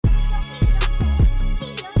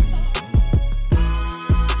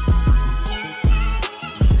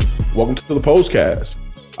Welcome to the Postcast.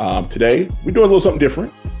 Today, we're doing a little something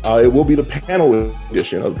different. It will be the panel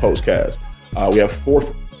edition of the Postcast. We have 4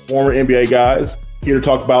 former NBA guys here to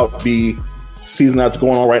talk about the season that's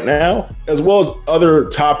going on right now, as well as other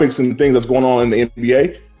topics and things that's going on in the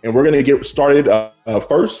NBA. And we're going to get started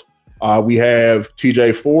first. We have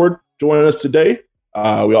TJ Ford joining us today.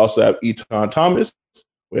 We also have Etan Thomas.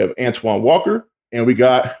 We have Antoine Walker. And we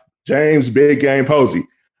got James Big Game Posey,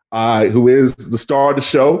 who is the star of the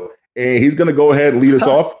show. And he's going to go ahead and lead us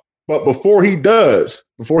off. But before he does,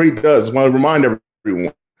 I want to remind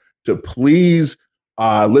everyone to please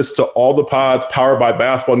listen to all the pods powered by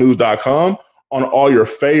basketballnews.com on all your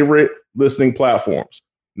favorite listening platforms.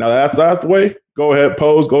 Now that's the way. Go ahead,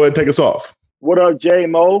 Pose. Go ahead and take us off. What up,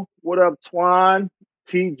 J-Mo? What up, Twan,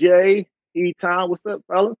 TJ, E-Town? What's up,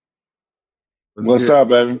 fellas? What's up,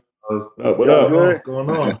 baby? What up? What's going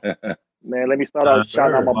on? Man, let me start off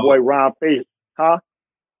shouting out my boy Ron Face. Huh?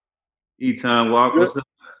 Etan Walker, what's up?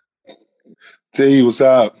 T, what's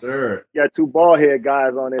up? Sir. Got 2 bald head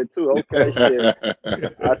guys on there, too. Okay, shit.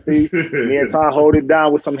 I see me and Tom hold it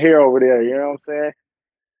down with some hair over there. You know what I'm saying?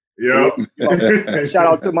 Yep. Shout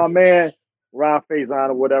out to my man, Ron Faison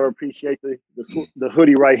or whatever. Appreciate the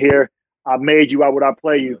hoodie right here. I made you, I would I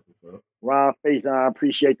play you. Ron Faison,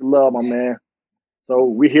 appreciate the love, my man. So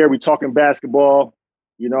we here, we talking basketball.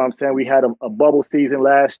 You know what I'm saying? We had a bubble season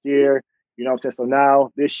last year. You know what I'm saying? So now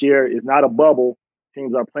this year is not a bubble.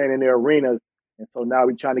 Teams are playing in their arenas. And so now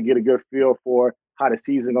we're trying to get a good feel for how the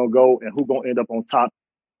season going to go and who's going to end up on top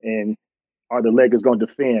and are the Lakers going to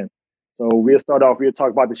defend. So we'll start off, we'll talk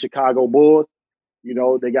about the Chicago Bulls. You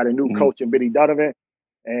know, they got a new coach in Billy Donovan.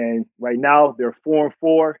 And right now they're 4-4.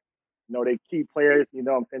 You know, they key players. You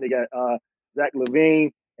know what I'm saying? They got Zach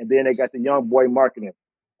LaVine, and then they got the young boy marketing.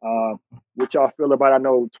 What y'all feel about, I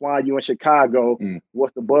know, Twan, you in Chicago.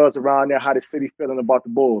 What's the buzz around there? How the city feeling about the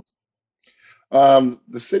Bulls?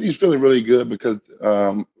 The city's feeling really good because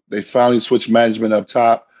they finally switched management up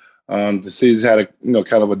top. The city's had a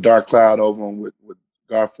kind of a dark cloud over them with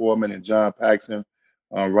Gar Forman and John Paxson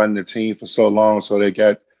running the team for so long. So they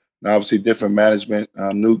got obviously different management,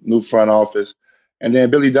 new front office, and then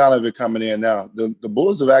Billy Donovan coming in now. The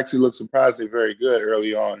Bulls have actually looked surprisingly very good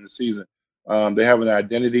early on in the season. They have an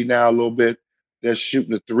identity now a little bit. They're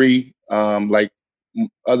shooting the 3 like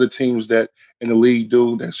other teams that in the league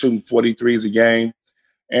do. They're shooting 43s a game.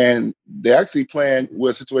 And they're actually playing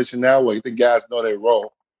with a situation now where the guys know their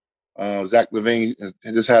role. Zach LaVine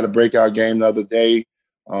just had a breakout game the other day.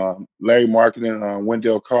 Larry Marketing,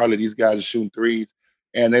 Wendell Carter, these guys are shooting 3s.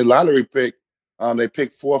 And they lottery pick, they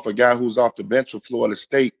picked 4th a guy who's off the bench for Florida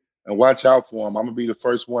State. And watch out for him. I'm going to be the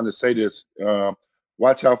first one to say this.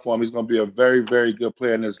 Watch out for him. He's going to be a very, very good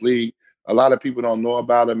player in this league. A lot of people don't know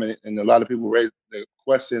about him, and a lot of people raise the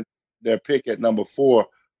question their pick at number 4.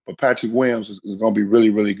 But Patrick Williams is going to be really,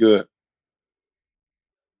 really good.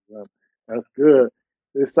 That's good.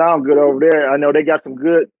 It sounds good over there. I know they got some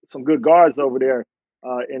good guards over there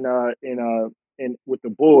in with the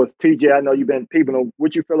Bulls. TJ, I know you've been peeping them.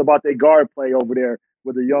 What you feel about their guard play over there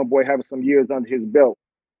with the young boy having some years under his belt?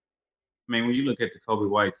 I mean, when you look at the Kobe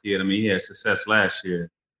White kid, I mean, he had success last year,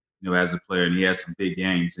 as a player, and he had some big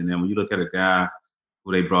games. And then when you look at a guy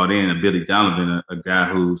who they brought in, a Billy Donovan, a guy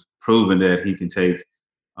who's proven that he can take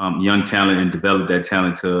young talent and develop that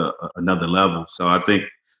talent to another level. So I think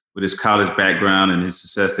with his college background and his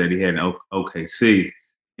success that he had in OKC,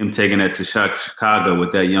 him taking that to Chicago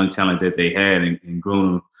with that young talent that they had and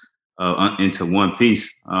growing into one piece,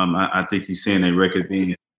 I think you're seeing a record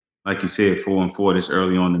being, like you said, 4-4 this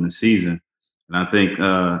early on in the season. And I think,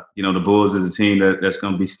 the Bulls is a team that's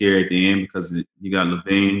going to be scary at the end because you got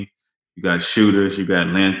LaVine, you got shooters, you got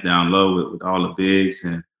length down low with all the bigs.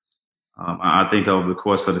 And I think over the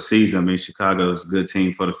course of the season, I mean, Chicago is a good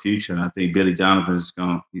team for the future. And I think Billy Donovan is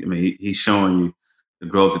he's showing you the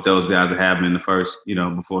growth that those guys are having in the first,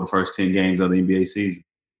 before the first 10 games of the NBA season.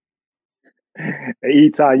 Hey,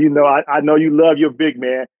 Etan, I know you love your big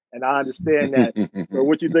man, and I understand that. So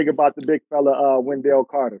what you think about the big fella, Wendell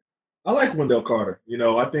Carter? I like Wendell Carter.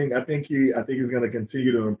 I think he's going to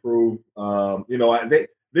continue to improve.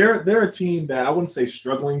 They're a team that I wouldn't say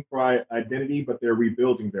struggling for identity, but they're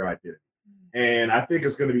rebuilding their identity. And I think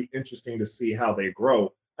it's going to be interesting to see how they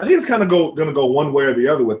grow. I think it's kind of going to go one way or the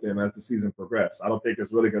other with them as the season progresses. I don't think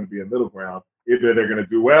it's really going to be a middle ground. Either they're going to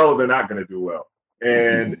do well or they're not going to do well.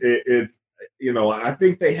 And I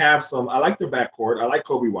think they have some. I like their backcourt. I like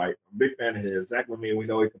Kobe White. I'm a big fan of his. Zach LaVine, we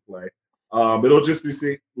know he can play. It'll just we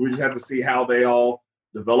just have to see how they all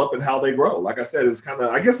develop and how they grow. Like I said, it's kind of,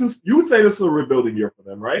 I guess you would say this is a rebuilding year for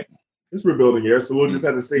them, right? It's rebuilding year, so we'll just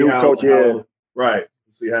have to see how right,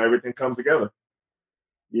 see how everything comes together.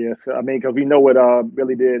 Yes, I mean, because we know what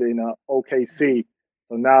Billy did in OKC.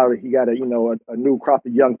 So now he got a new crop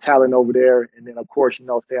of young talent over there, and then of course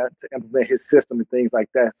to implement his system and things like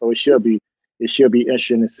that. So it should be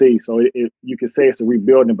interesting to see. So you can say it's a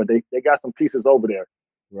rebuilding, but they got some pieces over there.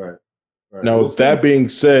 Right. Now, with that being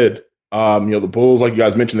said, the Bulls, like you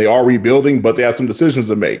guys mentioned, they are rebuilding, but they have some decisions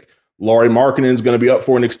to make. Lauri Markkanen is going to be up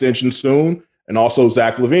for an extension soon, and also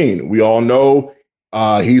Zach LaVine. We all know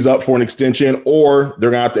he's up for an extension, or they're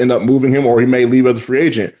going to have to end up moving him, or he may leave as a free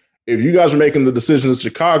agent. If you guys are making the decisions in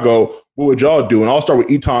Chicago, what would y'all do? And I'll start with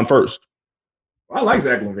Etan first. I like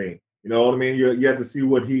Zach LaVine. You know what I mean? You have to see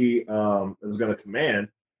what he is going to command,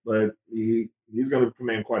 but he's going to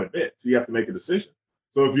command quite a bit. So you have to make a decision.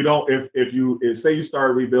 So if you say you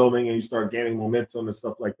start rebuilding and you start gaining momentum and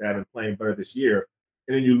stuff like that and playing better this year,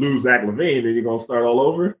 and then you lose Zach LaVine, then you're going to start all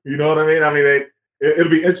over. You know what I mean? I mean, it'll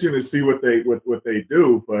be interesting to see what they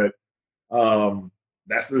do, but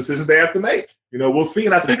that's the decision they have to make. We'll see.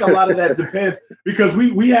 And I think a lot of that depends because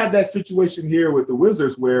we had that situation here with the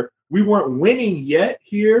Wizards where we weren't winning yet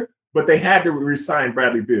here, but they had to re-sign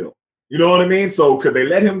Bradley Beal. You know what I mean? So could they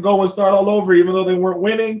let him go and start all over even though they weren't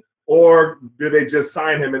winning? Or did they just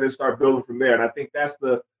sign him and then start building from there? And I think that's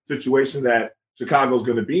the situation that Chicago's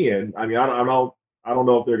going to be in. I mean, I don't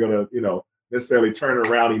know if they're going to, necessarily turn it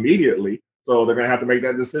around immediately. So they're going to have to make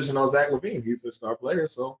that decision on Zach LaVine. He's the star player,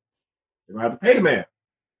 so they're going to have to pay the man.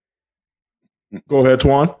 Go ahead,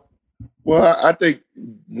 Twan. Well, I think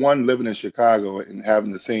living in Chicago and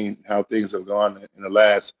having seen how things have gone in the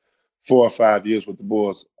last 4 or 5 years with the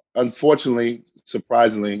Bulls, unfortunately,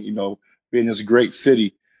 surprisingly, being this great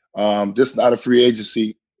city, this is not a free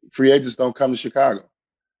agency. Free agents don't come to Chicago.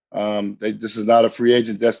 This is not a free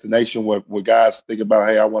agent destination where guys think about,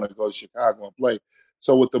 hey, I want to go to Chicago and play.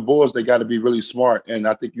 So with the Bulls, they got to be really smart, and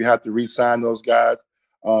I think you have to re-sign those guys.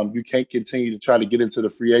 You can't continue to try to get into the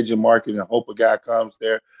free agent market and hope a guy comes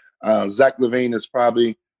there. Zach LaVine is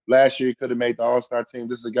probably last year he could have made the All-Star team.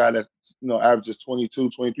 This is a guy that averages 22,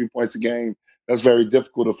 23 points a game. That's very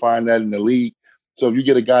difficult to find that in the league. So if you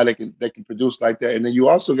get a guy that can produce like that, and then you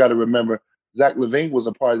also got to remember Zach LaVine was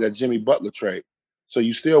a part of that Jimmy Butler trade. So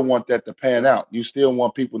you still want that to pan out. You still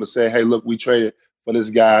want people to say, hey, look, we traded for this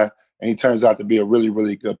guy, and he turns out to be a really,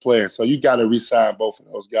 really good player. So you got to re-sign both of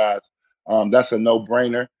those guys. That's a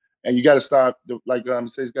no-brainer. And you got to start, like you got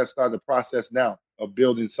to start the process now of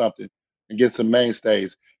building something and get some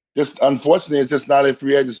mainstays. Unfortunately, it's just not a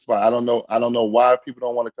free agent spot. I don't know why people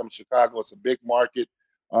don't want to come to Chicago. It's a big market.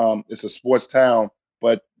 It's a sports town,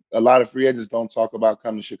 but a lot of free agents don't talk about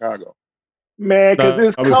coming to Chicago. Man, because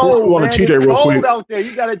it's cold, man. It's cold out there.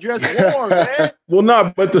 You got to dress warm, man. Well,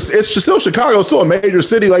 no, but it's still Chicago. It's still a major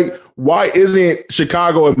city. Like, why isn't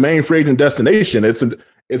Chicago a main free agent destination? It's in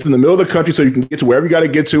the middle of the country, so you can get to wherever you got to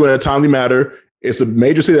get to in a timely manner. It's a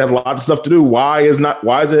major city that has a lot of stuff to do. Why is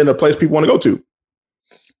it in a place people want to go to?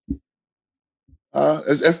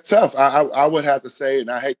 It's tough. I would have to say,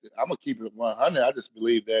 and I'm gonna keep it 100. I just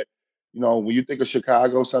believe that, when you think of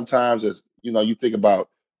Chicago, sometimes you think about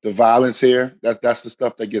the violence here. That's the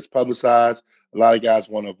stuff that gets publicized. A lot of guys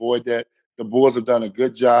want to avoid that. The Bulls have done a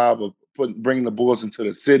good job of bringing the Bulls into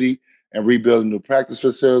the city and rebuilding new practice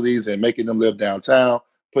facilities and making them live downtown,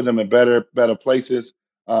 putting them in better places,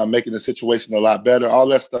 making the situation a lot better. All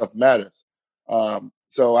that stuff matters.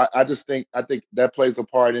 So I think that plays a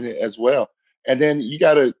part in it as well. And then you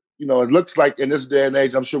got to, it looks like in this day and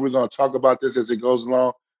age, I'm sure we're going to talk about this as it goes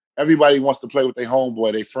along. Everybody wants to play with their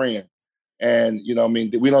homeboy, their friend. And,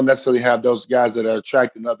 we don't necessarily have those guys that are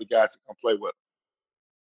attracting other guys to come play with.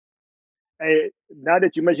 Hey, now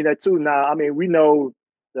that you mentioned that too, we know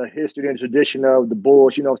the history and tradition of the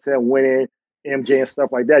Bulls, winning MJ and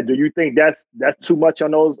stuff like that. Do you think that's too much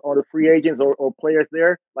on the free agents or players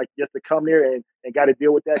there, like just to come there and got to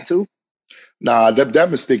deal with that too? Nah, that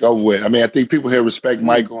mistake over with. I think people here respect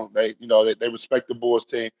Michael. They respect the Bulls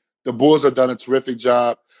team. The Bulls have done a terrific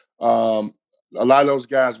job. A lot of those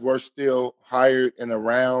guys were still hired and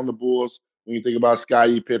around the Bulls. When you think about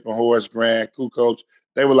Scottie Pippen, Horace Grant, Kukoc,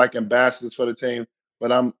 they were like ambassadors for the team.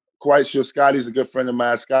 But I'm quite sure Scottie's a good friend of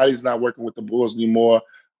mine. Scottie's not working with the Bulls anymore.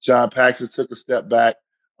 John Paxson took a step back.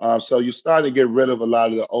 So you start to get rid of a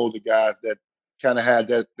lot of the older guys that kind of had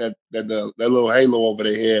that little halo over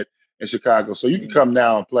their head in Chicago. So you can come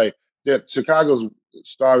now and play. Chicago's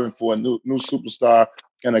starving for a new superstar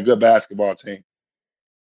and a good basketball team.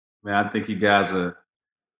 Man, I think you guys are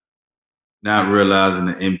not realizing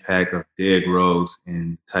the impact of Derrick Rose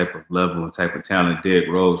and type of level and type of talent Derrick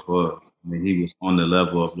Rose was. He was on the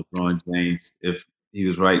level of LeBron James if he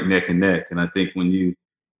was right neck and neck. And I think when you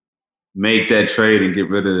make that trade and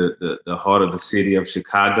get rid of the heart of the city of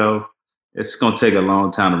Chicago, it's going to take a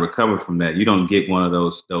long time to recover from that. You don't get one of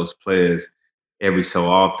those players every so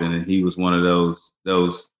often, and he was one of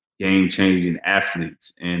those game-changing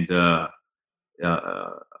athletes and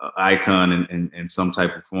icon in some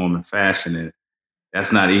type of form and fashion. And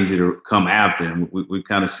that's not easy to come after. And we're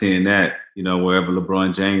kind of seeing that, wherever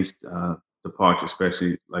LeBron James departure,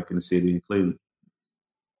 especially like in the city of Cleveland.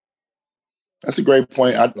 That's a great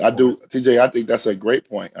point. I do, TJ. I think that's a great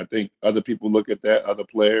point. I think other people look at that. Other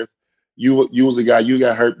players. You was a guy. You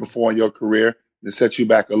got hurt before in your career that set you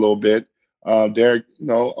back a little bit. Derek,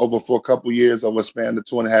 over for a couple years, over a span of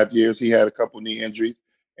 2.5 years, he had a couple knee injuries,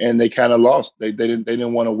 and they kind of lost. They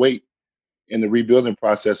didn't want to wait in the rebuilding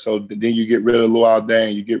process. So then you get rid of Luol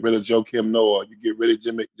Deng, you get rid of Joakim Noah, you get rid of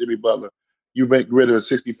Jimmy Butler, you make rid of a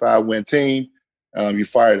 65-win team. You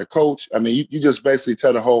fire the coach. I mean, you just basically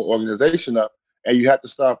tear the whole organization up, and you have to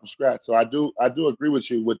start from scratch. So I do agree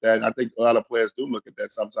with you with that, and I think a lot of players do look at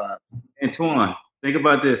that sometimes. Antoine, think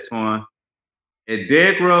about this, Antoine. At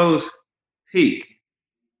Derrick Rose' peak,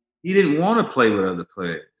 he didn't want to play with other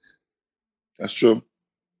players. That's true.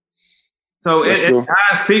 So at the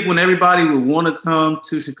highest peak, when everybody would want to come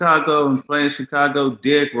to Chicago and play in Chicago,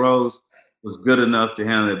 Derrick Rose was good enough to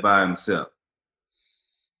handle it by himself.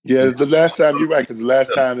 Yeah, the last time, you're right, because the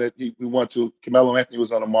last time that we went to, Carmelo Anthony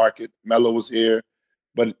was on the market. Melo was here.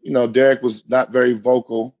 But, Derek was not very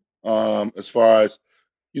vocal as far as,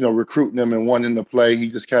 recruiting them and wanting to play. He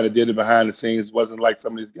just kind of did it behind the scenes. It wasn't like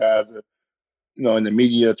some of these guys are, in the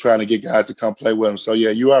media trying to get guys to come play with him. So, yeah,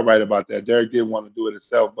 you are right about that. Derek did want to do it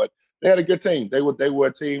himself, but they had a good team. They were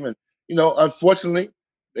a team. And, unfortunately,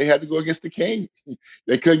 they had to go against the King.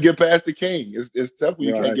 They couldn't get past the King. It's tough when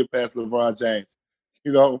you can't get past LeBron James.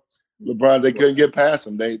 LeBron, they couldn't get past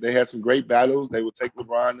him. They had some great battles. They would take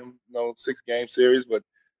LeBron in, 6-game series, but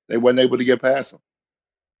they weren't able to get past him.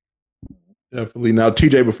 Definitely. Now,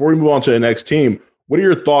 TJ, before we move on to the next team, what are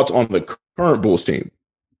your thoughts on the current Bulls team?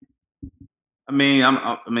 I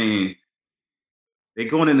mean, they're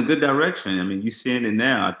going in a good direction. I mean, you're seeing it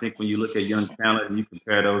now. I think when you look at young talent and you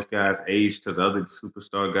compare those guys' age to the other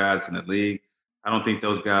superstar guys in the league, I don't think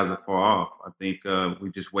those guys are far off. I think we're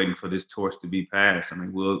just waiting for this torch to be passed. I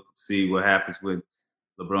mean, we'll see what happens with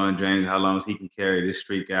LeBron James, how long he can carry this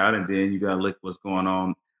streak out. And then you got to look what's going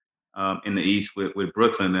on in the East with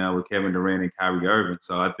Brooklyn now with Kevin Durant and Kyrie Irving.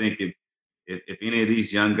 So I think if any of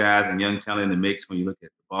these young guys and young talent in the mix, when you look at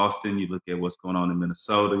Boston, you look at what's going on in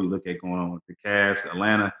Minnesota, you look at going on with the Cavs,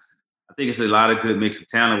 Atlanta, I think it's a lot of good mix of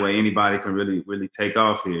talent where anybody can really, really take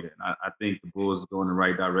off here. And I think the Bulls are going in the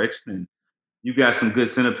right direction. And you got some good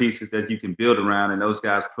centerpieces that you can build around, and those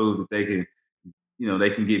guys prove that they can, they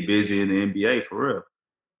can get busy in the NBA for real.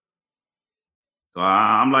 So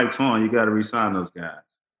I'm like, Twan, you got to re-sign those guys.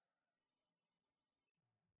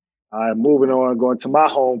 All right, moving on, going to my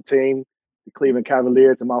home team, the Cleveland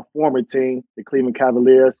Cavaliers, and my former team, the Cleveland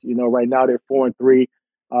Cavaliers. Right now they're 4-3,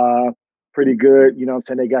 pretty good. What I'm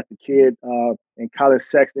saying? They got the kid in College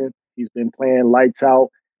Sexton. He's been playing lights out.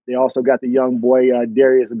 They also got the young boy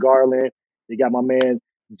Darius Garland. They got my man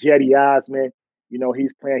Jetty Osman.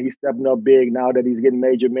 He's playing. He's stepping up big now that he's getting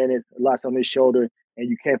major minutes. Lots on his shoulder, and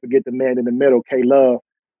you can't forget the man in the middle, K Love.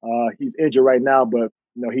 He's injured right now, but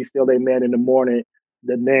he's still a man in the morning.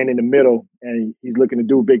 The man in the middle, and he's looking to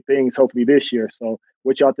do big things hopefully this year. So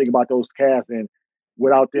what y'all think about those Cavs? And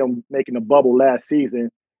without them making a bubble last season,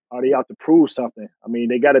 are they out to prove something? I mean,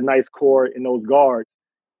 they got a nice core in those guards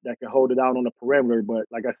that can hold it down on the perimeter, but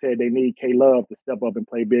like I said, they need K-Love to step up and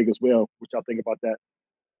play big as well. What y'all think about that?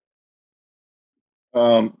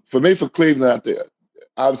 For me, for Cleveland,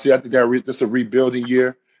 obviously I think this is a rebuilding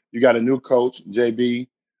year. You got a new coach, JB,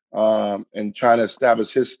 and trying to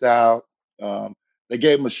establish his style. They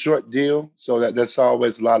gave him a short deal, so that's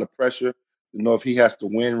always a lot of pressure to know if he has to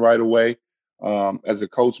win right away as a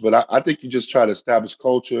coach. But I think you just try to establish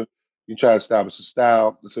culture. You try to establish a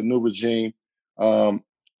style. It's a new regime.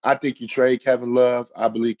 I think you trade Kevin Love. I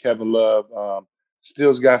believe Kevin Love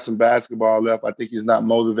still's got some basketball left. I think he's not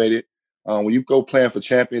motivated. When you go playing for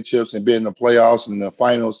championships and be in the playoffs and the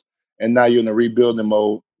finals, and now you're in a rebuilding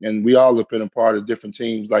mode, and we all have been a part of different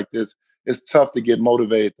teams like this, it's tough to get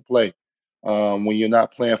motivated to play when you're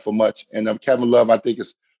not playing for much. And Kevin Love, I think,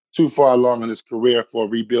 is too far along in his career for a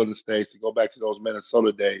rebuilding stage to go back to those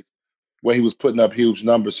Minnesota days where he was putting up huge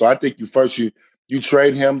numbers. So I think you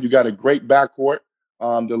trade him. You got a great backcourt.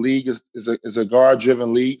 The league is a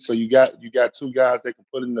guard-driven league, so you got two guys that can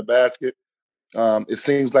put it in the basket. It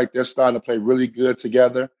seems like they're starting to play really good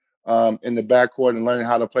together in the backcourt and learning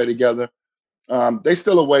how to play together. They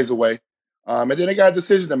still a ways away. And then they got a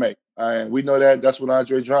decision to make. And we know that's with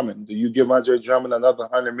Andre Drummond. Do you give Andre Drummond another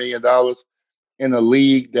 $100 million in a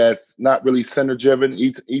league that's not really center driven.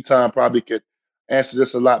 Etan probably could answer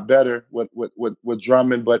this a lot better with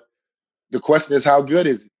Drummond, but the question is, how good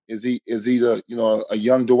is he? Is he a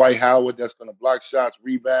young Dwight Howard that's going to block shots,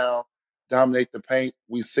 rebound, dominate the paint?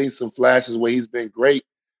 We've seen some flashes where he's been great,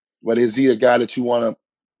 but is he a guy that you want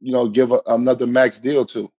to give another max deal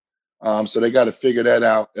to? So they got to figure that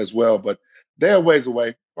out as well. But they're a ways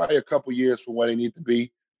away, probably a couple years from where they need to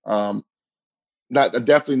be.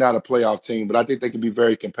 Definitely not a playoff team, but I think they can be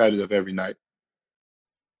very competitive every night.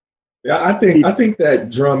 Yeah, I think that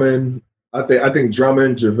Drummond. I think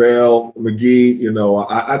Drummond, JaVale McGee.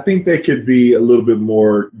 I think they could be a little bit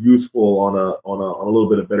more useful on a little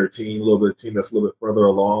bit of better team, a little bit of team that's a little bit further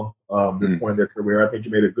along this point in their career. I think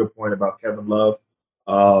you made a good point about Kevin Love.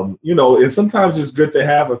 And sometimes it's good to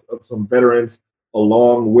have some veterans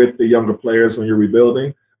along with the younger players when you're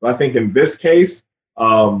rebuilding. But I think in this case,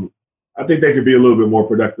 I think they could be a little bit more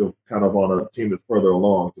productive, kind of on a team that's further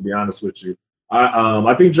along. To be honest with you.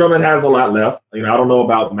 I think Drummond has a lot left. I don't know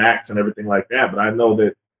about Max and everything like that, but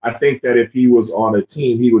I think that if he was on a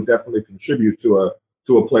team, he would definitely contribute to a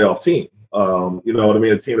playoff team. You know what I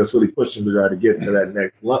mean? A team that's really pushing to try to get to that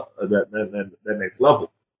next level. That next level.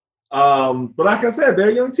 But like I said,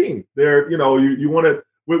 they're a young team. They're you want to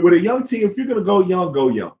with a young team. If you're going to go young, go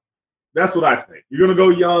young. That's what I think. You're going to go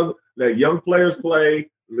young. Let young players play.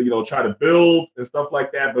 Try to build and stuff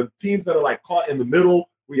like that. But teams that are like caught in the middle.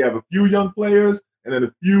 We have a few young players and then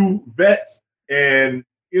a few vets, and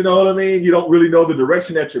you know what I mean? You don't really know the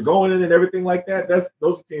direction that you're going in and everything like that. Those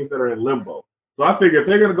are teams that are in limbo. So I figure if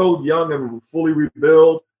they're going to go young and fully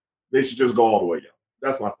rebuild, they should just go all the way young.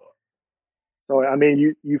 That's my thought. So, I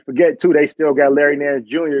mean, you forget, too, they still got Larry Nance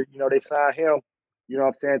Jr. They signed him,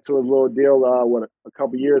 to a little deal, a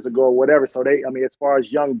couple years ago or whatever. So as far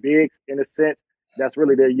as young bigs, in a sense, that's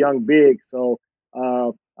really their young big. So,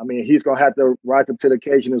 he's going to have to rise up to the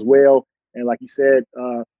occasion as well. And like you said,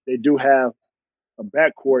 they do have a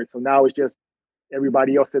backcourt. So now it's just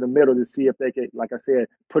everybody else in the middle to see if they can, like I said,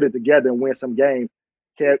 put it together and win some games.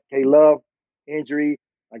 K-Love, injury,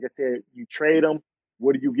 like I said, you trade them.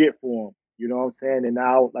 What do you get for them? You know what I'm saying? And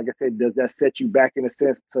now, like I said, does that set you back in a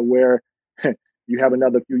sense to where you have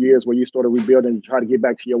another few years where you sort of rebuild and try to get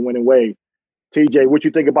back to your winning ways? TJ, what you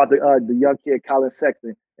think about the young kid, Colin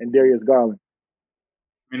Sexton and Darius Garland?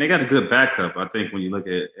 I mean, they got a good backup. I think when you look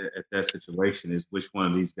at that situation, is which one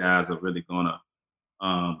of these guys are really going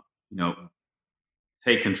to,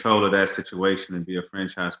 take control of that situation and be a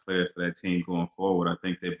franchise player for that team going forward. I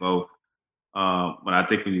think they both. But I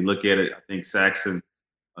think when you look at it, I think Saxon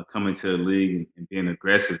coming to the league and being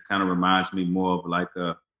aggressive kind of reminds me more of like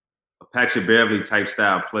a Patrick Beverly type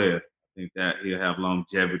style player. I think that he'll have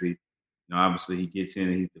longevity. Obviously he gets in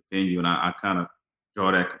and he defends you, and I kind of draw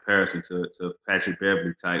that comparison to Patrick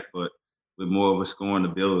Beverly type, but with more of a scoring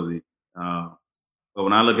ability. But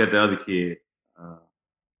when I look at the other kid,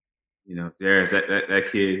 Darius, that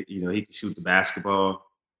kid, he can shoot the basketball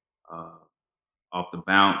off the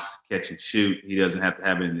bounce, catch and shoot. He doesn't have to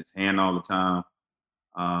have it in his hand all the time.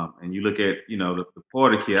 And you look at, the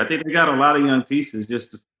Porter kid. I think they got a lot of young pieces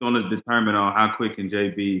just going to determine on how quick can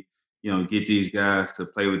JB, get these guys to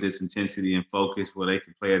play with this intensity and focus where they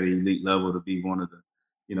can play at an elite level to be one of the,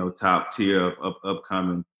 top tier of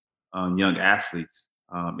upcoming young athletes.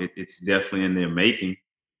 It's definitely in their making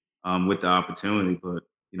with the opportunity, but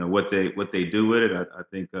what they do with it, I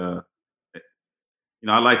think. I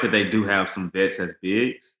like that they do have some vets as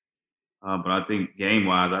bigs, but I think game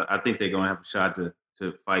wise, I think they're going to have a shot to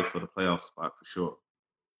fight for the playoff spot for sure.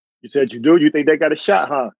 You said you do. You think they got a shot,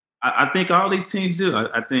 huh? I think all these teams do.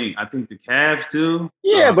 I think the Cavs do.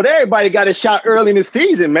 Yeah, but everybody got a shot early in the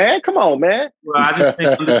season, man. Come on, man. Well, I just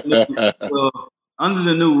think under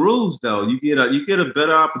the new rules, though, you get a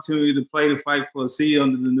better opportunity to play to fight for a seed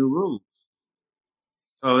under the new rules.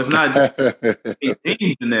 So it's not just 8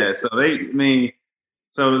 teams in there. So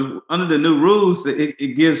so under the new rules,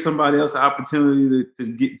 it gives somebody else an opportunity to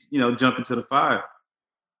get jump into the fire.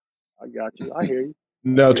 I got you. I hear you.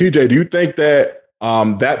 Now, TJ, do you think that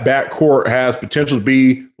that backcourt has potential to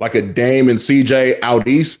be like a Dame and CJ out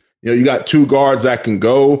east? You got two guards that can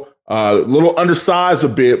go, a little undersized a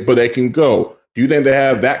bit, but they can go. Do you think they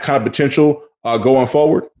have that kind of potential going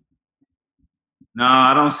forward? No,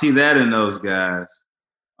 I don't see that in those guys.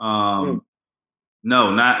 No,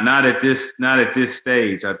 not at this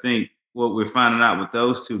stage. I think what we're finding out with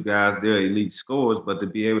those two guys, they're elite scorers, but to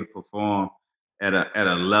be able to perform at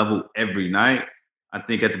a level every night, I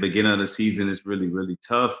think at the beginning of the season is really, really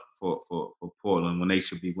tough for Portland when they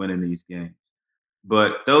should be winning these games.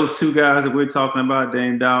 But those two guys that we're talking about,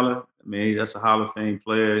 Dame Dollar, I mean, that's a Hall of Fame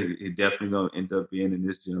player. He's definitely going to end up being in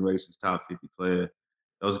this generation's top 50 player.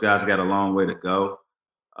 Those guys got a long way to go.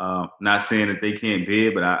 Not saying that they can't be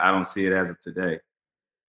it, but I don't see it as of today.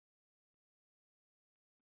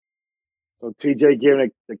 So TJ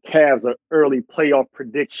giving the Cavs an early playoff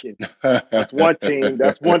prediction. That's one team.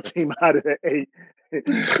 That's one team out of the 8.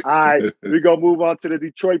 All right, we're going to move on to the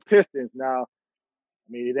Detroit Pistons now. I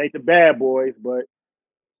mean, it ain't the bad boys, but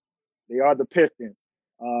they are the Pistons.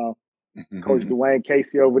 Coach Dwayne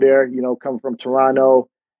Casey over there, coming from Toronto,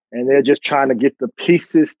 and they're just trying to get the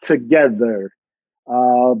pieces together.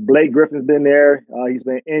 Blake Griffin's been there. He's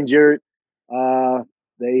been injured.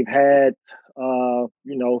 They've had,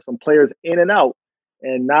 some players in and out,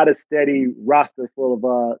 and not a steady roster full of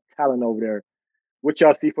talent over there. What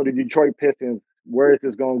y'all see for the Detroit Pistons? Where is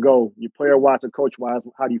this going to go? You player-wise or coach-wise,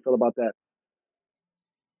 how do you feel about that?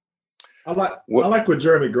 I like what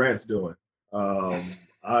Jeremy Grant's doing. I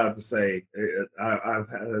have to say,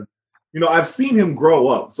 I've seen him grow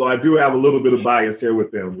up, so I do have a little bit of bias here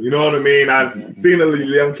with him. You know what I mean? I've seen a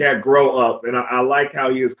young cat grow up, and I like how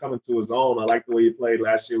he is coming to his own. I like the way he played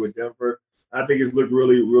last year with Denver. I think he's looked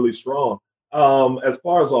really, really strong. As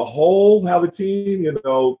far as a whole, how the team, I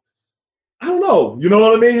don't know. You know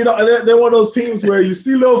what I mean? They're one of those teams where you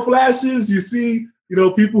see little flashes, you see,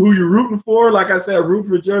 people who you're rooting for. Like I said, root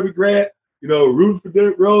for Jeremy Grant, root for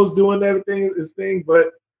Derrick Rose doing everything, his thing,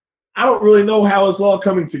 but I don't really know how it's all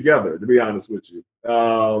coming together, to be honest with you.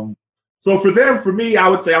 So for me, I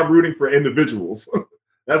would say I'm rooting for individuals.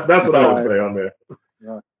 that's what I would say on there.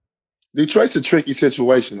 Yeah. Detroit's a tricky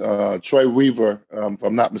situation. Troy Weaver, if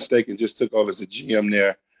I'm not mistaken, just took over as a GM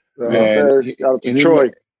there.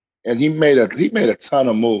 He made a ton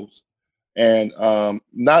of moves. And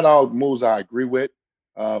not all moves I agree with.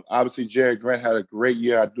 Obviously, Jerry Grant had a great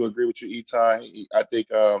year. I do agree with you, Etan. I think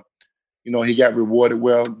he got rewarded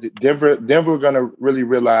well. Denver are going to really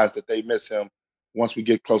realize that they miss him once we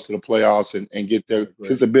get close to the playoffs and get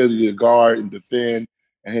his ability to guard and defend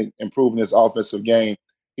and improving his offensive game.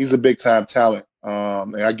 He's a big-time talent,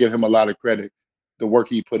 and I give him a lot of credit, the work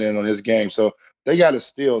he put in on his game. So they got a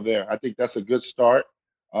steal there. I think that's a good start.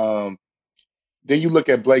 Then you look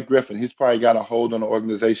at Blake Griffin. He's probably got a hold on the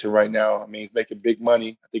organization right now. I mean, he's making big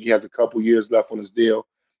money. I think he has a couple years left on his deal.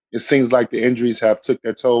 It seems like the injuries have took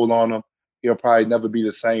their toll on him. He'll probably never be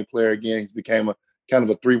the same player again. He's became a kind of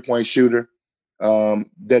a three-point shooter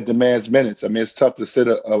that demands minutes. I mean, it's tough to sit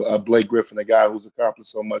a Blake Griffin, a guy who's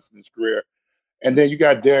accomplished so much in his career. And then you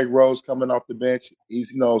got Derrick Rose coming off the bench.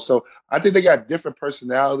 He's, so I think they got different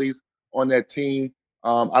personalities on that team.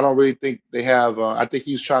 I don't really think they have. I think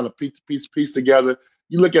he's trying to piece together.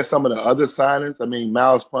 You look at some of the other signings. I mean,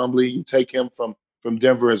 Miles Plumlee. You take him from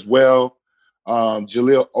Denver as well.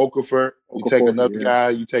 Jahlil Okafor. You take another guy.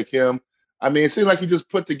 You take him. I mean, it seemed like he just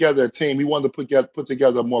put together a team. He wanted to put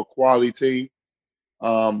together a more quality team.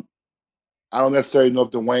 I don't necessarily know if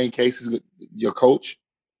Dwayne Casey's your coach.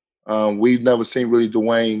 We've never seen really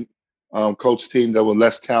Dwayne coach team that were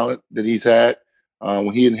less talent than he's had.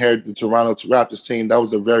 When he inherited the Toronto Raptors team, that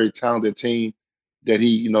was a very talented team that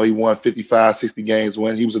he won 55, 60 games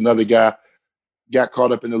when. He was another guy, got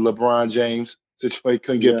caught up in the LeBron James situation,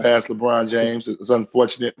 couldn't get past LeBron James. It's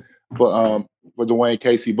unfortunate for Dwayne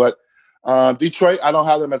Casey. But Detroit, I don't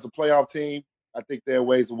have them as a playoff team. I think they're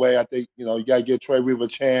ways away. I think, you got to give Troy Weaver a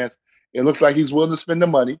chance. It looks like he's willing to spend the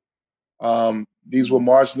money. These were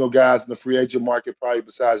marginal guys in the free agent market, probably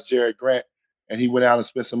besides Jerry Grant, and he went out and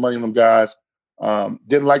spent some money on them guys.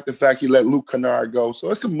 Didn't like the fact he let Luke Kennard go. So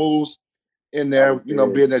it's some moves in there,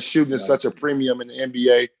 being that shooting is such a premium in the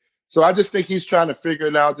NBA. So I just think he's trying to figure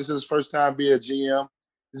it out. This is his first time being a GM.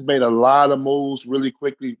 He's made a lot of moves really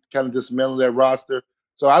quickly, kind of dismantle that roster.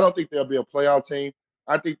 So I don't think they'll be a playoff team.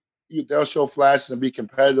 I think they'll show flashes and be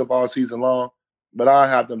competitive all season long, but I don't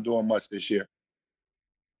have them doing much this year.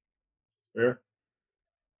 Fair.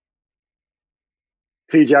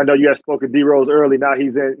 TJ, I know you had spoken D Rose early. Now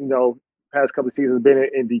he's in, past couple of seasons been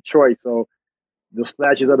in Detroit. So the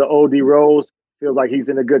flashes of the old D Rose feels like he's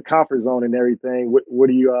in a good comfort zone and everything. What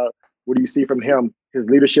do you see from him? His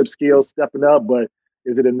leadership skills stepping up, but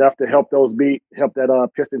is it enough to help that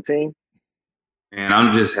Piston team? And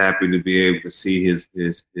I'm just happy to be able to see his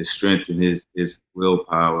strength and his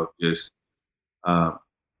willpower just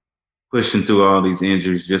pushing through all these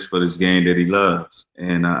injuries just for this game that he loves.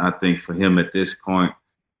 And I think for him at this point,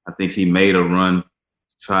 I think he made a run,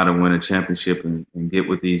 try to win a championship and get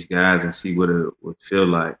with these guys and see what it would feel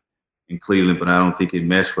like in Cleveland. But I don't think it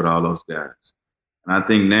meshed with all those guys. And I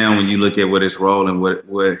think now when you look at what his role and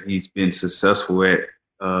what he's been successful at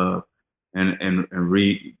and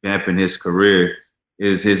revamping his career,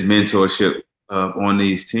 is his mentorship on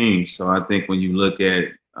these teams. So I think when you look at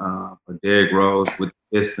Derrick Rose with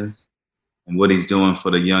the Pistons and what he's doing for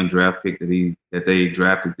the young draft pick that they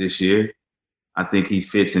drafted this year, I think he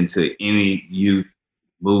fits into any youth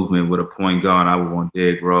movement with a point guard. I would want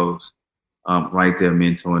Derrick Rose right there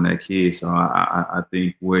mentoring that kid. So I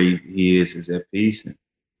think where he is at peace. And,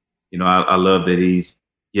 I love that he's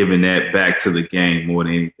giving that back to the game more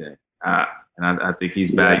than anything. And I think he's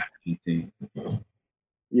valuable in the team.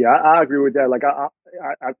 Yeah, I agree with that. Like I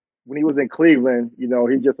when he was in Cleveland,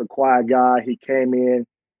 he's just a quiet guy. He came in,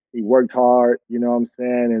 he worked hard, you know what I'm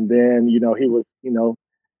saying? And then, he was,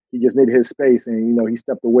 he just needed his space and, he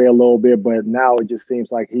stepped away a little bit, but now it just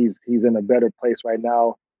seems like he's in a better place right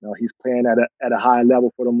now. He's playing at a high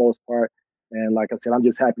level for the most part. And like I said, I'm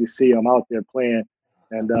just happy to see him out there playing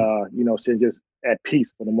and, sitting just at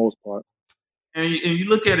peace for the most part. And you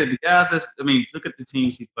look at it, the guys look at the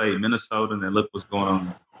teams he played, Minnesota, and then look what's going on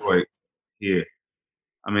in Detroit here.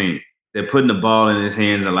 They're putting the ball in his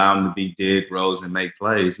hands, allow him to be Derrick Rose and make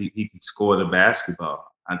plays. He can score the basketball.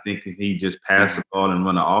 I think if he just pass the ball and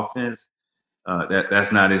run the offense,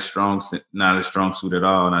 that's not his strong suit at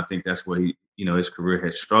all. And I think that's where his career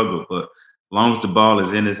has struggled. But as long as the ball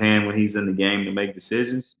is in his hand when he's in the game to make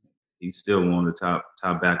decisions, he's still one of the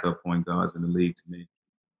top backup point guards in the league to me.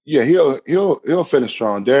 Yeah, he'll finish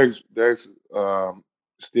strong. Derrick's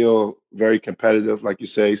still very competitive, like you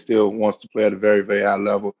say. He still wants to play at a very, very high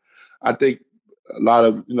level. I think a lot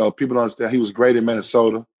of people don't understand he was great in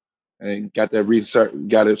Minnesota and got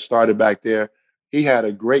it started back there. He had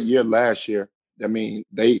a great year last year.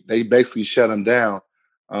 They basically shut him down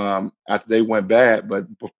after they went bad. But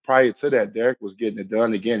prior to that, Derrick was getting it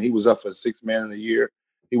done again. He was up for Sixth Man of the Year.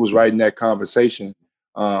 He was right in that conversation.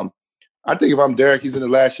 I think if I'm Derrick, he's in the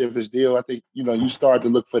last year of his deal. I think, you start to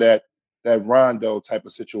look for that Rondo type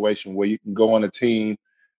of situation where you can go on a team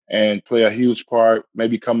and play a huge part,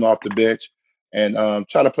 maybe coming off the bench and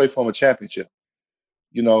try to play for him a championship.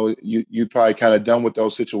 You probably kind of done with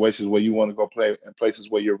those situations where you want to go play in places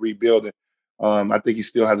where you're rebuilding. I think he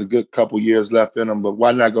still has a good couple years left in him, but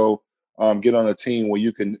why not go get on a team where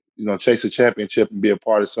you can, chase a championship and be a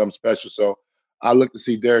part of something special? So I look to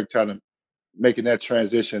see Derrick kind of making that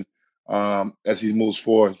transition as he moves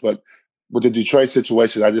forward. But with the Detroit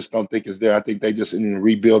situation, I just don't think it's there. I think they just in the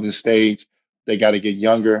rebuilding stage. They got to get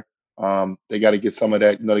younger. They got to get some of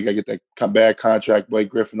that. They got to get that bad contract, Blake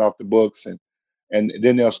Griffin, off the books, and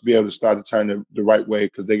then they'll be able to start to turn the right way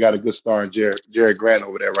because they got a good star in Jared Grant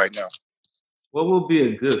over there right now. What will be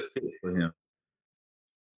a good fit for him?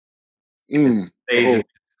 Stage of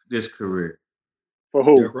this career. For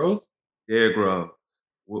who? Derrick Rose? Derrick Rose.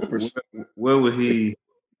 Where would he?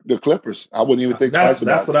 The Clippers. I wouldn't even think twice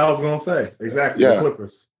about it. That's what I was going to say. Exactly. Yeah. The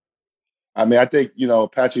Clippers. I think,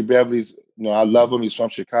 Patrick Beverley's, I love him. He's from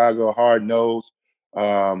Chicago, hard nosed.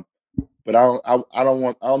 But I don't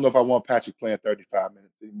know if I want Patrick playing 35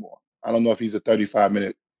 minutes anymore. I don't know if he's a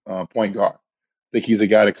 35-minute point guard. I think he's a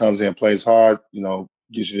guy that comes in, plays hard,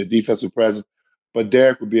 gives you the defensive presence. But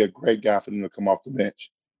Derrick would be a great guy for them to come off the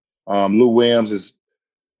bench. Lou Williams is,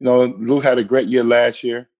 Lou had a great year last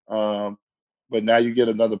year. But now you get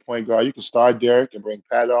another point guard. You can start Derrick and bring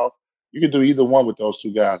Pat off. You can do either one with those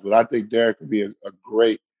two guys. But I think Derrick would be a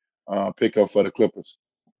great pickup for the Clippers.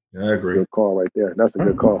 Yeah, I agree. Good call right there. That's a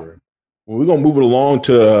good call. Well, we're going to move it along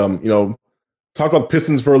to, talk about the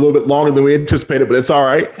Pistons for a little bit longer than we anticipated, but it's all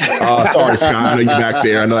right. Sorry, Scott. I know you're back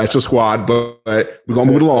there. I know that's your squad, but we're going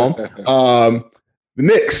to move it along. The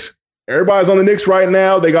Knicks. Everybody's on the Knicks right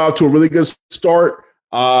now. They got off to a really good start.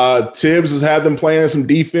 Tibbs has had them playing some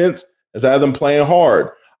defense, has had them playing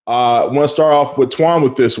hard. I want to start off with Twan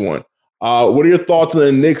with this one. What are your thoughts on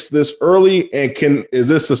the Knicks this early, and is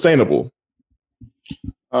this sustainable?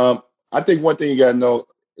 I think one thing you got to know,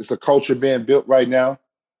 it's a culture being built right now.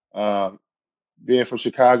 Being from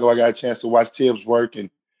Chicago, I got a chance to watch Tibbs work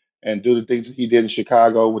and do the things that he did in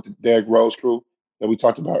Chicago with the Derrick Rose crew that we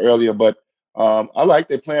talked about earlier. But I like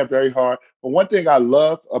they're playing very hard. But one thing I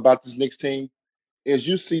love about this Knicks team is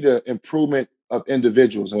you see the improvement of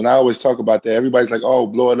individuals. And I always talk about that. Everybody's like, oh,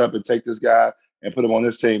 blow it up and take this guy and put him on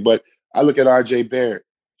this team. But I look at R.J. Barrett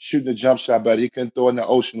shooting a jump shot better. He couldn't throw in the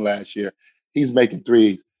ocean last year. He's making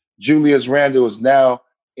threes. Julius Randle is now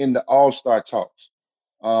in the all-star talks.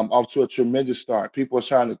 Off to a tremendous start. People are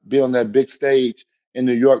trying to be on that big stage in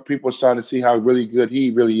New York. People are starting to see how really good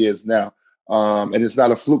he really is now. And it's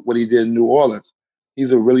not a fluke what he did in New Orleans.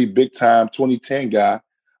 He's a really big-time 2010 guy.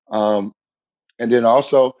 And then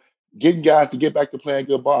also getting guys to get back to playing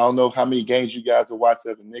good ball. I don't know how many games you guys have watched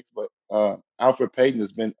as the Knicks, but Alfred Payton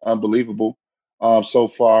has been unbelievable so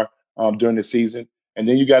far during the season. And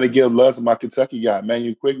then you got to give love to my Kentucky guy,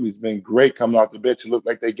 Manuel Quigley's been great coming off the bench. It looked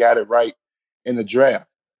like they got it right in the draft,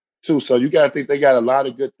 too. So you got to think they got a lot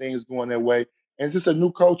of good things going their way. And it's just a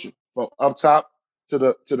new culture from up top to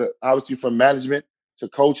the obviously from management to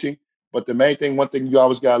coaching. But the main thing, one thing you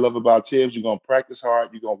always got to love about Tibbs, you're going to practice hard,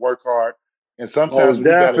 you're going to work hard. And sometimes when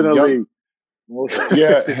you got a young –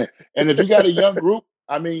 yeah, and if you got a young group,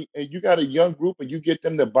 I mean, and you got a young group and you get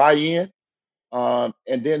them to buy in, and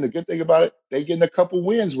then the good thing about it, they getting a couple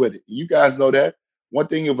wins with it. You guys know that. One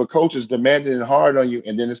thing, if a coach is demanding and hard on you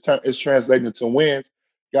and then it's translating into wins,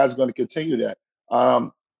 guys are going to continue that.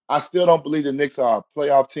 I still don't believe the Knicks are a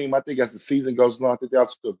playoff team. I think as the season goes on, I think they're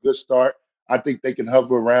off to a good start. I think they can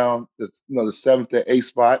hover around the 7th to 8th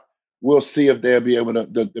spot. We'll see if they'll be able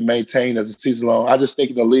to maintain as the season long. I just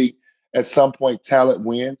think in the league, at some point, talent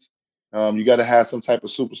wins. You got to have some type of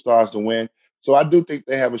superstars to win. So I do think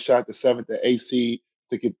they have a shot the 7th to 8th seed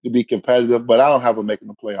to be competitive, but I don't have them making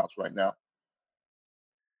the playoffs right now.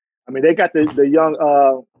 I mean, they got the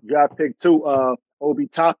young draft pick too, Obi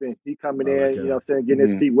Toppin. He coming in, you know what I'm saying, getting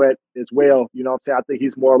his feet wet as well. You know what I'm saying? I think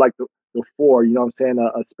he's more like the 4, you know what I'm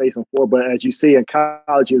saying, a space and 4. But as you see in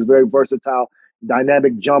college, he's very versatile,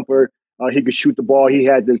 dynamic jumper. He could shoot the ball. He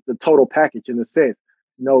had the total package in a sense.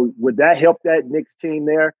 You know, would that help that Knicks team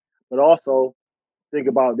there? But also think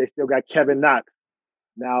about they still got Kevin Knox.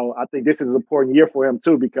 Now, I think this is an important year for him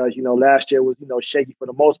too because, you know, last year was, you know, shaky for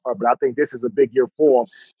the most part, but I think this is a big year for him.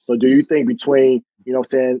 So do you think between, you know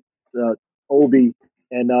what I'm saying, Obi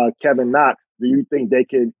and Kevin Knox, do you think they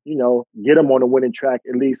could, you know, get them on the winning track,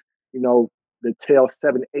 at least, you know, the tail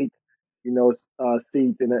 7, 8, you know,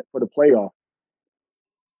 seeds for the playoff?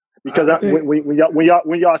 Because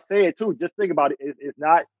when y'all say it too, just think about it. It's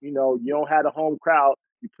not, you know, you don't have a home crowd.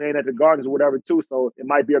 You're playing at the Gardens or whatever too, so it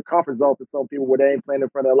might be a comfort zone for some people where they ain't playing in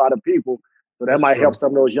front of a lot of people. So that might help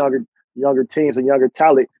some of those younger teams and younger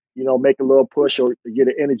talent, you know, make a little push or to get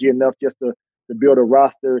an energy enough just to build a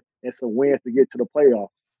roster and some wins to get to the playoffs.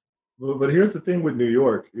 Well, but here's the thing with New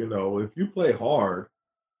York, you know, if you play hard,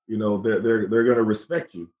 you know, they're going to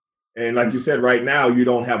respect you. And like you said, right now, you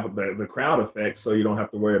don't have the crowd effect, so you don't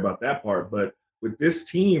have to worry about that part. But with this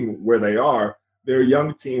team where they are, they're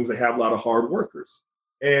young teams that have a lot of hard workers.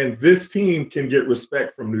 And this team can get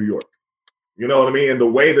respect from New York. You know what I mean? And the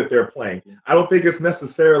way that they're playing. I don't think it's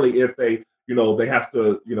necessarily if they, you know, they have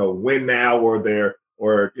to, you know, win now or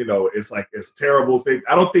you know, it's like it's terrible.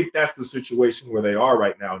 I don't think that's the situation where they are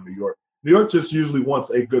right now in New York. New York just usually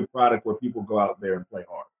wants a good product where people go out there and play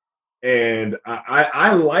hard. And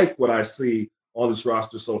I like what I see on this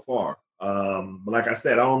roster so far. But like I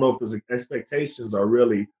said, I don't know if the expectations are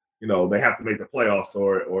really, you know, they have to make the playoffs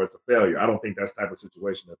or it's a failure. I don't think that's the type of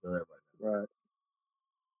situation that they're in right now.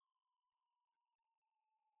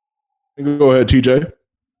 Right. Go ahead, TJ.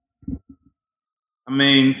 I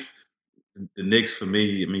mean, the Knicks for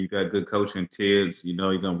me, I mean, you got good coaching, Tibbs. You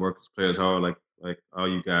know, you're gonna work his players hard, like all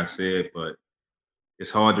you guys said, but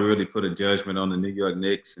it's hard to really put a judgment on the New York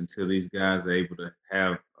Knicks until these guys are able to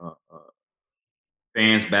have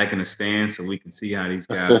fans back in the stands so we can see how these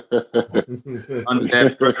guys under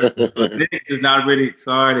that pressure. Knicks is not really,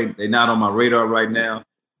 sorry, they're not on my radar right now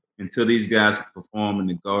until these guys perform in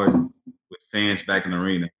the Garden with fans back in the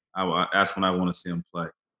arena. That's when I want to see them play.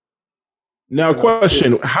 Now,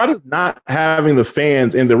 question, how does not having the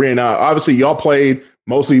fans in the arena, now, obviously y'all played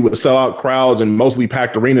mostly with sellout crowds and mostly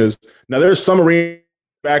packed arenas. Now, there's some arenas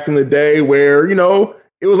back in the day where, you know,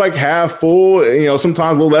 it was like half full, you know,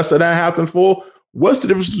 sometimes a little less than that, half than full. What's the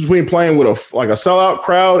difference between playing with a sellout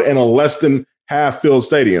crowd and a less than half filled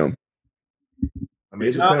stadium? I mean,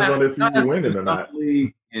 it depends on if you're winning or not.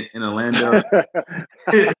 In Orlando,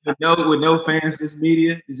 with no fans, just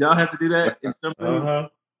media. Did y'all have to do that?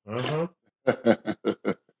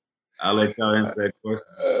 I'll let y'all answer that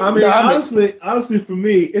question. I mean, honestly, for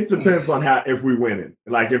me, it depends on if we winning.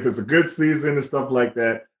 Like if it's a good season and stuff like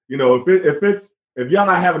that. You know, if y'all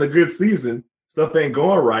not having a good season, stuff ain't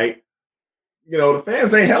going right. You know, the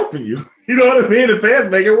fans ain't helping you. You know what I mean? The fans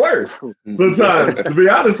make it worse sometimes. To be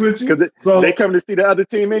honest with you, so they come to see the other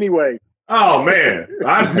team anyway. Oh man,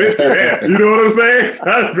 I've been through that. You know what I'm saying?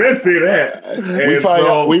 I've been through that. And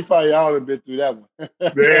we probably all have been through that one.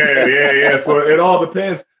 Yeah. So it all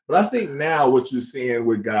depends. But I think now what you're seeing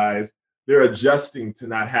with guys, they're adjusting to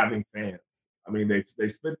not having fans. I mean, they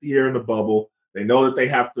spent the year in the bubble. They know that they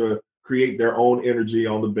have to create their own energy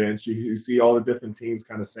on the bench. You see all the different teams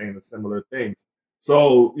kind of saying the similar things.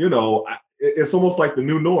 So, you know, it's almost like the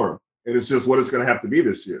new norm. And it's just what it's going to have to be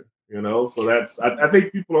this year. You know, so I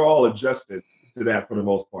think people are all adjusted to that for the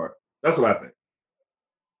most part. That's what I think.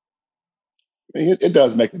 I mean, it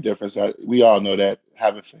does make a difference. We all know that,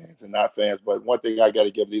 having fans and not fans. But one thing I got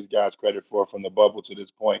to give these guys credit for from the bubble to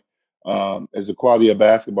this point is the quality of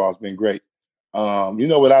basketball has been great. You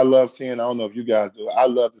know what I love seeing? I don't know if you guys do. I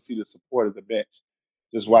love to see the support of the bench,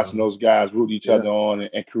 just watching those guys root each other on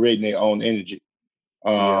and creating their own energy.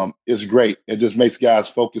 It's great. It just makes guys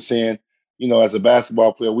focus in. You know, as a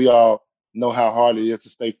basketball player, we all know how hard it is to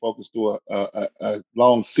stay focused through a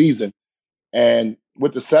long season. And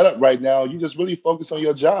with the setup right now, you just really focus on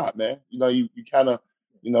your job, man. You know, you kind of,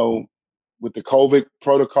 you know, with the COVID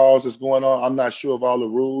protocols that's going on, I'm not sure of all the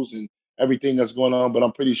rules and everything that's going on, but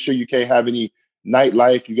I'm pretty sure you can't have any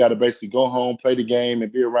nightlife. You got to basically go home, play the game,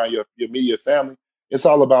 and be around your immediate family. It's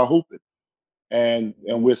all about hooping. And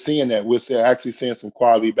we're seeing that. Actually seeing some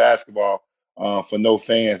quality basketball for no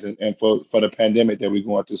fans and for the pandemic that we're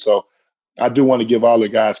going through. So I do want to give all the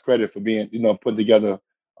guys credit for being, you know, putting together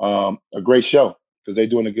a great show because they're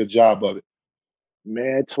doing a good job of it.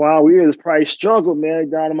 Man, Antoine, we was probably struggled,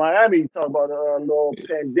 man, down in Miami. Talk about the little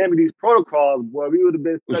pandemic, these protocols, boy. We would have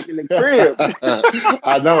been stuck in the crib.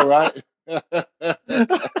 I know, right?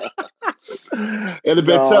 It'd have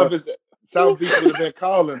been tough. South Beach would have been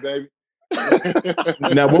calling, baby.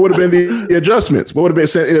 Now, what would have been the adjustments? What would have been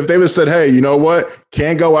said if they would have said, "Hey, you know what?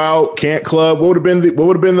 Can't go out, can't club." What would have been the?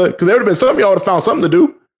 Because there would have been some of y'all would have found something to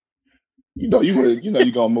do.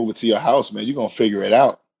 You're gonna move it to your house, man. You're gonna figure it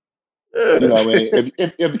out. You know what I mean?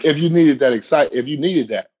 If you needed that if you needed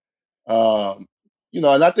that. You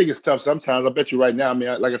know, and I think it's tough sometimes. I bet you right now, I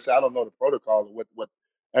mean, like I said, I don't know the protocol of what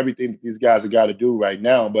everything that these guys have got to do right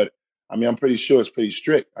now, but I mean, I'm pretty sure it's pretty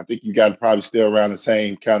strict. I think you got to probably stay around the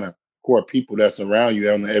same kind of core people that's around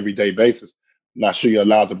you on an everyday basis. I'm not sure you're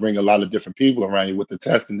allowed to bring a lot of different people around you with the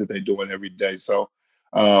testing that they're doing every day. So,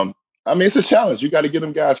 I mean, it's a challenge. You got to give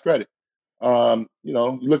them guys credit. You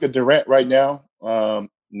know, you look at Durant right now,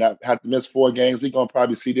 not have to miss 4 games. We're going to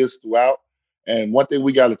probably see this throughout. And one thing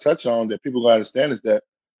we got to touch on that people got to understand is that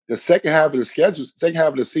the second half of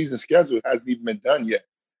the season schedule hasn't even been done yet.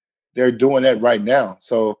 They're doing that right now.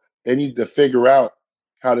 So they need to figure out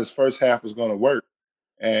how this first half is going to work.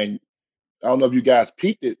 And I don't know if you guys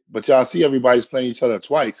peeped it, but y'all see everybody's playing each other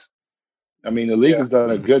twice. I mean, the league has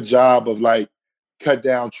done a good job of like cut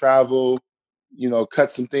down travel, you know,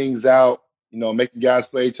 cut some things out, you know, making guys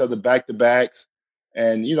play each other back-to-backs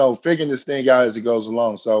and, you know, figuring this thing out as it goes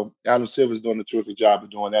along. So Adam Silver's doing a terrific job of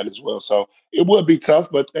doing that as well. So it would be tough,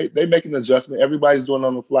 but they make an adjustment. Everybody's doing it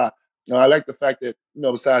on the fly. You know, I like the fact that, you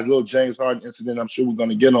know, besides little James Harden incident, I'm sure we're going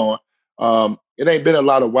to get on, it ain't been a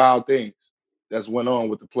lot of wild things that's went on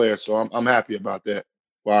with the players. So I'm happy about that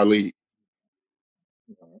for our league.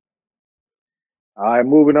 All right,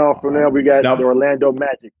 moving on from there, we got the Orlando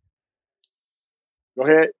Magic. Go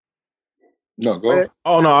ahead. No, go ahead.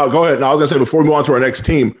 Oh, no, go ahead. No, I was going to say, before we move on to our next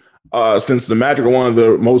team, since the Magic are one of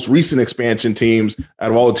the most recent expansion teams out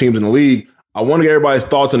of all the teams in the league, I want to get everybody's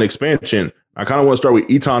thoughts on expansion. I kind of want to start with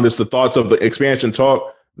Etan, just the thoughts of the expansion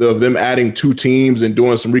talk, of them adding 2 teams and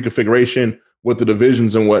doing some reconfiguration with the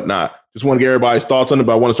divisions and whatnot. Just want to get everybody's thoughts on it,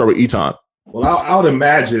 but I want to start with Etan. Well, I would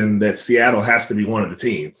imagine that Seattle has to be one of the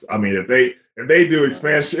teams. I mean, if they do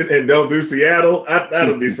expansion and don't do Seattle,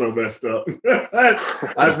 that'll be so messed up. They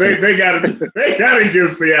gotta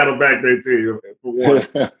give Seattle back their team for one.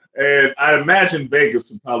 And I imagine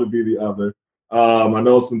Vegas would probably be the other. I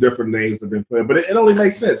know some different names have been played, but it only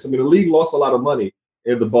makes sense. I mean, the league lost a lot of money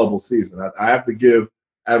in the bubble season. I have to give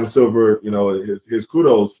Adam Silver, you know, his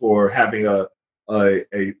kudos for having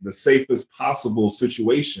the safest possible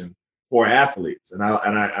situation for athletes. And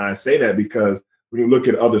I say that because when you look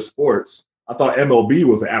at other sports, I thought MLB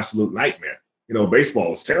was an absolute nightmare. You know, baseball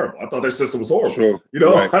was terrible. I thought their system was horrible. Sure. You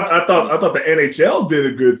know, right. I thought the NHL did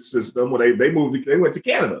a good system when they went to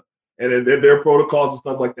Canada, and then their protocols and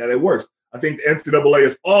stuff like that. It works. I think the NCAA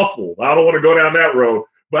is awful. I don't want to go down that road,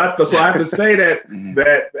 but so I have to say that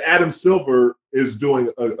that Adam Silver is doing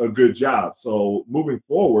a good job. So moving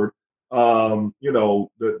forward, you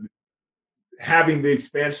know, having the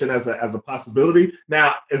expansion as a possibility.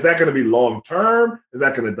 Now, is that going to be long term? Is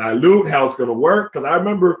that going to dilute how it's going to work? Because I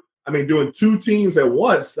remember, I mean, doing 2 teams at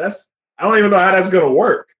once, I don't even know how that's going to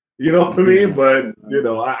work. You know what I mean? But, you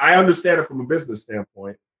know, I understand it from a business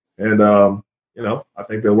standpoint. And, you know, I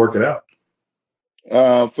think they'll work it out.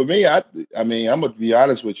 For me, I mean, I'm going to be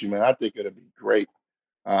honest with you, man. I think it'll be great.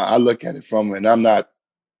 I look at it from, and I'm not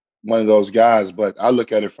one of those guys, but I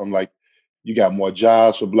look at it from like, you got more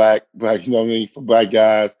jobs for black, you know what I mean, for black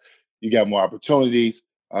guys. You got more opportunities.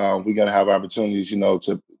 We're going to have opportunities, you know,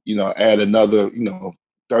 to, you know, add another, you know,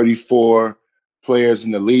 34 players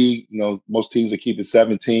in the league. You know, most teams are keeping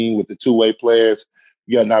 17 with the 2-way players.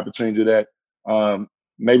 You got an opportunity to do that.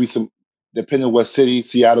 Maybe some depending on what city.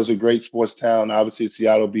 Seattle's a great sports town. Obviously,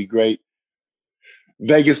 Seattle will be great.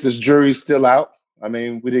 Vegas, this jury's still out. I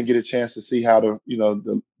mean, we didn't get a chance to see how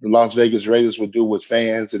the Las Vegas Raiders would do with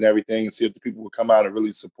fans and everything, and see if the people would come out and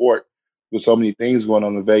really support with so many things going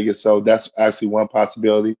on in Vegas. So that's actually one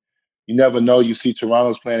possibility. You never know. You see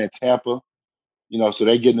Toronto's playing in Tampa, so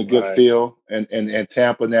they're getting a good feel, and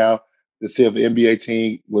Tampa now to see if the NBA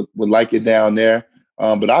team would like it down there.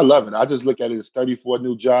 But I love it. I just look at it as 34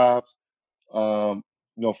 new jobs.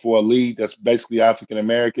 For a league that's basically African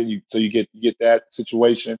American, so you get that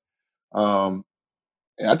situation, and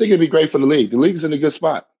I think it'd be great for the league. The league's in a good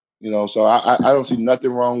spot, So I don't see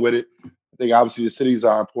nothing wrong with it. I think obviously the cities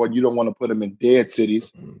are important. You don't want to put them in dead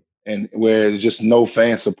cities, and where there's just no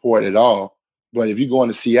fan support at all. But if you go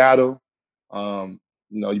into Seattle,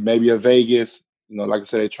 maybe a Vegas, like I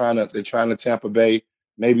said, they're trying to Tampa Bay,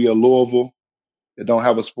 maybe a Louisville that don't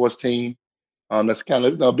have a sports team. That's kind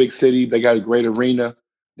of a big city. They got a great arena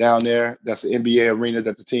down there. That's an NBA arena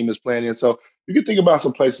that the team is playing in. So you can think about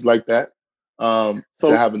some places like that to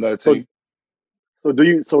have another team. So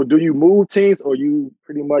do you move teams, or you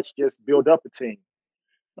pretty much just build up a team?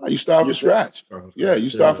 You start from scratch. Yeah, you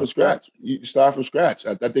start from scratch. You start from scratch.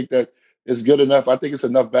 I think that it's good enough. I think it's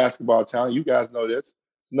enough basketball talent. You guys know this.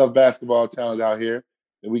 It's enough basketball talent out here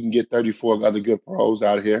that we can get 34 other good pros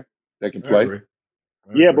out of here that can play.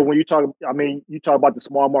 Yeah, but when you talk about the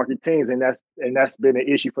small market teams, and that's been an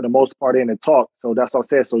issue for the most part in the talk. So that's what I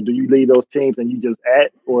said. So do you leave those teams and you just add,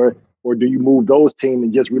 or do you move those teams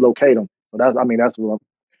and just relocate them? So that's what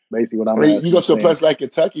basically what I'm asking. You go to a place like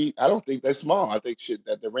Kentucky, I don't think they're small. I think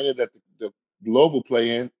that the arena that the Louisville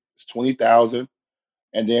play in is 20,000,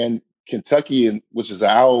 and then Kentucky, which is an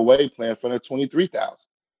hour away, playing in front of 23,000.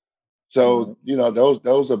 So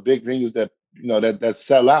those are big venues that that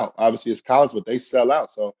sell out. Obviously, it's college, but they sell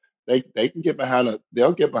out. So they can get behind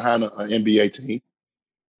they'll get behind an NBA team.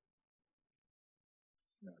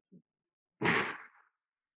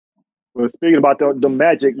 Well, speaking about the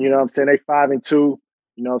Magic, they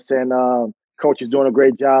 5-2. Coach is doing a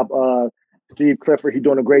great job. Steve Clifford, he's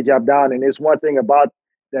doing a great job down. And there's one thing about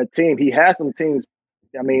that team. He has some teams.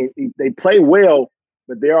 I mean, they play well,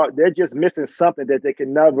 but they're just missing something that they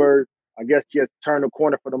can never, I guess, just turn the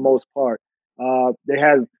corner for the most part. They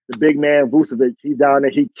have the big man Vucevic. He's down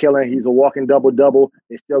there. He's killing. He's a walking double-double.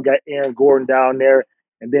 They still got Aaron Gordon down there,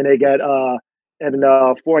 and then they got Evan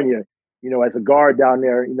Fournier. As a guard down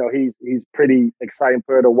there, he's pretty exciting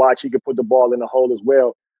player to watch. He can put the ball in the hole as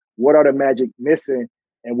well. What are the Magic missing,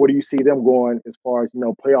 and where do you see them going as far as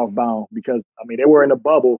playoff bound? Because they were in the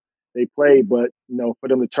bubble, they played, but for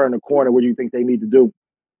them to turn the corner, what do you think they need to do?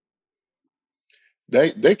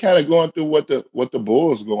 They kind of going through what the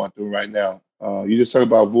Bulls going through right now. You just talk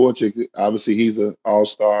about Voracek. Obviously, he's an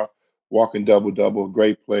all-star, walking double-double,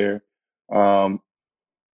 great player.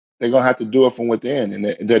 They're going to have to do it from within,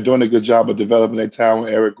 and they're doing a good job of developing their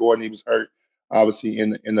talent. Eric Gordon, he was hurt, obviously,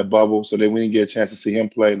 in the bubble, so we didn't get a chance to see him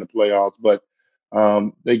play in the playoffs. But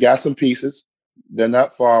they got some pieces. They're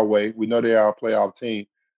not far away. We know they are a playoff team.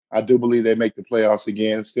 I do believe they make the playoffs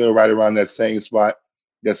again, still right around that same spot,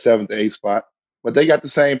 that 7th to 8th spot. But they got the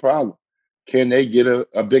same problem. Can they get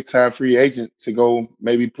a big-time free agent to go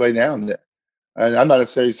maybe play down there? And I'm not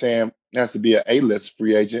necessarily saying it has to be an A-list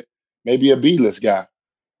free agent, maybe a B-list guy.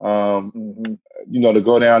 To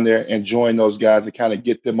go down there and join those guys and kind of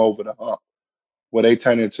get them over the hump, where they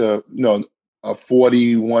turn into, a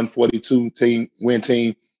 41, 42 win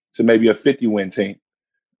team to maybe a 50-win team.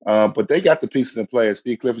 But they got the pieces and players.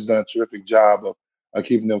 Steve Clifford's done a terrific job of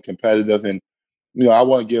keeping them competitive. And, I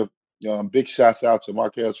want to give big shouts out to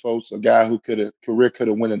Markelle Fultz, a guy who career could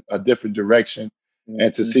have went a different direction.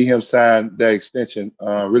 And to see him sign that extension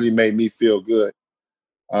really made me feel good.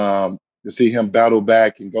 To see him battle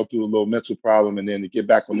back and go through a little mental problem, and then to get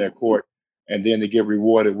back on their court, and then to get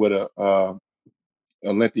rewarded with a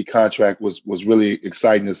lengthy contract was really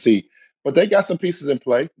exciting to see. But they got some pieces in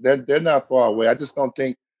play. They're not far away. I just don't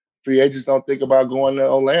think free agents don't think about going to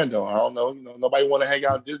Orlando. I don't know. Nobody want to hang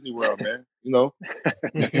out in Disney World, man.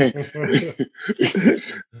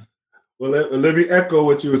 Well, let me echo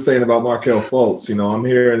what you were saying about Markelle Fultz. I'm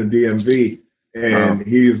here in the DMV. And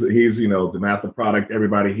he's the math product.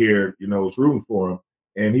 Everybody here, is rooting for him.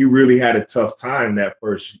 And he really had a tough time that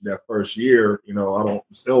first year. I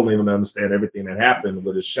still don't even understand everything that happened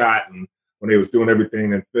with his shot and when they was doing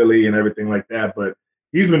everything in Philly and everything like that. But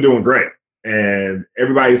he's been doing great, and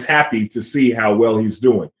everybody's happy to see how well he's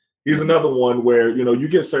doing. He's another one where you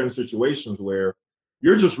get certain situations where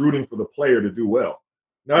you're just rooting for the player to do well.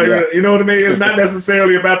 No, you know what I mean? It's not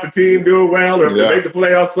necessarily about the team doing well or if they make the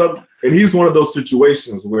playoffs. And he's one of those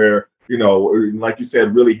situations where like you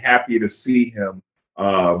said, really happy to see him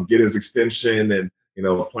get his extension and,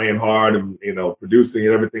 playing hard and, producing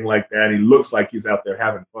and everything like that. He looks like he's out there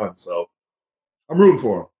having fun. So I'm rooting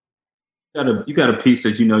for him. You got a piece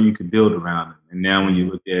that you can build around him. And now when you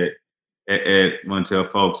look at want to tell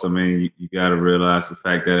folks, I mean, you got to realize the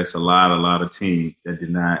fact that it's a lot of teams that did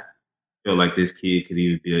not feel like this kid could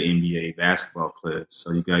even be an NBA basketball player.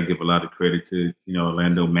 So you got to give a lot of credit to,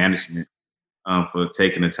 Orlando management for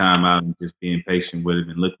taking the time out and just being patient with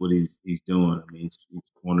him. And look what he's doing. I mean, he's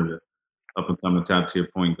one of the up-and-coming top-tier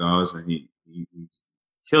point guards, and he's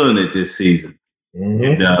killing it this season.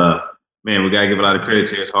 Mm-hmm. And, man, we got to give a lot of credit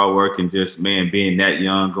to his hard work and just, man, being that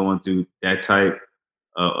young, going through that type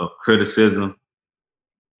of criticism.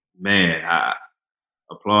 Man, I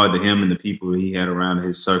applaud to him and the people he had around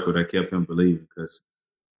his circle that kept him believing because,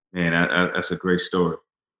 man, that's a great story.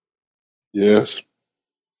 Yes.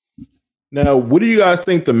 Now, what do you guys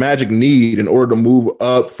think the Magic need in order to move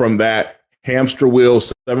up from that hamster wheel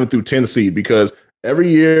 7 through 10 seed? Because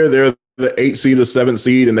every year they're the 8 seed or 7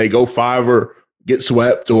 seed and they go 5 or get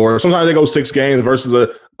swept, or sometimes they go 6 games versus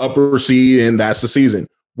a upper seed, and that's the season.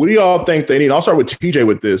 What do y'all think they need? I'll start with TJ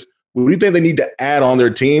with this. What do you think they need to add on their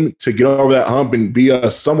team to get over that hump and be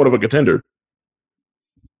somewhat of a contender?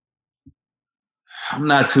 I'm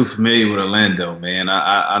not too familiar with Orlando, man.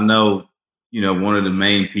 I know, one of the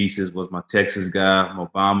main pieces was my Texas guy,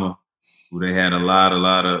 Obama, who they had a lot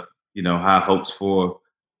of, high hopes for.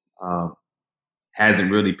 Hasn't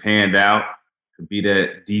really panned out to be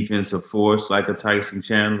that defensive force like a Tyson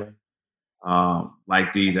Chandler,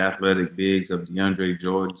 like these athletic bigs of DeAndre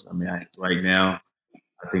Jordans. I mean, right now,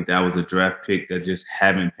 I think that was a draft pick that just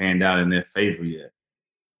haven't panned out in their favor yet.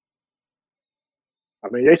 I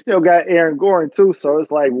mean, they still got Aaron Gordon too, so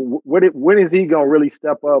it's like, when is he gonna really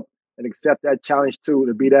step up and accept that challenge too,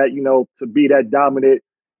 to be that, to be that dominant?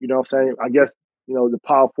 You know what I'm saying? I guess the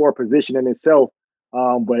power forward position in itself.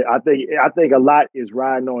 But I think a lot is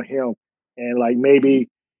riding on him, and like maybe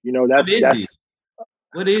that's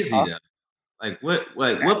what is he though? Like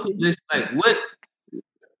what position? Like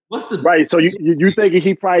what's the right? So you thinking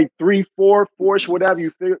he probably 3-4 force, whatever.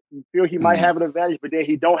 You feel he might have an advantage, but then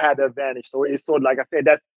he don't have the advantage. So it's sort of like I said,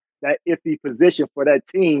 that's that iffy position for that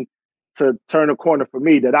team to turn a corner for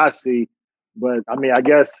me that I see. But I mean,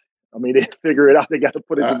 they figure it out. They got to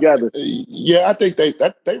put it together. Yeah, I think they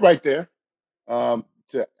right there.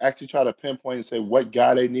 To actually try to pinpoint and say what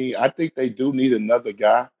guy they need. I think they do need another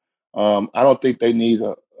guy. I don't think they need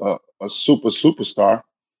a superstar.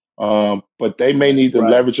 But they may need to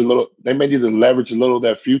leverage a little. They may need to leverage a little of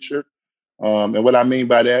that future. And what I mean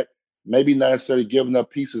by that, maybe not necessarily giving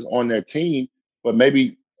up pieces on their team, but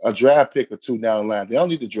maybe a draft pick or 2 down the line. They don't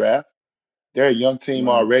need to draft. They're a young team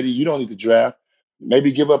already. You don't need to draft.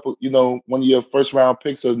 Maybe give up, one of your first round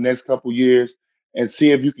picks for the next couple years and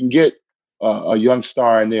see if you can get a young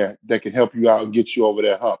star in there that can help you out and get you over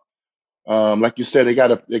that hump. Like you said, they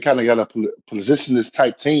kind of got a positionless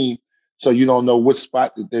type team, so you don't know which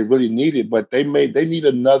spot that they really needed, but they need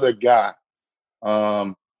another guy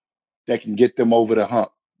that can get them over the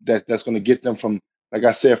hump. That's going to get them from, like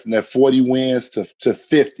I said, from that 40 wins to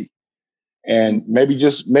 50, and maybe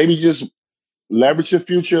just leverage your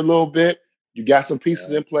future a little bit. You got some pieces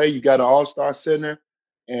in play. You got an all-star center,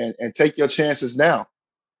 and take your chances now.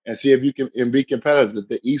 And see if you can be competitive.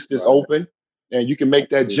 The East is open, and you can make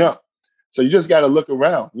that jump. So you just got to look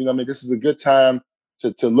around. This is a good time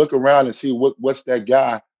to look around and see what's that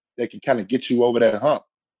guy that can kind of get you over that hump.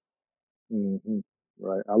 Mm-hmm.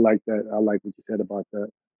 Right. I like that. I like what you said about that.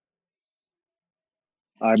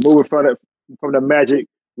 All right, moving from the Magic,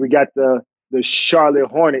 we got the Charlotte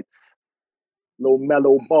Hornets, little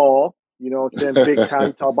mellow ball. You know what I'm saying? Big time.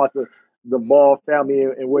 You talk about the Ball family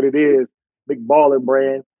and what it is. Big baller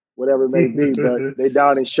brand, whatever it may be, but they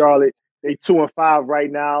down in Charlotte. They 2-5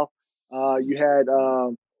 right now. You had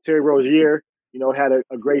Terry Rozier, had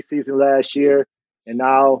a great season last year, and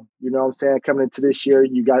now coming into this year,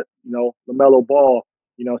 you got LaMelo Ball.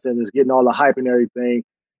 It's getting all the hype and everything.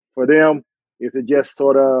 For them, is it just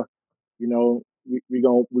sort of we're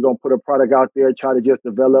gonna put a product out there, try to just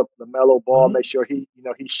develop LaMelo Ball, make sure he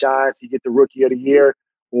shines, he get the Rookie of the Year,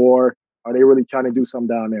 or are they really trying to do something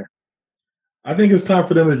down there? I think it's time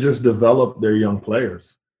for them to just develop their young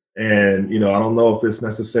players. And, I don't know if it's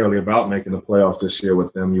necessarily about making the playoffs this year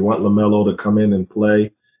with them. You want LaMelo to come in and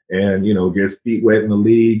play and, get his feet wet in the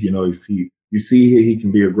league. You see he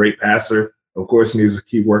can be a great passer. Of course, he needs to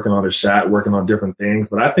keep working on his shot, working on different things.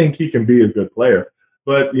 But I think he can be a good player.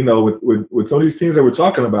 But, with some of these teams that we're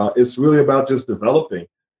talking about, it's really about just developing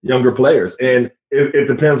younger players. And it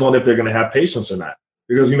depends on if they're going to have patience or not.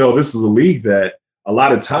 Because, this is a league that a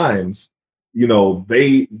lot of times,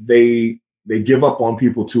 they give up on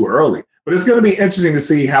people too early. But it's going to be interesting to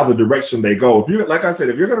see how the direction they go. If you're, like I said,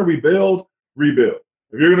 if you're going to rebuild.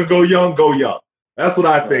 If you're going to go young, go young. That's what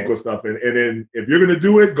I think with stuff. And then if you're going to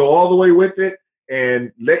do it, go all the way with it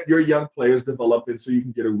and let your young players develop it so you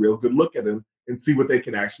can get a real good look at them and see what they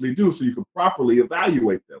can actually do so you can properly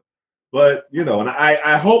evaluate them. But, and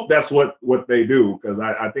I hope that's what they do because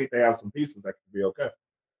I think they have some pieces that can be okay.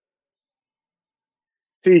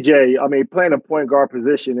 TJ, I mean, playing a point guard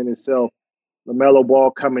position in itself, LaMelo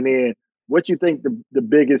Ball coming in, what you think the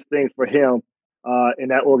biggest thing for him in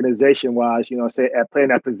that organization-wise, say at playing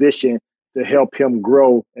that position to help him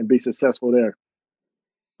grow and be successful there?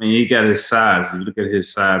 I mean, you got his size. If you look at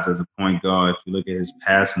his size as a point guard, if you look at his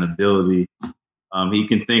passing ability, he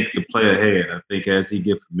can think the play ahead. I think as he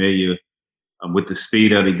get familiar with the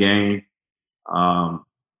speed of the game,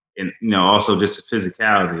 and also just the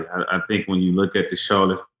physicality. I think when you look at the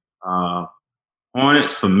Charlotte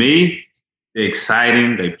Hornets, for me, they're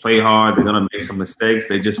exciting. They play hard. They're going to make some mistakes.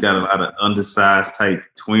 They just got a lot of undersized type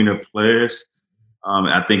tweener players.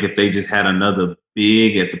 I think if they just had another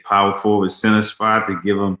big at the power forward center spot to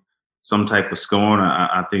give them some type of scoring,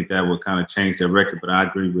 I think that would kind of change their record. But I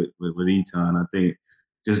agree with Etan. I think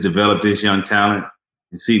just develop this young talent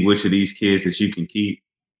and see which of these kids that you can keep.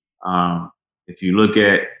 If you look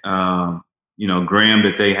at, Graham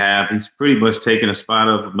that they have, he's pretty much taking a spot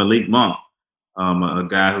of Malik Monk. A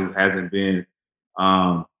guy who hasn't been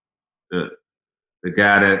the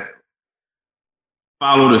guy that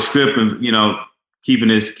followed the script and keeping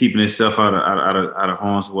himself out of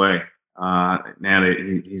harm's way. Now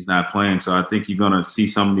that he's not playing, so I think you're gonna see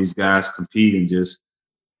some of these guys compete and just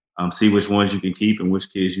see which ones you can keep and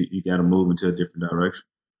which kids you got to move into a different direction.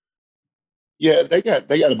 Yeah, they got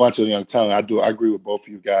a bunch of young talent. I agree with both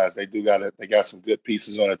of you guys. They got some good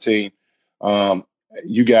pieces on the team.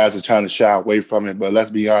 You guys are trying to shy away from it, but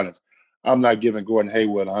let's be honest. I'm not giving Gordon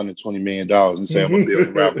Hayward $120 million and saying I'm going to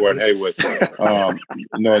build around Gordon Hayward.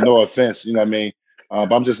 No offense, you know what I mean?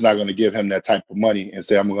 But I'm just not going to give him that type of money and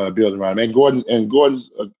say I'm going to build around him. And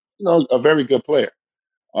Gordon's a very good player,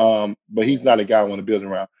 but he's not a guy I want to build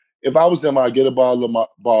around. If I was them, I'd get a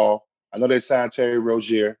ball. I know they signed Terry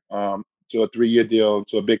Rozier to a 3-year deal,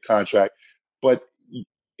 to a big contract, but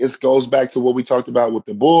it goes back to what we talked about with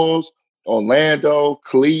the Bulls, Orlando,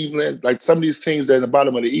 Cleveland, like some of these teams that are in the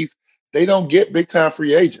bottom of the East, they don't get big time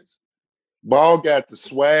free agents. Ball got the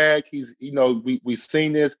swag. He's, we've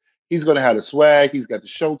seen this. He's going to have the swag. He's got the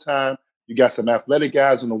showtime. You got some athletic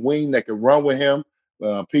guys on the wing that can run with him.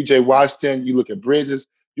 PJ Washington, you look at Bridges.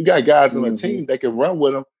 You got guys on the team that can run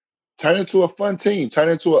with him. Turn into a fun team. Turn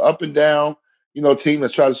into an up and down, team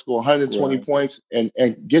that's trying to score 120 points and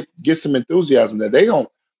get some enthusiasm there. They don't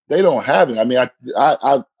have it. I mean,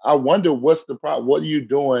 I wonder what's the problem. What are you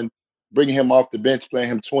doing bringing him off the bench, playing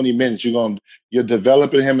him 20 minutes? You're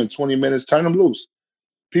developing him in 20 minutes. Turn him loose.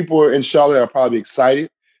 People in Charlotte are probably excited.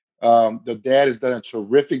 The dad has done a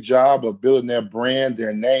terrific job of building their brand,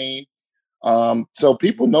 their name. So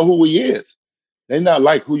people know who he is. They're not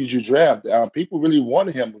like, who did you draft? People really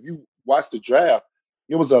wanted him. If you watch the draft,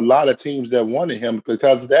 it was a lot of teams that wanted him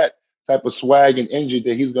because of that type of swag and energy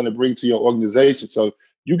that he's going to bring to your organization. So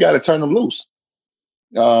you got to turn him loose.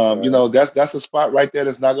 That's a spot right there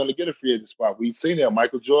that's not going to get a free agent spot. We've seen it.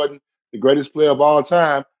 Michael Jordan, the greatest player of all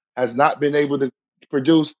time, has not been able to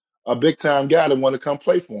produce a big-time guy to want to come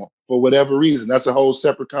play for him for whatever reason. That's a whole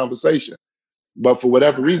separate conversation. But for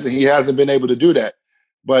whatever reason, he hasn't been able to do that.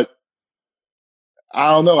 But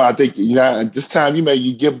I don't know. I think at this time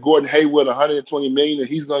you give Gordon Hayward $120 million and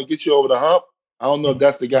he's going to get you over the hump. I don't know if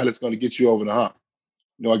that's the guy that's going to get you over the hump.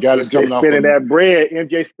 A guy that's coming off that bread.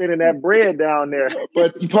 MJ spinning that bread down there.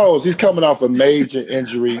 But he's coming off a major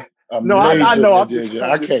injury. I know.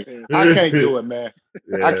 I can't do it, man.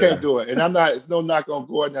 Yeah. I can't do it. And it's no knock on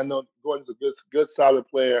Gordon. I know Gordon's a good solid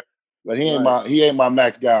player, but he ain't my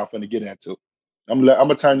max guy I'm finna get into. I'm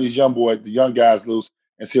gonna turn these the young guys loose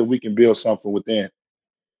and see if we can build something within.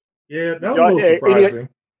 Yeah, that was a little surprising.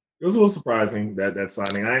 It was a little surprising that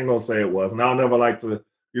signing. I ain't gonna say it was, and I'll never like to,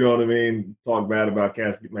 talk bad about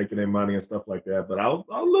cats making their money and stuff like that. But I was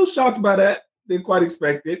a little shocked by that. Didn't quite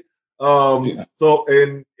expect it. So,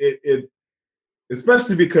 and it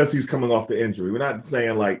especially because he's coming off the injury. We're not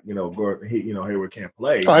saying like, Gordon, Hayward can't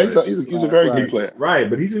play. Oh, he's a very good player. Right,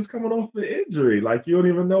 but he's just coming off the injury. Like, you don't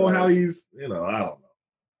even know how he's, I don't know.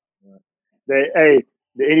 Did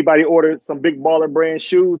anybody order some Big Baller brand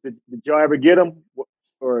shoes? Did y'all ever get them?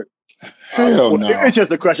 Or hell no. It's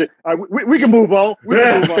just a question. We can move on.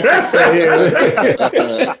 Yeah.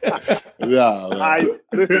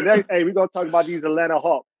 Listen, we're going to talk about these Atlanta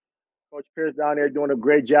Hawks. Coach Pierce down there doing a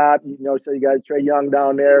great job. So you got Trae Young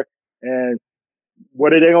down there. And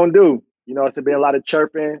what are they going to do? It's been a lot of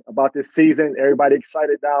chirping about this season. Everybody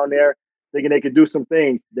excited down there, thinking they could do some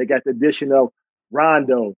things. They got the addition of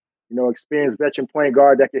Rondo, experienced veteran point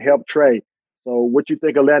guard that can help Trae. So what you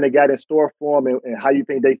think Atlanta got in store for them, and how you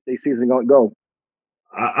think they season going to go?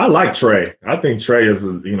 I like Trae. I think Trae is,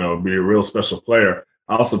 be a real special player.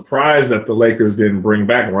 I was surprised that the Lakers didn't bring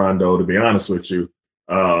back Rondo, to be honest with you,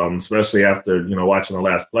 especially after, watching the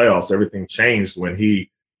last playoffs. Everything changed when he,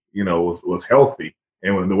 was healthy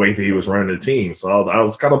and when the way that he was running the team. So I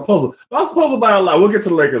was kind of puzzled. I was puzzled by a lot. We'll get to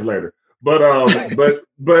the Lakers later. But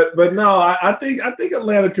no, I think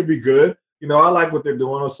Atlanta could be good. I like what they're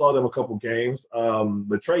doing. I saw them a couple games.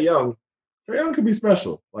 But Trae Young could be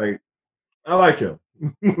special. Like, I like him.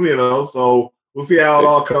 So we'll see how it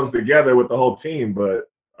all comes together with the whole team. But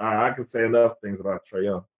I can say enough things about Trae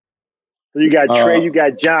Young. So you got Trae, you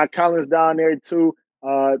got John Collins down there too.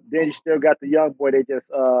 Then you still got the young boy they just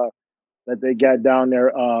that they got down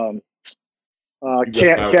there.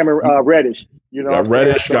 Cameron Reddish.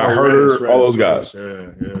 Reddish, got Herter, all those guys.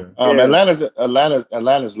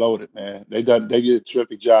 Atlanta's loaded, man. They did a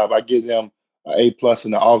terrific job. I give them an A+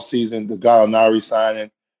 in the offseason. The Gallinari signing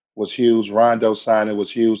was huge. Rondo signing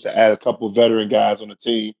was huge to add a couple of veteran guys on the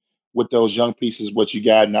team with those young pieces, what you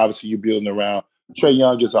got, and obviously you're building around. Trae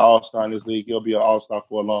Young is an all-star in this league. He'll be an all-star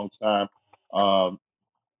for a long time.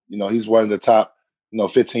 He's one of the top,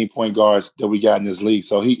 15 point guards that we got in this league.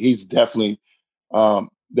 So he's definitely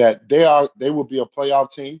that they will be a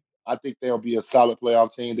playoff team. I think they'll be a solid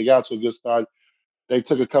playoff team. They got to a good start. They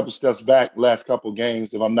took a couple steps back last couple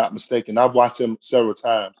games, if I'm not mistaken. I've watched them several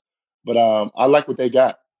times. But I like what they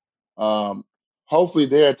got. Hopefully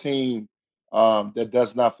they're a team that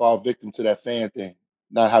does not fall victim to that fan thing,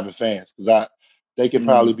 not having fans, because they could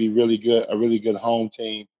probably be really good, a really good home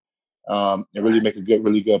team, and really make a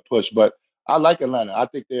really good push. But I like Atlanta. I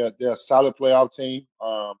think they're a solid playoff team.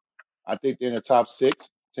 I think they're in the top 6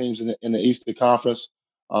 teams in the Eastern Conference.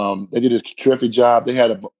 They did a terrific job. They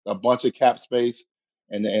had a bunch of cap space,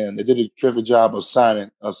 and they did a terrific job of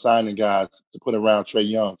signing guys to put around Trae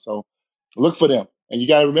Young. So look for them. And you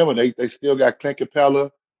got to remember, they still got Clint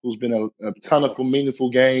Capella, who's been a ton of meaningful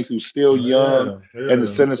games, who's still young in the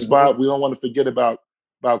center spot. We don't want to forget about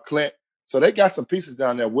Clint. So they got some pieces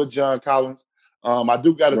down there with John Collins. I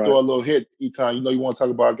do got to throw a little hit, Etan. You want to talk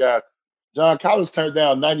about guys. John Collins turned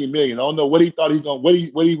down $90 million. I don't know what he thought he's going. What he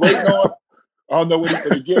waiting on. I don't know what he's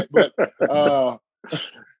going to get,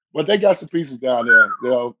 but they got some pieces down there.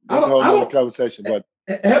 That's a whole other conversation. But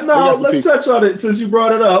let's touch on it since you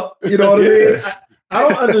brought it up. You know what I mean? I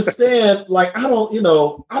don't understand. Like, I don't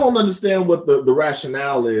understand what the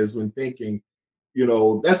rationale is when thinking,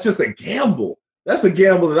 that's just a gamble. That's a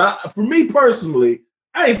gamble that for me personally,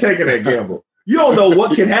 I ain't taking that gamble. You don't know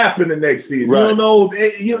what can happen the next season. Right. You don't know.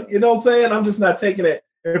 You know what I'm saying? I'm just not taking it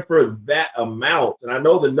for that amount. And I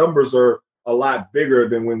know the numbers are a lot bigger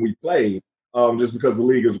than when we played, just because the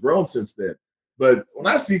league has grown since then. But when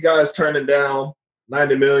I see guys turning down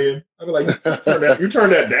 $90 million, I'm like, you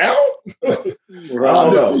turn that down?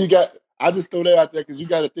 I just throw that out there because you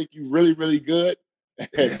got to think you're really, really good.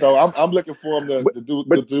 And so I'm looking for them to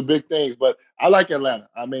do big things. But I like Atlanta.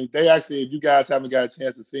 I mean, they actually, if you guys haven't got a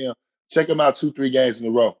chance to see them, check them out 2-3 games in a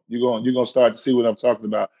row. You're gonna start to see what I'm talking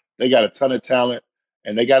about. They got a ton of talent,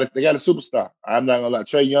 and they got a superstar. I'm not gonna lie.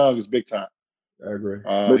 Trae Young is big time. I agree.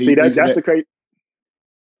 But see, that's the crazy.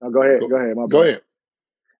 No, go ahead. Go ahead.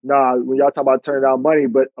 Nah, when y'all talk about turning down money,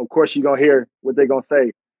 but of course you're gonna hear what they're gonna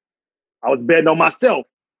say. I was betting on myself.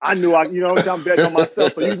 I knew I'm betting on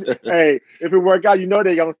myself. So if it work out,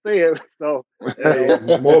 they're gonna say it. So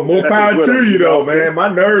more power to you though, man. My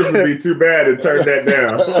nerves would be too bad to turn that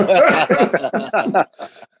down.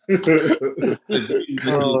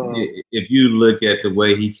 If you look at the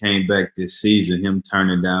way he came back this season, him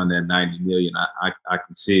turning down that $90 million, I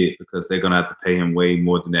can see it, because they're gonna have to pay him way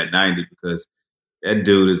more than that 90, because that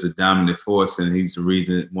dude is a dominant force, and he's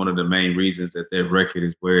one of the main reasons that their record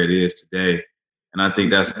is where it is today. And I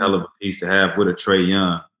think that's a hell of a piece to have with a Trae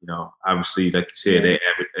Young. Obviously, like you said,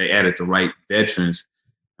 they added the right veterans,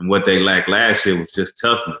 and what they lacked last year was just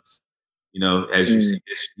toughness. As you see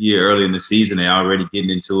this year, early in the season, they already getting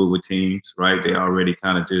into it with teams, right? They already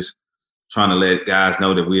kind of just trying to let guys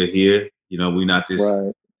know that we're here. We're not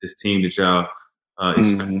this team that y'all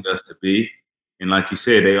expect us to be. And like you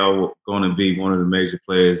said, they are going to be one of the major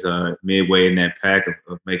players midway in that pack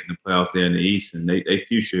of making the playoffs there in the East, and they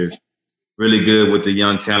future is really good with the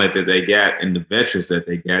young talent that they got and the veterans that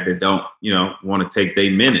they got that don't, want to take their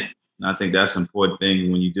minute. And I think that's an important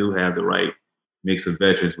thing when you do have the right mix of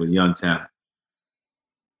veterans with young talent.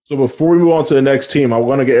 So before we move on to the next team, I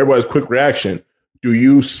want to get everybody's quick reaction. Do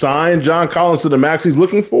you sign John Collins to the max he's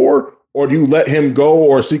looking for, or do you let him go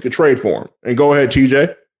or seek a trade for him? And go ahead,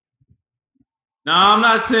 TJ. No, I'm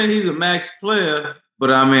not saying he's a max player,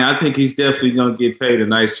 but I mean, I think he's definitely going to get paid a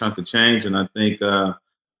nice chunk of change. And I think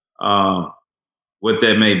what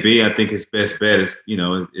that may be, I think his best bet is,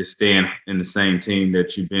 is staying in the same team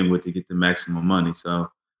that you've been with to get the maximum money.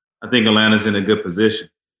 So I think Atlanta's in a good position.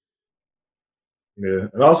 Yeah,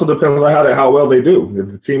 it also depends on how well they do.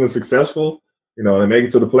 If the team is successful, they make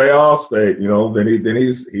it to the playoffs. Then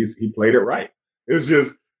he played it right.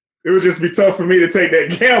 It would just be tough for me to take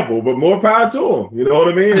that gamble, but more power to him. You know what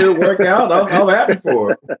I mean? It'll work out. I'm happy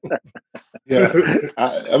for him. Yeah,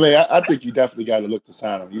 I think you definitely got to look to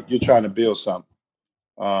sign him. You're trying to build something,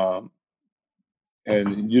 and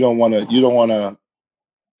you don't want to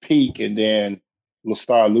peak and then we'll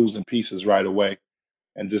start losing pieces right away,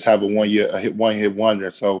 and just have a one hit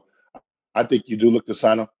wonder. So I think you do look to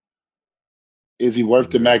sign him. Is he worth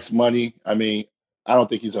the max money? I mean, I don't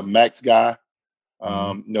think he's a max guy. But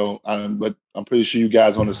I'm pretty sure you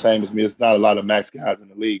guys are on the same as me. It's not a lot of max guys in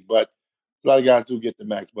the league, but a lot of guys do get the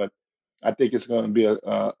max. But I think it's going to be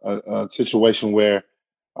a situation where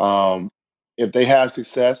if they have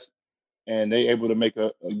success and they're able to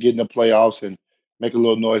get in the playoffs and make a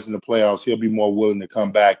little noise in the playoffs, he'll be more willing to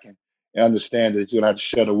come back and understand that he's going to have to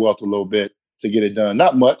shed a wealth a little bit to get it done.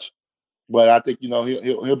 Not much, but I think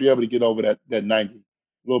he'll be able to get over that 90, a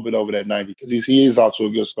little bit over that 90, because he is also a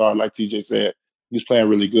good start, like TJ said. He's playing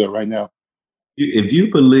really good right now. If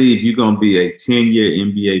you believe you're going to be a 10-year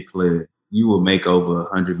NBA player, you will make over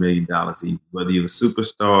 $100 million easy, whether you're a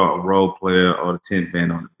superstar, a role player, or the 10th man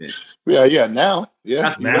on the bench. Yeah, now. Yeah.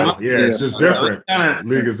 That's now. Yeah, it's just different.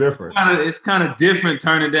 League is different. It's kind of different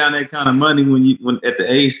turning down that kind of money when at the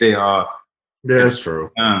age they are. Yeah, that's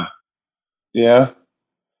true. Yeah.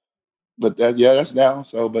 But that's now.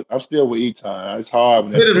 So, but I'm still with Etan. It's hard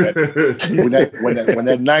when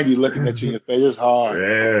that 90 looking at you in your face. It's hard.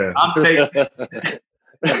 Yeah, I'm taking.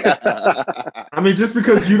 I mean, just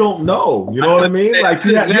because you don't know, you know what I mean? Like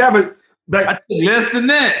you have a less than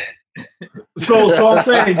that. So I'm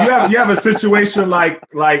saying you have a situation like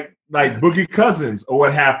Boogie Cousins or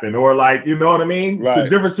what happened, or like, you know what I mean? Right. So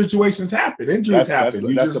different situations happen, injuries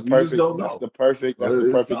happen. That's the perfect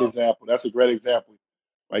example. That's a great example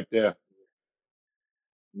right there.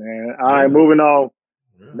 Man, all right, moving on.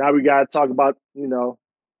 Yeah. Now we gotta talk about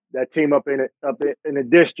that team up in the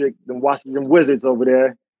district, the Washington Wizards over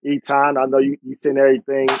there. Etan, I know you seen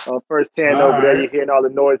everything firsthand over there. You're hearing all the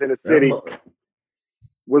noise in the city.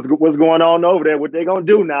 What's going on over there? What they gonna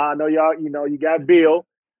do now? I know y'all. You got Bill,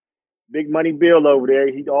 big money Bill over there.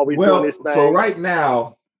 He always doing this thing. So right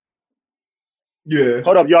now, yeah.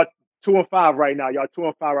 Hold up, y'all 2-5 right now. Y'all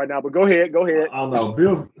 2-5 right now. But go ahead. I don't know.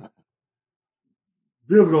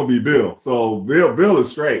 Bill's gonna be Bill. So Bill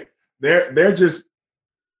is straight. They're just,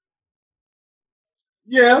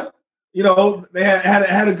 yeah. They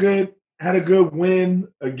had a good win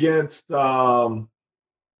against Brooklyn.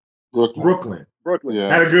 Yeah.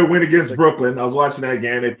 Had a good win against Brooklyn. I was watching that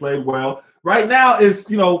game. They played well. Right now is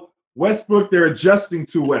Westbrook. They're adjusting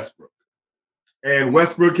to Westbrook, and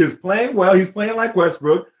Westbrook is playing well. He's playing like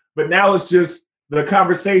Westbrook, but now it's just the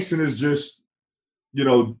conversation is just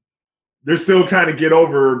they're still trying to get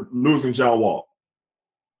over losing John Wall.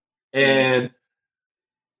 And,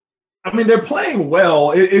 I mean, they're playing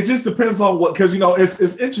well. It just depends on because,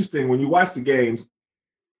 it's interesting when you watch the games,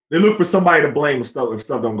 they look for somebody to blame if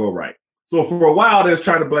stuff don't go right. So for a while, they're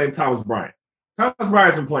trying to blame Thomas Bryant. Thomas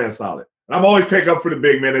Bryant's been playing solid. And I'm always take up for the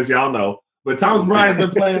big men, as y'all know. But Thomas Bryant's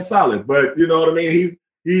been playing solid. But you know what I mean?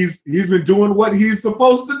 He's been doing what he's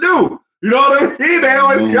supposed to do. You know what I mean? They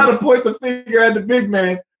always got to point the finger at the big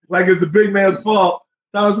man. Like it's the big man's fault.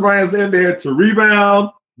 Thomas Bryant's in there to rebound,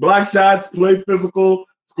 block shots, play physical,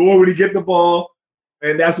 score when he get the ball,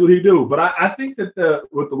 and that's what he do. But I think that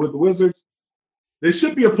with the Wizards, they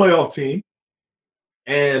should be a playoff team,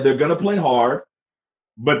 and they're going to play hard,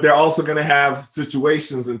 but they're also going to have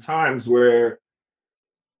situations and times where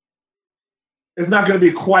it's not going to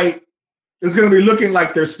be quite. It's going to be looking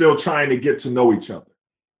like they're still trying to get to know each other,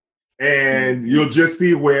 and you'll just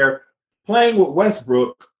see where playing with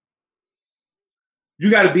Westbrook, you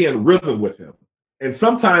got to be in rhythm with him. And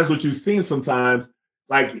sometimes what you've seen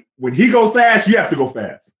like when he goes fast, you have to go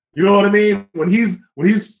fast. You know what I mean? When he's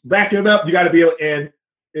backing it up, you got to be able, and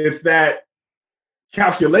it's that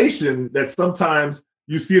calculation that sometimes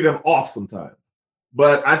you see them off sometimes.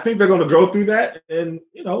 But I think they're going to go through that, and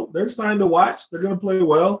they're exciting to watch. They're going to play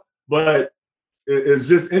well, but it's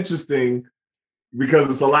just interesting because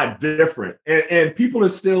it's a lot different. And people are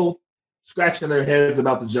still scratching their heads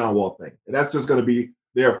about the John Wall thing. And that's just going to be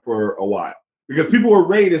there for a while. Because people were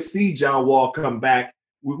ready to see John Wall come back.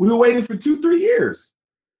 We were waiting for 2-3 years.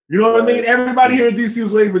 You know what I mean? Everybody here in DC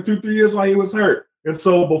was waiting for 2-3 years while he was hurt. And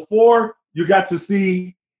so before you got to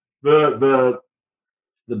see the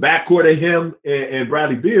backcourt of him and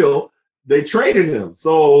Bradley Beal, they traded him.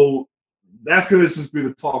 So that's going to just be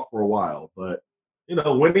the talk for a while. But,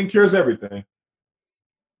 winning cures everything.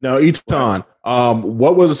 Now, Etan,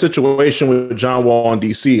 what was the situation with John Wall in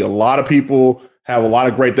DC? A lot of people have a lot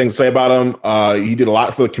of great things to say about him. He did a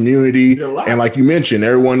lot for the community. And like you mentioned,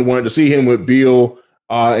 everyone wanted to see him with Beal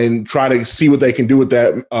and try to see what they can do with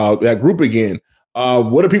that group again.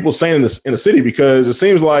 What are people saying in the city? Because it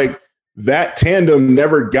seems like that tandem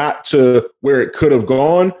never got to where it could have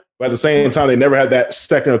gone. But at the same time, they never had that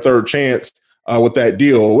second or third chance with that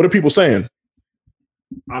deal. What are people saying?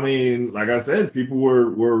 I mean, like I said, people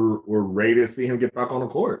were ready to see him get back on the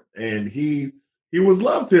court, and he was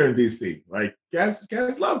loved here in DC. Like cats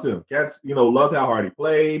loved him. Cats, loved how hard he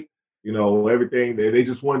played. Everything. They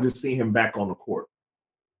just wanted to see him back on the court,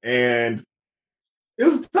 and it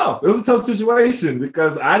was tough. It was a tough situation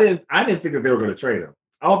because I didn't think that they were going to trade him.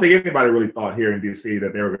 I don't think anybody really thought here in DC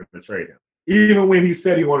that they were going to trade him, even when he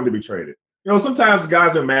said he wanted to be traded. Sometimes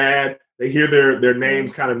guys are mad. They hear their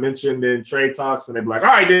names kind of mentioned in trade talks, and they be like, all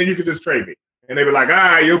right, then you can just trade me. And they be like, all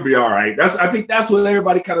right, you'll be all right. I think that's what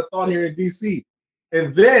everybody kind of thought here in DC.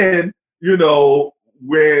 And then,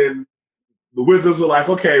 when the Wizards were like,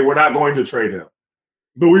 okay, we're not going to trade him.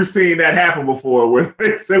 But we've seen that happen before where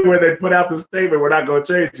they put out the statement, we're not going to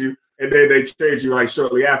trade you, and then they trade you like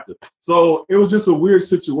shortly after. So it was just a weird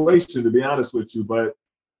situation, to be honest with you. But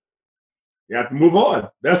you have to move on.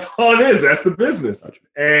 That's all it is. That's the business.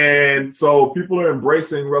 And so people are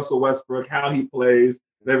embracing Russell Westbrook, how he plays,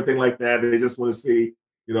 and everything like that. They just want to see,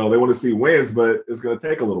 they want to see wins, but it's going to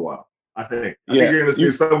take a little while, I think. I think you're going to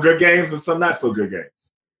see some good games and some not so good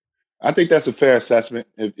games. I think that's a fair assessment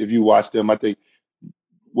if you watch them. I think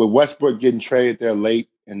with Westbrook getting traded there late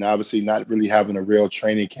and obviously not really having a real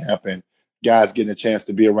training camp and guys getting a chance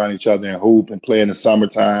to be around each other and hoop and play in the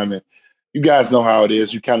summertime, and you guys know how it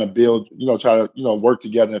is. You kind of build, try to, work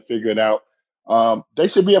together and figure it out. They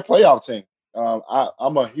should be a playoff team.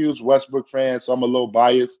 I'm a huge Westbrook fan, so I'm a little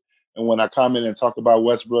biased. And when I comment and talk about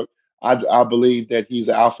Westbrook, I believe that he's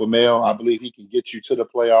an alpha male. I believe he can get you to the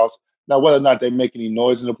playoffs. Now, whether or not they make any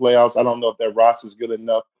noise in the playoffs, I don't know if that roster is good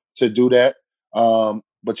enough to do that.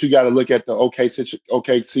 But you got to look at the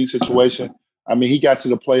OKC situation. I mean, he got to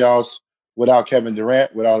the playoffs without Kevin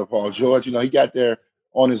Durant, without Paul George. He got there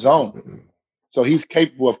on his own. So he's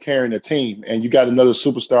capable of carrying a team. And you got another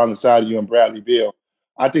superstar on the side of you in Bradley Beal.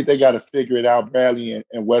 I think they got to figure it out, Bradley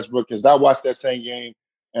and Westbrook, because I watched that same game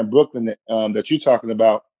in Brooklyn that you're talking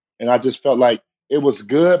about, and I just felt like it was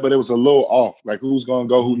good, but it was a little off. Like who's going to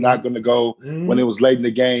go, who's not going to go when it was late in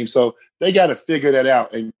the game. So they got to figure that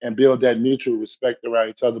out and build that mutual respect around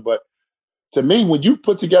each other. But to me, when you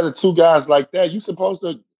put together two guys like that,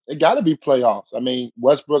 it got to be playoffs. I mean,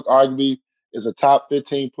 Westbrook arguably is a top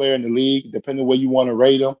 15 player in the league, depending on where you want to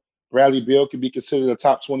rate him. Bradley Beal could be considered a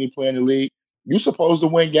top 20 player in the league. You're supposed to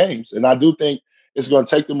win games. And I do think it's going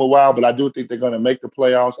to take them a while, but I do think they're going to make the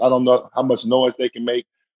playoffs. I don't know how much noise they can make,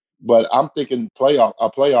 but I'm thinking a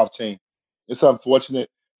playoff team. It's unfortunate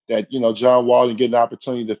that, John Wall didn't get an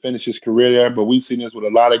opportunity to finish his career there, but we've seen this with a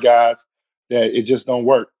lot of guys that it just don't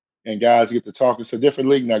work. And guys get to talking. It's a different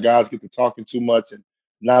league now. Guys get to talking too much and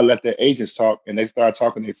not let their agents talk, and they start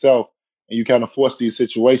talking themselves. And you kind of force these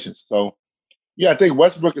situations. So, I think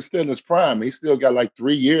Westbrook is still in his prime. He's still got like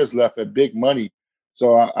 3 years left at big money.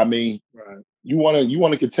 So, I mean, right. you want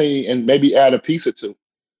to continue and maybe add a piece or two.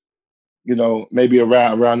 Maybe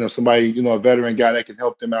around them, somebody, a veteran guy that can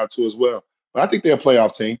help them out too as well. But I think they're a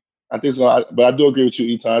playoff team. I think but I do agree with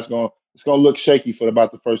you, Etan. It's going to look shaky for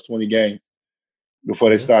about the first 20 games before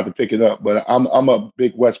they start to pick it up. But I'm a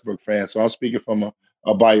big Westbrook fan, so I'm speaking from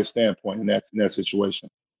a biased standpoint in that situation.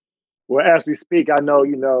 Well, as we speak, I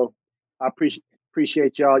know, I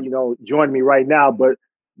appreciate y'all, joining me right now, but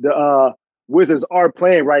the Wizards are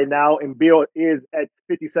playing right now, and Beal is at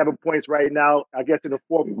 57 points right now, I guess in the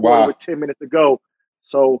fourth quarter with 10 minutes to go.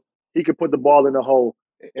 So he could put the ball in the hole,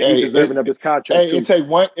 and he's deserving of his contract too.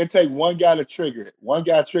 It take one guy to trigger it. One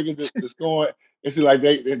guy triggered the scoring. It's like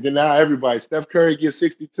they now everybody. Steph Curry gets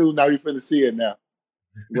 62. Now you're finna see it now.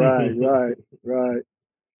 Right.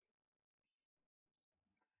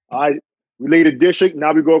 All right, we lead the district.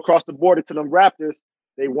 Now we go across the border to them Raptors.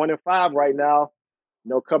 They 1-5 right now.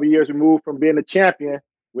 A couple years removed from being a champion.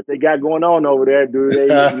 What they got going on over there, dude? Is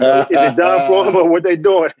it done for them or what they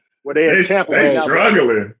doing? They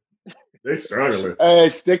struggling. They struggling. Hey,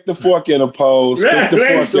 stick the fork in a pole. Yeah, Stick the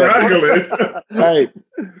they fork struggling. Hey,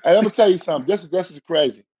 and I'm gonna tell you something. This is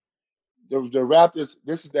crazy. The Raptors.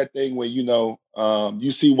 This is that thing where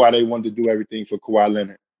you see why they wanted to do everything for Kawhi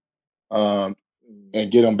Leonard,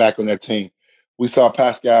 and get him back on that team. We saw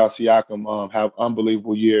Pascal Siakam have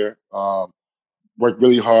unbelievable year. Worked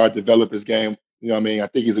really hard, develop his game. You know what I mean? I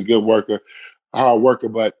think he's a good worker, a hard worker,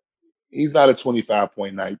 but he's not a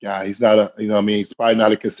 25-point night guy. He's not he's probably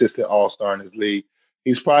not a consistent all-star in his league.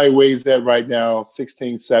 He's probably where he's at right now,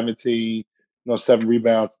 16, 17, 7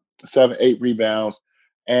 rebounds, 7, 8 rebounds.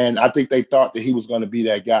 And I think they thought that he was going to be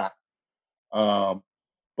that guy.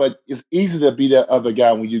 But it's easy to be that other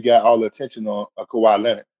guy when you got all the attention on Kawhi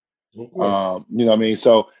Leonard. Of course. You know what I mean?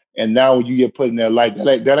 So, and now when you get put in that light,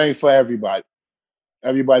 that ain't for everybody.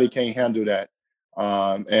 Everybody can't handle that.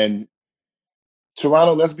 And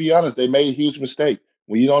Toronto, let's be honest, they made a huge mistake.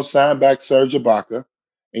 When you don't sign back Serge Ibaka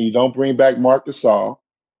and you don't bring back Marc Gasol,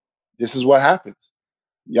 this is what happens.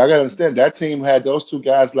 Y'all got to understand, that team had those two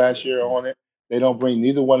guys last year on it. They don't bring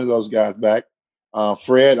neither one of those guys back.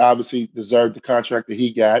 Fred obviously deserved the contract that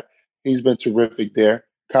he got. He's been terrific there.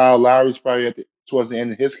 Kyle Lowry's probably towards the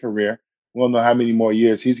end of his career. We don't know how many more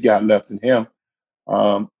years he's got left in him.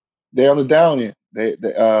 They're on the down end. They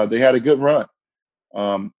had a good run.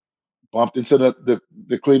 Bumped into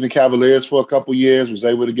the Cleveland Cavaliers for a couple years, was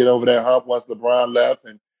able to get over that hump once LeBron left,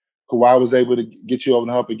 and Kawhi was able to get you over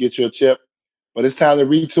the hump and get you a chip. But it's time to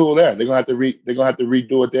retool there. They're gonna have to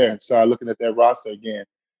redo it there. Start looking at that roster again.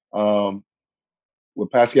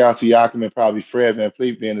 With Pascal Siakam and probably Fred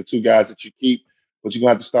VanVleet being the two guys that you keep, but you're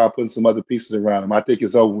gonna have to start putting some other pieces around them. I think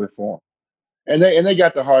it's over with for them. And they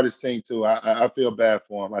got the hardest team too. I feel bad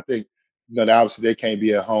for them. I think obviously they can't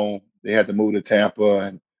be at home. They had to move to Tampa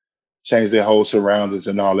and change their whole surroundings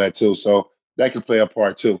and all that too. So that could play a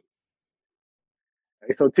part too.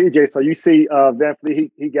 Hey, so TJ, so you see Van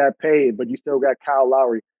Fleet, he got paid, but you still got Kyle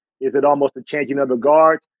Lowry. Is it almost a changing of the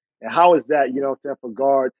guards? And how is that, for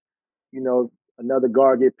guards, another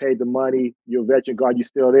guard get paid the money, you're a veteran guard, you're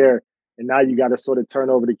still there, and now you got to sort of turn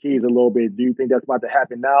over the keys a little bit. Do you think that's about to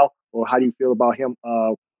happen now, or how do you feel about him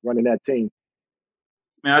running that team?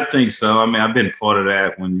 I think so. I've been part of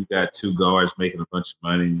that when you got two guards making a bunch of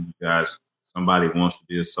money. You guys, somebody wants to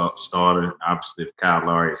be a starter. Obviously, if Kyle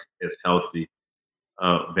Lowry is healthy,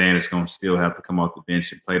 Van is going to still have to come off the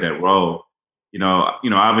bench and play that role.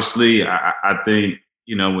 Obviously, I think,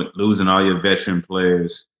 with losing all your veteran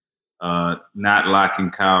players, not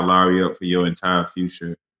locking Kyle Lowry up for your entire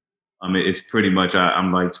future, it's pretty much,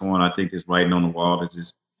 I'm like Antoine, I think it's writing on the wall that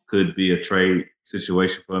this could be a trade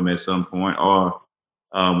situation for him at some point, or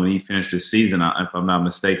when he finished the season, if I'm not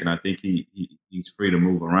mistaken, I think he's free to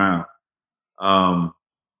move around.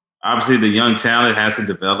 Obviously, the young talent has to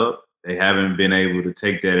develop. They haven't been able to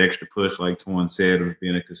take that extra push, like Antoine said, of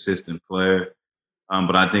being a consistent player.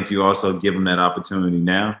 But I think you also give them that opportunity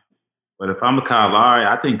now. But if I'm a Kyle Lowry,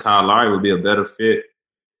 I think Kyle Lowry would be a better fit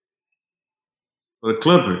for the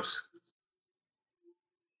Clippers.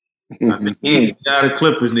 I think the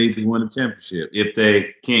Clippers need to win a championship if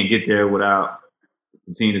they can't get there without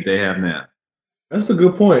the team that they have now. That's a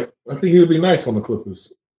good point. I think he would be nice on the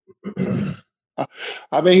Clippers.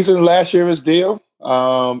 He's in the last year of his deal.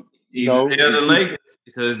 The Lakers,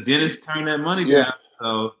 because Dennis turned that money down.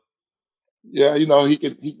 So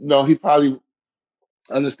he probably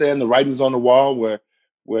understand the writings on the wall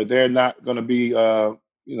where they're not going to be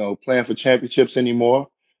playing for championships anymore.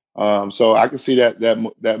 So I can see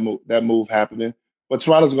that move happening. But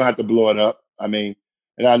Toronto's going to have to blow it up. And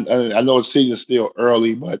I know the season's still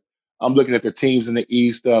early, but I'm looking at the teams in the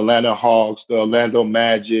East, the Atlanta Hawks, the Orlando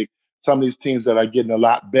Magic, some of these teams that are getting a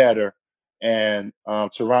lot better. And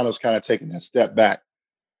Toronto's kind of taking that step back.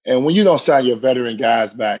 And when you don't sign your veteran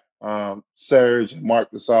guys back, Serge and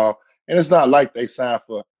Marc Gasol, and it's not like they signed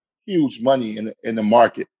for huge money in the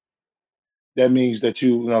market. That means that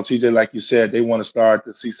TJ, like you said, they want to start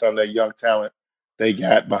to see some of that young talent they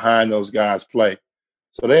got behind those guys play.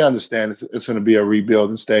 So they understand it's going to be a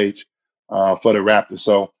rebuilding stage for the Raptors.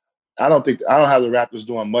 So I don't have the Raptors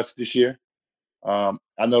doing much this year.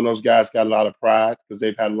 I know those guys got a lot of pride because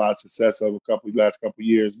they've had a lot of success over last couple of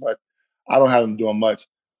years, but I don't have them doing much.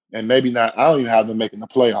 And maybe not. I don't even have them making the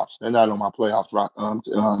playoffs. They're not on my playoffs,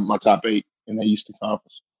 my top 8 in the Eastern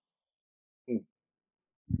Conference.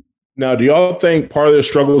 Now, do y'all think part of their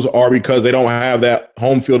struggles are because they don't have that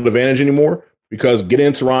home field advantage anymore? Because getting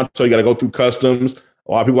in Toronto, you got to go through customs.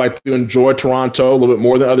 A lot of people like to enjoy Toronto a little bit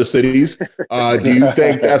more than other cities. Do you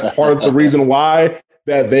think that's part of the reason why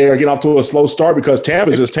that they are getting off to a slow start? Because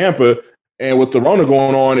Tampa is just Tampa, and with the Rona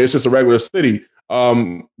going on, it's just a regular city.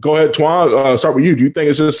 Go ahead, Twan. Start with you. Do you think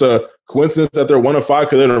it's just a coincidence that they're 1-5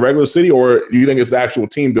 because they're in a regular city, or do you think it's the actual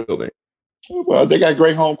team building? Well, they got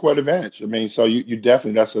great home court advantage. I mean, so you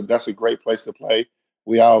definitely that's a great place to play.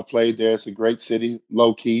 We all played there. It's a great city,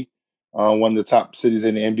 low key, one of the top cities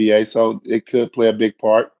in the NBA. So it could play a big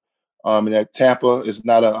part. And that Tampa is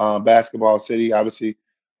not a basketball city, obviously,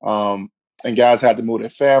 and guys had to move their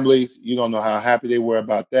families. You don't know how happy they were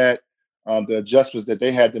about that. The adjustments that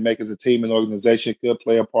they had to make as a team and organization could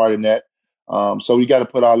play a part in that. So we got to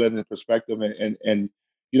put all that in perspective, and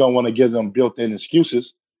you don't want to give them built-in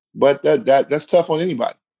excuses. But that's tough on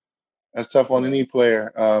anybody. That's tough on any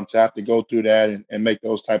player to have to go through that and make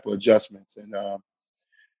those type of adjustments.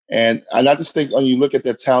 And I just think when you look at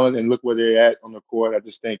their talent and look where they're at on the court, I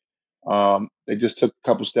just think they just took a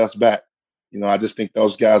couple steps back. I just think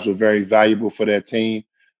those guys were very valuable for their team.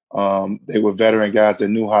 They were veteran guys that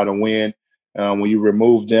knew how to win. When you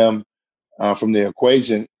remove them from the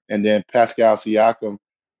equation, and then Pascal Siakam,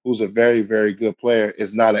 who's a very, very good player,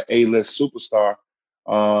 is not an A-list superstar.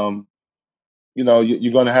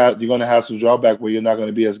 You're gonna have some drawback where you're not going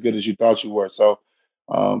to be as good as you thought you were. So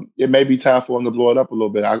it may be time for him to blow it up a little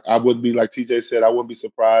bit. I wouldn't be, like TJ said, I wouldn't be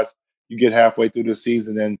surprised you get halfway through the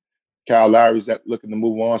season and Kyle Lowry's looking to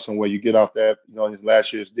move on somewhere. You get off that, his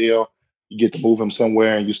last year's deal, you get to move him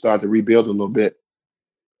somewhere and you start to rebuild a little bit.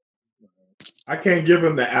 I can't give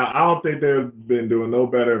him the out. I don't think they've been doing no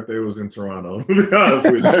better if they was in Toronto. To be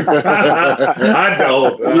honest with you. I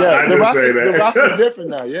don't. Yeah, I just say that. The roster's different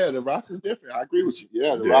now. Yeah, the roster's different. I agree with you.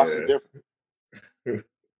 Yeah, the roster's different.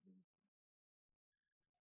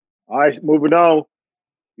 All right, moving on.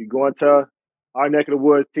 We're going to our neck of the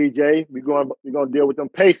woods, TJ. We're gonna deal with them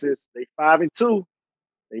Pacers. They 5-2.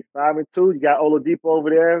 They 5-2. You got Oladipo over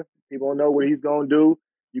there. People don't know what he's gonna do.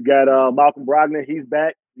 You got Malcolm Brogdon. He's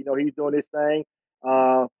back. He's doing his thing.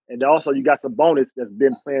 And also you got some bonus that's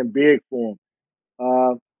been playing big for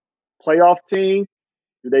him. Playoff team.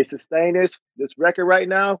 Do they sustain this record right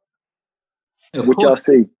now? What y'all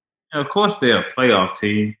see? Of course, they're a playoff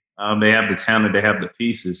team. They have the talent. They have the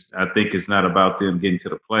pieces. I think it's not about them getting to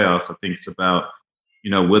the playoffs. I think it's about,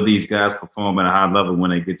 will these guys perform at a high level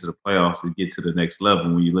when they get to the playoffs and get to the next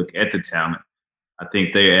level? When you look at the talent, I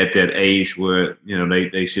think they're at that age where,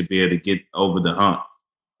 they should be able to get over the hump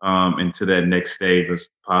into that next stage as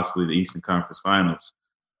possibly the Eastern Conference Finals.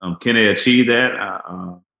 Can they achieve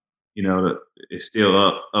that? It's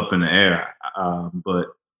still up in the air.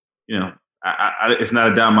 But it's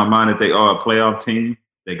not a doubt in my mind that they are a playoff team.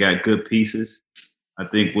 They got good pieces. I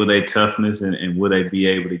think will they toughness and will they be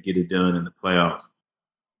able to get it done in the playoffs?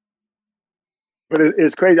 But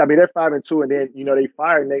it's crazy. I mean, they're 5-2, and then they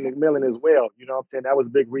fired Nate McMillan as well. You know what I'm saying? That was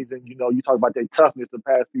a big reason. You talk about their toughness the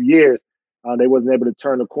past few years. They wasn't able to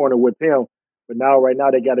turn the corner with him, but right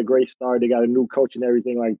now they got a great start. They got a new coach and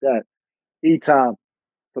everything like that. Etan,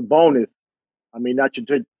 Sabonis. I mean, not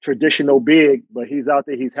your traditional big, but he's out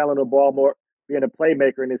there. He's handling the ball more, being a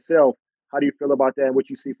playmaker in itself. How do you feel about that and what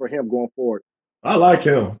you see for him going forward? I like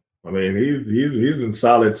him. I mean, he's been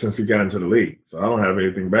solid since he got into the league, so I don't have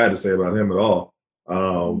anything bad to say about him at all.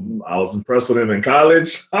 I was impressed with him in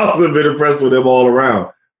college. I was a bit impressed with him all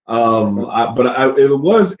around. It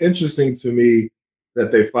was interesting to me that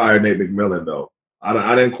they fired Nate McMillan, though.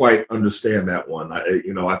 I didn't quite understand that one.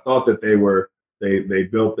 I thought that they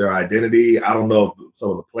built their identity. I don't know if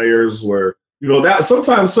some of the players were, that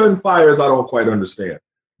sometimes certain fires I don't quite understand.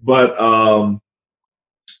 But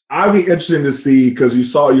I'd be interested to see, because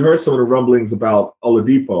you heard some of the rumblings about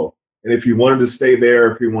Oladipo and if he wanted to stay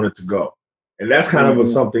there, if he wanted to go. And that's kind of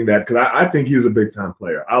something that, because I think he's a big time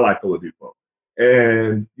player. I like Oladipo.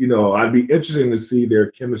 And, I'd be interested to see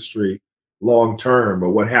their chemistry long term or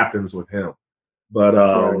what happens with him. But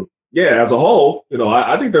as a whole,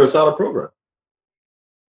 I think they're a solid program.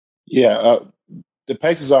 Yeah, the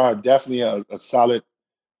Pacers are definitely a solid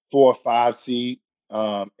 4 or 5 seed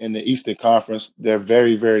in the Eastern Conference. They're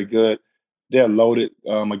very, very good. They're loaded.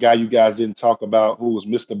 A guy you guys didn't talk about who was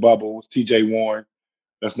Mr. Bubble was T.J. Warren.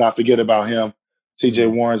 Let's not forget about him. T.J.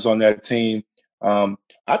 Warren's on that team.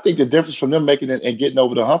 I think the difference from them making it and getting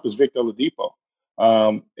over the hump is Victor Oladipo.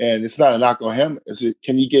 And it's not a knock on him.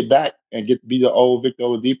 Can he get back and be the old Victor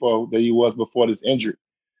Oladipo that he was before this injury?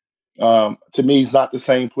 To me, he's not the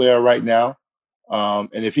same player right now.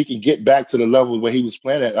 And if he can get back to the level where he was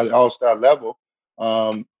playing at an all-star level,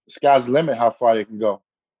 sky's the limit how far they can go.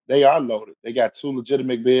 They are loaded. They got 2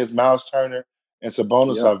 legitimate bigs. Miles Turner and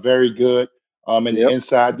Sabonis are very good in the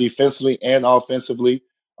inside defensively and offensively.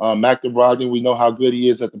 Malcolm Brogdon, we know how good he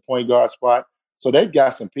is at the point guard spot. So they've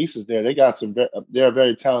got some pieces there. They're a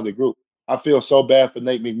very talented group. I feel so bad for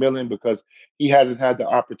Nate McMillan because he hasn't had the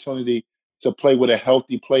opportunity to play with a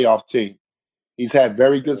healthy playoff team. He's had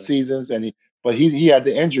very good seasons, but he had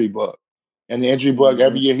the injury bug, and the injury bug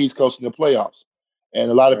every year he's coaching the playoffs, and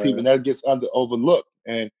a lot of people, and that gets overlooked.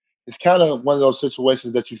 And it's kind of one of those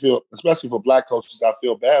situations that you feel, especially for black coaches, I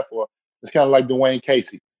feel bad for. It's kind of like Dwayne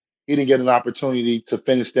Casey. He didn't get an opportunity to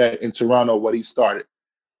finish that in Toronto, what he started.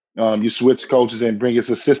 You switch coaches and bring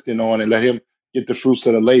his assistant on and let him get the fruits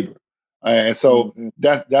of the labor. And so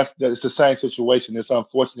that's the same situation. It's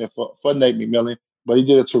unfortunate for Nate McMillan, but he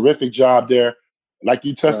did a terrific job there. Like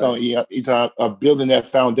you touched on, Etan, of building that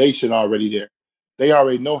foundation already there. They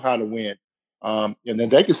already know how to win. And then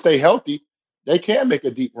they can stay healthy. They can make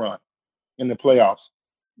a deep run in the playoffs.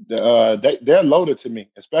 They're loaded to me,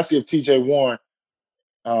 especially if TJ Warren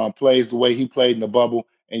plays the way he played in the bubble,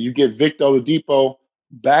 and you get Victor Oladipo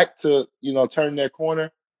back to, turn that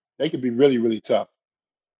corner, they could be really, really tough.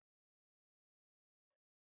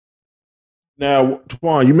 Now,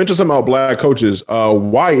 Twan, you mentioned something about black coaches.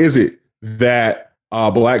 Why is it that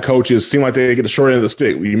black coaches seem like they get the short end of the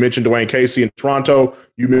stick? You mentioned Dwayne Casey in Toronto.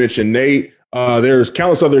 You mentioned Nate. There's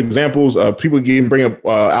countless other examples. People can bring up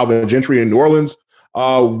Alvin Gentry in New Orleans.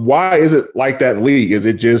 Why is it like that in the league? Is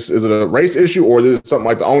it a race issue, or is it something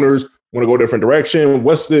like the owners want to go a different direction?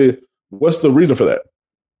 What's the reason for that?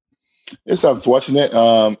 It's unfortunate.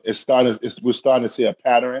 We're starting to see a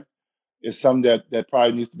pattern. It's something that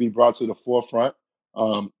probably needs to be brought to the forefront.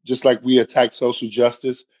 Just like we attack social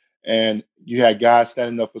justice, and you had guys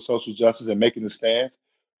standing up for social justice and making the stands,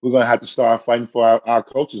 we're going to have to start fighting for our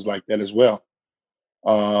coaches like that as well.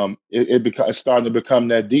 It's starting to become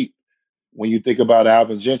that deep. When you think about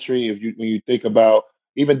Alvin Gentry, when you think about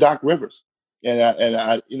even Doc Rivers, and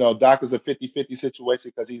Doc is a 50-50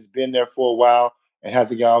 situation because he's been there for a while and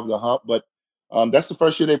hasn't got over the hump. But that's the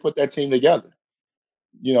first year they put that team together.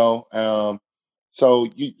 So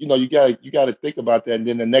you got to think about that. And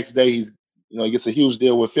then the next day he gets a huge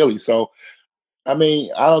deal with Philly. So I mean,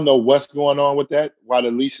 I don't know what's going on with that. Why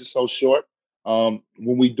the leash is so short. When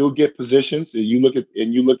we do get positions, and you look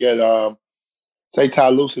at say Ty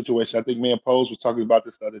Lue's situation. I think me and Posey was talking about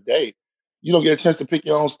this the other day. You don't get a chance to pick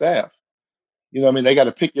your own staff. You know what I mean? They got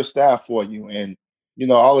to pick your staff for you, and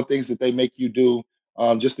all the things that they make you do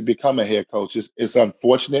just to become a head coach. It's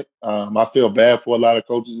unfortunate. I feel bad for a lot of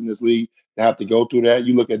coaches in this league that have to go through that.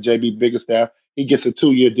 You look at JB Biggerstaff; he gets a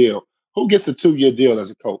 2-year deal. Who gets a 2-year deal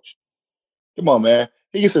as a coach? Come on, man.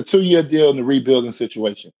 He gets a 2-year deal in the rebuilding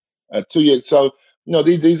situation. 2 years. So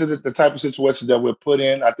these are the type of situations that we're put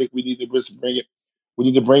in. I think we need to bring it. We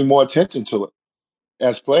need to bring more attention to it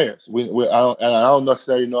as players. I don't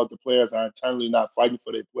necessarily know if the players are internally not fighting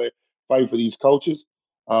for these coaches,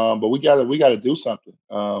 but we got to do something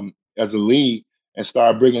as a league and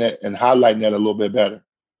start bringing it and highlighting that a little bit better.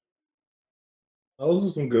 Those are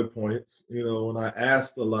some good points. When I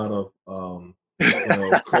asked a lot of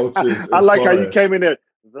coaches, I like how you came in there.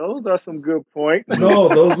 Those are some good points. No,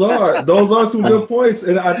 those are some good points,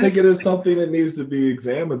 and I think it is something that needs to be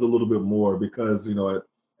examined a little bit more because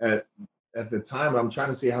at the time I'm trying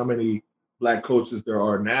to see how many black coaches there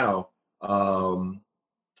are now.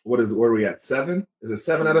 Where are we at? 7? Is it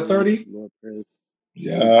 7 out of 30?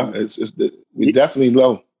 Yeah, we're definitely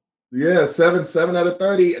low. Yeah, 7 out of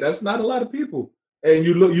 30. That's not a lot of people. And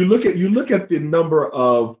you look at the number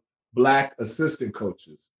of black assistant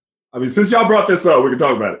coaches. I mean, since y'all brought this up, we can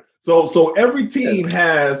talk about it. So every team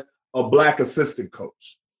has a black assistant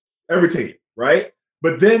coach. Every team, right?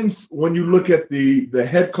 But then when you look at the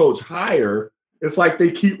head coach hire, it's like they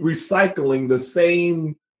keep recycling the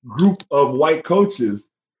same group of white coaches,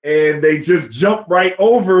 and they just jump right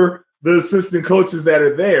over the assistant coaches that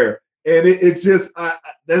are there. And it's just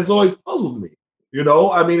that's always puzzled me.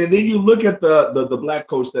 I mean, and then you look at the black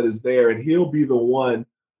coach that is there, and he'll be the one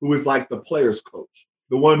who is like the players coach,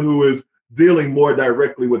 the one who is dealing more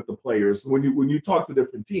directly with the players when you talk to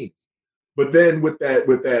different teams. But then with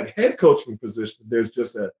that head coaching position, there's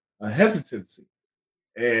just a hesitancy,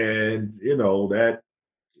 and that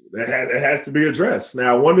has to be addressed.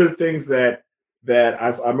 Now, one of the things that I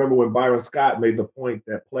remember when Byron Scott made the point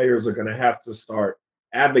that players are going to have to start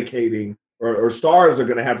advocating, or stars are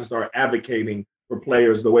going to have to start advocating for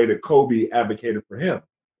players the way that Kobe advocated for him.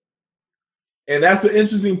 And that's an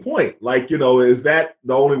interesting point. Like, is that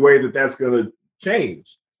the only way that that's going to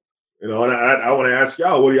change? And I want to ask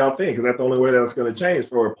y'all, what do y'all think? Is that the only way that's going to change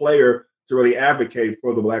for a player to really advocate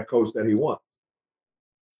for the black coach that he wants?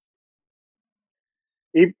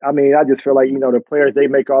 I mean, I just feel like, the players, they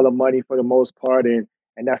make all the money for the most part. And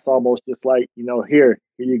that's almost just like, here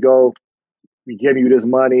you go. We give you this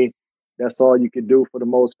money. That's all you can do for the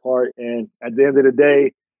most part. And at the end of the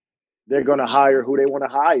day, they're going to hire who they want to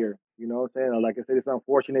hire. You know what I'm saying? Like I said, it's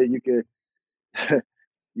unfortunate. You could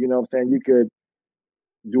You know what I'm saying? You could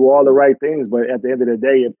do all the right things, but at the end of the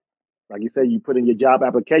day, if, like you said, you put in your job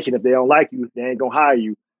application, if they don't like you, they ain't gonna hire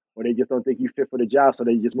you, or they just don't think you fit for the job, so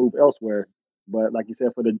they just move elsewhere. But like you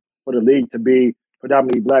said, for the league to be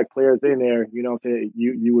predominantly black players in there, you know what I'm saying?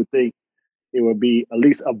 You would think it would be at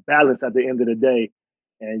least a balance at the end of the day,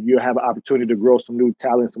 and you have an opportunity to grow some new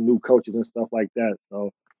talent, some new coaches and stuff like that.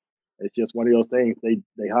 So it's just one of those things.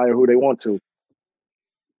 They hire who they want to.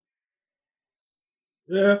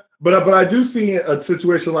 Yeah, but I do see a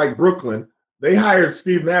situation like Brooklyn. They hired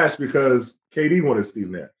Steve Nash because KD wanted Steve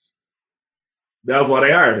Nash. That was why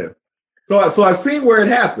they hired him. So I've seen where it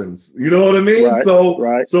happens. You know what I mean? Right,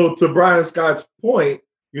 right. So to Brian Scott's point,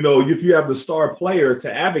 you know, if you have the star player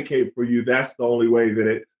to advocate for you, that's the only way that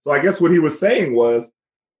it. So I guess what he was saying was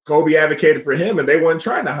Kobe advocated for him, and they weren't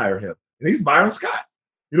trying to hire him, and he's Byron Scott.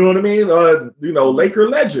 You know what I mean? You know, Laker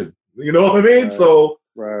legend. You know what I mean? Right, so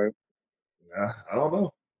right. I don't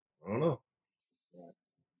know.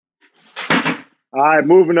 All right,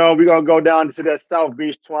 moving on. We're gonna go down to that South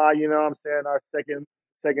Beach, Twan. You know what I'm saying? Our second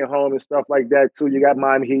home and stuff like that too. You got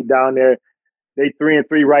Miami Heat down there. They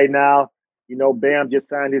 3-3 right now. You know, Bam just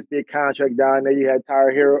signed this big contract down there. You had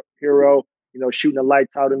Tyler Hero, you know, shooting the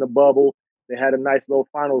lights out in the bubble. They had a nice little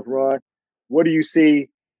finals run. What do you see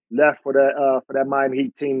left for that Miami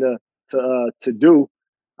Heat team to do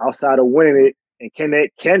outside of winning it? And can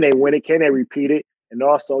they win it? Can they repeat it? And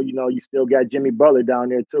also, you know, you still got Jimmy Butler down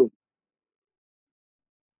there too.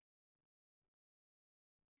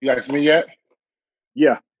 You asked me yet?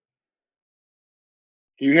 Yeah.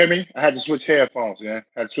 Can you hear me? I had to switch headphones, man.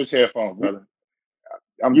 I had to switch headphones, brother.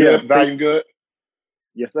 I'm Yeah. good. Volume good?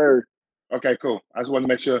 Yes, sir. Okay, cool. I just wanted to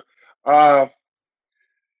make sure.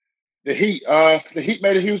 The Heat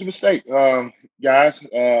made a huge mistake, guys.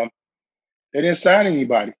 They didn't sign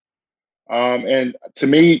anybody. And to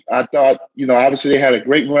me, I thought, you know, obviously they had a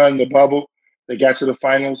great run in the bubble. They got to the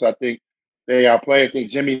finals. I think they outplayed. I think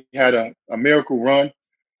Jimmy had a miracle run.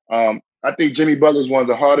 I think Jimmy Butler is one of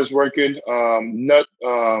the hardest working, no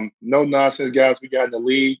nonsense guys we got in the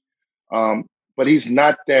league. But he's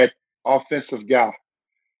not that offensive guy.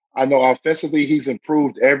 I know offensively he's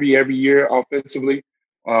improved every year offensively,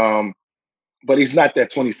 but he's not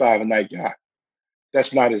that 25 a night guy.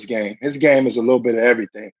 That's not his game. His game is a little bit of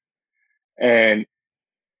everything. And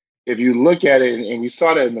if you look at it, and we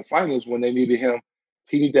saw that in the finals when they needed him,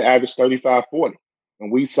 he needed to average 35, 40.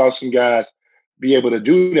 And we saw some guys be able to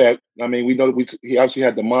do that. I mean, we know that he obviously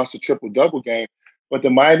had the monster triple-double game, but the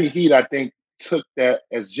Miami Heat, I think, took that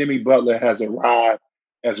as Jimmy Butler has arrived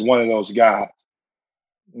as one of those guys.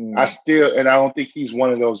 I don't think he's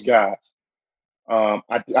one of those guys.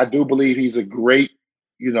 I do believe he's a great,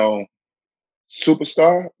 you know,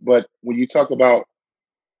 superstar, but when you talk about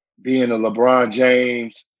being a LeBron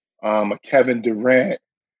James, a Kevin Durant,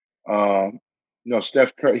 you know,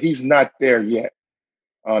 Steph Curry, he's not there yet.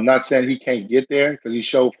 I'm not saying he can't get there because he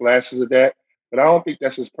showed flashes of that, but I don't think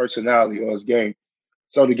that's his personality or his game.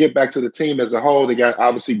 So to get back to the team as a whole, they got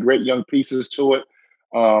obviously great young pieces to it.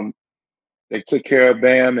 They took care of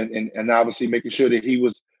Bam and obviously making sure that he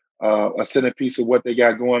was a centerpiece of what they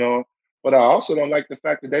got going on. But I also don't like the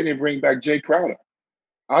fact that they didn't bring back Jay Crowder.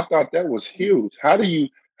 I thought that was huge. How you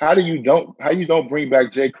don't bring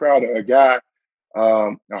back Jay Crowder, a guy,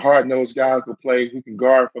 a hard-nosed guy who can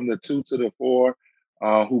guard from the 2 to the 4,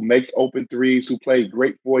 who makes open threes, who played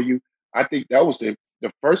great for you. I think that was the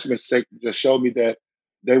first mistake that showed me that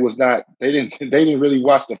they didn't really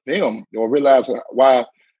watch the film or realize why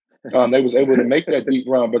they was able to make that deep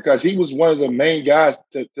run, because he was one of the main guys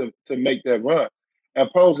to make that run. And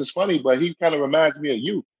Pose is funny, but he kind of reminds me of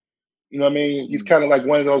you. You know what I mean? He's kind of like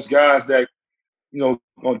one of those guys that, you know,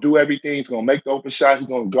 gonna do everything. He's gonna make the open shot. He's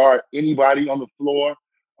gonna guard anybody on the floor.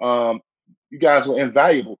 You guys were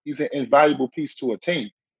invaluable. He's an invaluable piece to a team.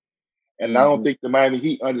 And I don't think the Miami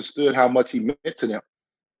Heat understood how much he meant to them.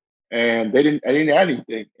 And they didn't add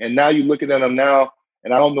anything. And now you're looking at him now,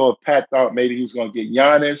 and I don't know if Pat thought maybe he was gonna get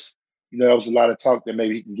Giannis. You know, there was a lot of talk that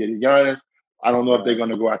maybe he can get Giannis. I don't know if they're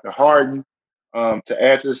gonna go after Harden to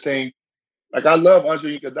add to this team. Like, I love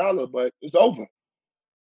Andre Iguodala, but it's over.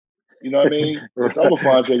 You know what I mean? It's over for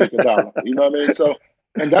Andre Iguodala. You know what I mean? So,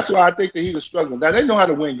 and that's why I think that he was struggling. Now, they know how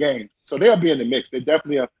to win games, so they'll be in the mix. They're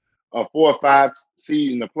definitely a 4 or 5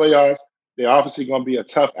 seed in the playoffs. They're obviously going to be a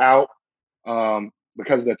tough out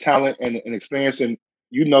because of the talent and experience. And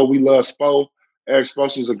you know, we love Spo. Eric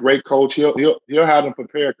Spoelstra is a great coach. He'll have them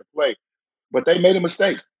prepared to play. But they made a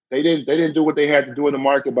mistake. They didn't do what they had to do in the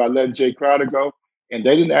market by letting Jay Crowder go, and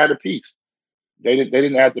they didn't add a piece. They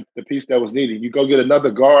didn't add the piece that was needed. You go get another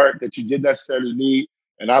guard that you didn't necessarily need,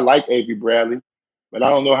 and I like Avery Bradley. but I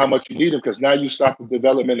don't know how much you need him because now you stop the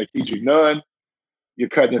development of Kendrick Nunn. You're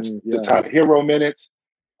cutting the top hero minutes.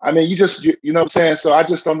 I mean, you know what I'm saying? So I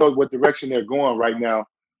just don't know what direction they're going right now.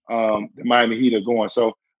 The Miami Heat are going.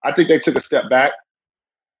 So I think they took a step back.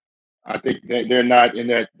 I think they're not in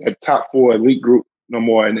that top 4 elite group no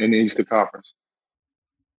more in the Eastern Conference.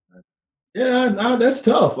 Yeah, no, that's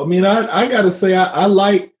tough. I mean, I got to say, I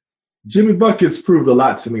like Jimmy Buckets proved a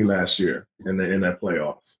lot to me last year in that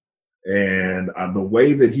playoffs. And the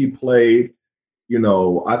way that he played, you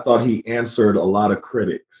know, I thought he answered a lot of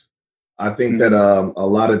critics. I think that a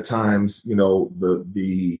lot of times, you know,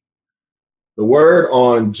 the word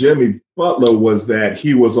on Jimmy Butler was that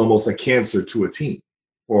he was almost a cancer to a team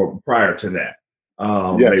prior to that.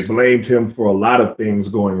 They blamed him for a lot of things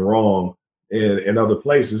going wrong in other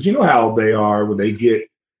places. You know how they are when you get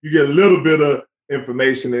a little bit of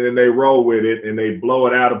information and then they roll with it and they blow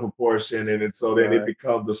it out of proportion. And so then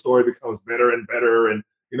the story becomes better and better. And,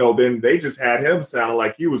 you know, then they just had him sounding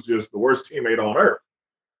like he was just the worst teammate on earth.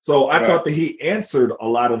 So I thought that he answered a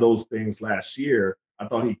lot of those things last year. I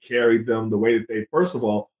thought he carried them the way that first of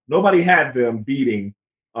all, nobody had them beating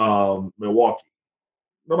Milwaukee.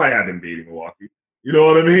 Nobody had them beating Milwaukee. You know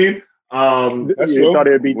what I mean? Thought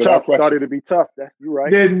it'd be tough. Thought it'd be tough. You're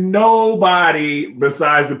right. Then nobody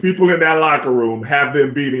besides the people in that locker room have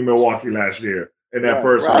them beating Milwaukee last year in that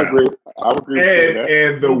first round. I agree with that.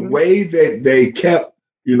 And the way that they kept,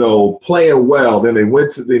 you know, playing well, then they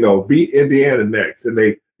went to, you know, beat Indiana next, and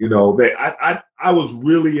I was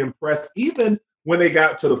really impressed. Even when they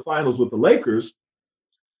got to the finals with the Lakers,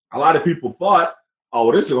 a lot of people thought,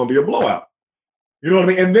 oh, this is going to be a blowout. You know what I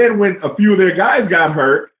mean? And then when a few of their guys got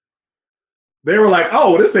hurt, they were like,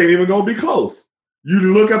 oh, this ain't even going to be close. You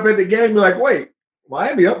look up at the game, you're like, wait,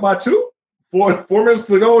 Miami up by 2? 4 minutes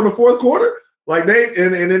to go in the fourth quarter? Like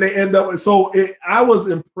and then they end up. So I was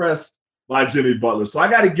impressed by Jimmy Butler. So I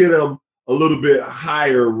got to get him a little bit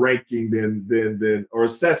higher ranking than or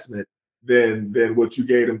assessment than what you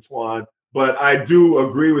gave him, Antoine. But I do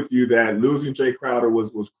agree with you that losing Jay Crowder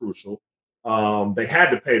was crucial. They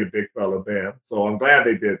had to pay the big fella, Bam. So I'm glad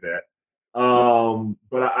they did that.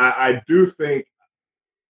 But I do think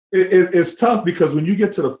it's tough because when you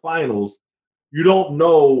get to the finals, you don't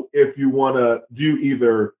know if you want to do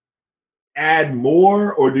either add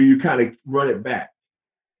more or do you kind of run it back.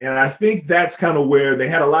 And I think that's kind of where they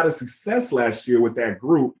had a lot of success last year with that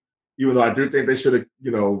group, even though I do think they should have, you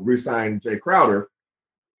know, re-signed Jay Crowder.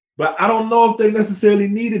 But I don't know if they necessarily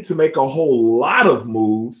needed to make a whole lot of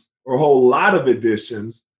moves or a whole lot of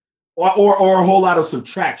additions or a whole lot of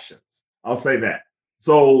subtractions. I'll say that.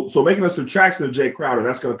 So making a subtraction of Jay Crowder,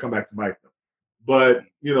 that's going to come back to bite them. But,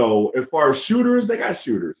 you know, as far as shooters, they got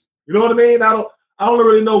shooters. You know what I mean? I don't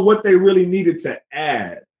really know what they really needed to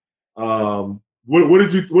add. What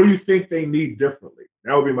do you think they need differently?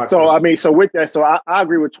 That would be my question. So, I mean, so with that, so I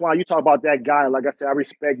agree with Twan. You talk about that guy. Like I said, I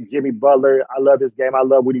respect Jimmy Butler. I love his game. I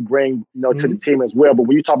love what he brings, you know, to the team as well. But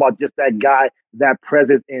when you talk about just that guy, that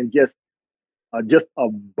presence, and just a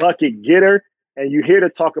bucket getter, and you hear to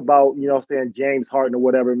talk about, you know what I'm saying, James Harden or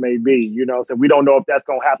whatever it may be, you know, so we don't know if that's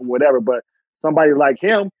going to happen, whatever. But somebody like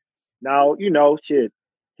him, now, you know, shit,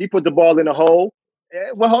 he put the ball in the hole.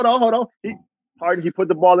 Well, hold on. He put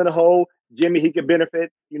the ball in the hole. Jimmy, he could benefit,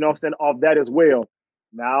 you know what I'm saying, off that as well.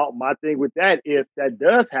 Now, my thing with that, if that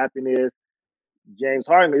does happen, is James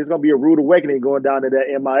Harden, it's going to be a rude awakening going down to that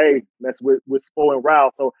MIA mess with Spo and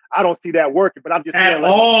Rao. So I don't see that working, but I'm just saying.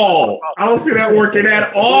 I don't see that working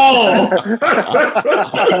at all.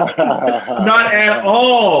 Not at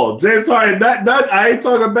all. James Harden, I ain't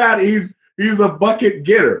talking about it. He's a bucket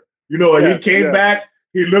getter. You know, he came back.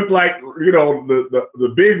 He looked like, you know,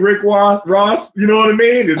 the big Rick Ross. You know what I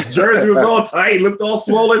mean? His jersey was all tight. He looked all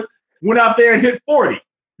swollen. Went out there and hit 40.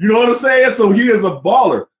 You know what I'm saying? So he is a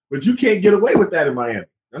baller. But you can't get away with that in Miami.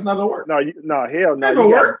 That's not gonna work. No, hell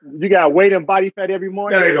no. You got weight and body fat every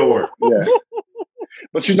morning. That ain't gonna work. Yeah.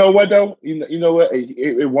 But you know what though? You know what?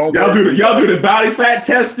 It won't. Y'all do the body fat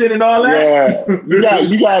testing and all that. Yeah.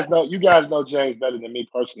 You guys know James better than me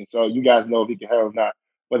personally, so you guys know if he can handle or not.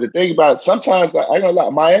 But the thing about it, sometimes I ain't gonna lie,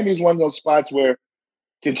 Miami is one of those spots where it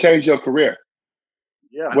can change your career.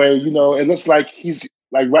 Yeah. Where, you know, it looks like he's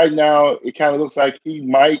like right now, it kind of looks like he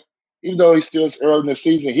might. Even though he's still early in the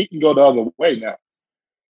season, he can go the other way now.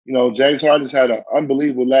 You know, James Harden's had an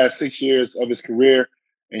unbelievable last 6 years of his career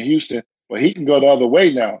in Houston, but he can go the other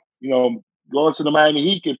way now. You know, going to the Miami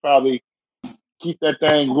Heat could probably keep that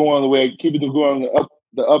thing going the way, keep it going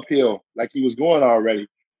the uphill like he was going already,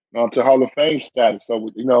 to Hall of Fame status. So,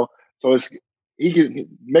 you know, so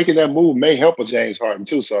making that move may help a James Harden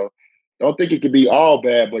too. So Don't think it could be all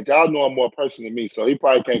bad, but y'all know him more personally than me, so he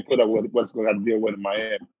probably can't put up with what's going to have to deal with in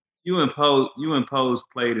Miami. You and Pose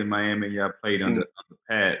played in Miami. And y'all played under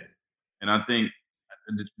Pat, and I think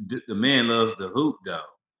the man loves the hoop though.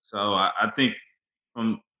 So I think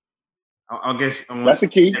I guess that's a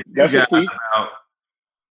key. That's a key.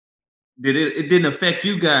 It didn't affect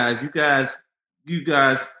you guys. You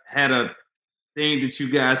guys had a thing that you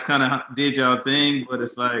guys kind of did y'all thing, but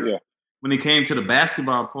it's like when it came to the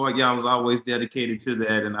basketball part, y'all was always dedicated to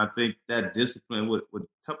that, and I think that discipline would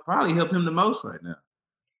probably help him the most right now.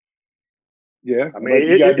 Yeah, I mean,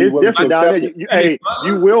 it's different down there.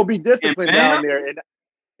 You will be disciplined down there, and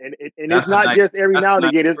it's not just every now and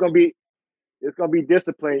again. It's gonna be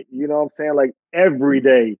disciplined. You know what I'm saying? Like every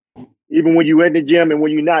day, even when you in the gym and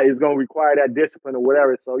when you're not, it's gonna require that discipline or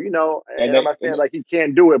whatever. So and I'm not saying like he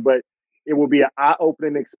can't do it, but it will be an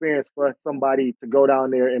eye-opening experience for somebody to go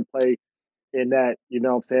down there and play in that. You know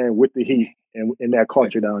what I'm saying, with the Heat and in that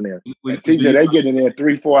culture down there. TJ, they get in there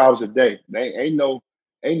 3-4 hours a day. They ain't no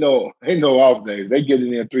off days. They get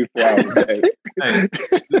in there 3-4 hours a day. Hey,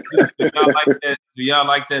 do y'all like that? Do y'all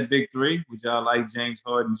like that big three? Would y'all like James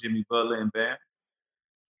Harden, Jimmy Butler, and Bam?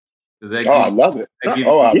 I love it. I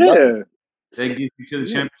love it. They get you to the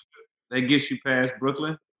championship. They get you past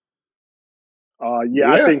Brooklyn.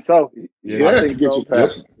 I think so. I think get you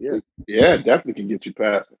past. Yeah, definitely can get you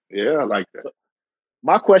past it. Yeah, I like that. So,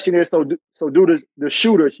 my question is: do the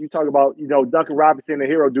shooters you talk about? Duncan Robinson, the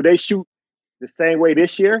hero. Do they shoot the same way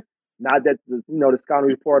this year? Not that the scouting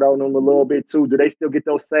report on them a little bit too. Do they still get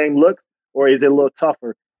those same looks, or is it a little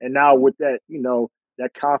tougher? And now with that,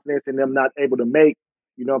 that confidence in them not able to make,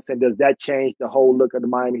 what I'm saying, does that change the whole look of the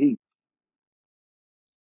Miami Heat?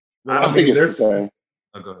 I don't think it's the same.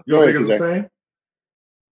 You don't think it's the same?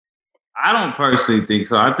 I don't personally think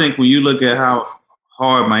so. I think when you look at how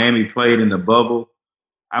hard Miami played in the bubble,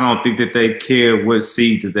 I don't think that they care what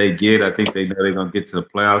seed that they get. I think they know they're gonna get to the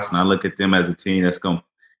playoffs, and I look at them as a team that's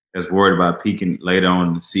worried about peaking later on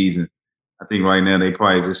in the season. I think right now they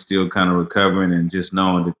probably just still kind of recovering and just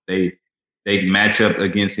knowing that they match up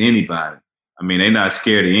against anybody. I mean, they're not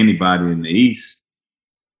scared of anybody in the East.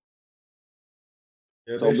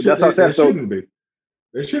 Yeah, that's what I said. They shouldn't be.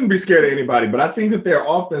 They shouldn't be scared of anybody. But I think that their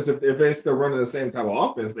offense, if they're still running the same type of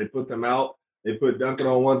offense, they put them out. They put Duncan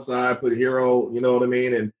on one side, put Hero, you know what I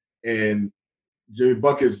mean, and Jimmy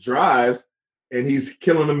Buckets drives, and he's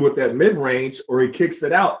killing them with that mid-range, or he kicks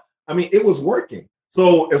it out. I mean, it was working.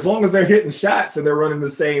 So as long as they're hitting shots and they're running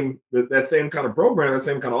that same kind of program, that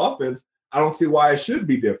same kind of offense, I don't see why it should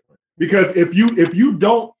be different. Because if you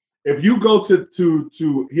go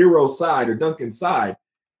to Hero's side or Duncan's side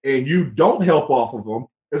and you don't help off of them,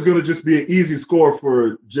 it's going to just be an easy score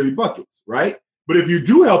for Jimmy Buckets, right? But if you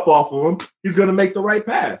do help off of him, he's going to make the right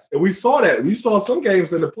pass. And we saw that. We saw some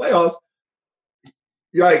games in the playoffs,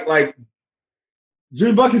 like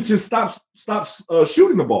Jimmy Buckets just stops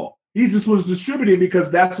shooting the ball. He just was distributing because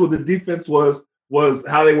that's what the defense was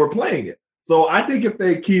how they were playing it. So I think if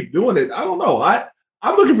they keep doing it, I don't know.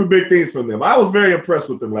 I'm looking for big things from them. I was very impressed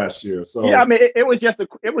with them last year. So yeah, I mean, it was just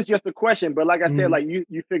a question. But like I said, like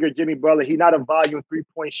you figure Jimmy Butler, he's not a volume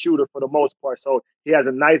 3-point shooter for the most part. So he has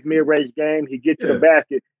a nice mid-range game. He gets to the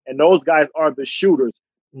basket, and those guys are the shooters.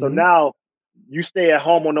 So now you stay at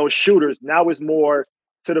home on those shooters. Now it's more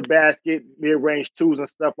to the basket, mid-range twos and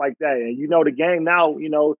stuff like that. And the game now,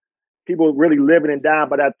 people really living and dying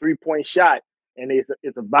by that 3-point shot. And it's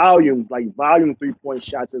a volume 3-point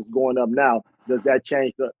shots is going up now. Does that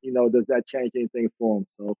change anything for them?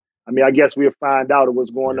 So I mean, I guess we'll find out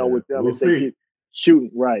what's going on with them if they keep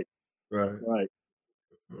shooting. Right. All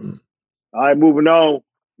right, moving on.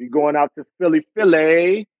 We're going out to Philly.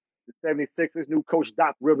 The 76ers, new coach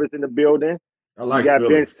Doc Rivers in the building. I like you got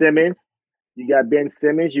Philly. Ben Simmons.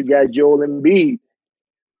 You got Joel Embiid.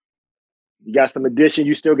 You got some addition.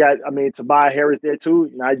 You still got, Tobias Harris there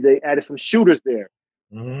too. Now they added some shooters there.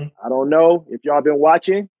 I don't know if y'all been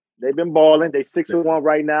watching. They've been balling. They 6-1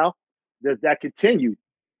 right now. Does that continue?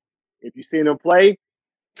 If you seen them play,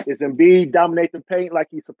 is Embiid dominate the paint like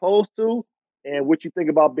he's supposed to? And what you think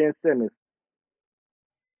about Ben Simmons?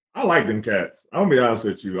 I like them cats. I'm gonna be honest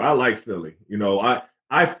with you. I like Philly.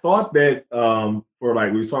 I thought that for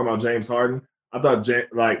we was talking about James Harden. I thought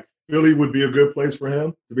Philly would be a good place for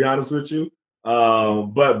him, to be honest with you.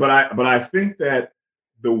 But I think that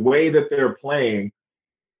the way that they're playing,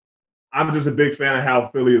 I'm just a big fan of how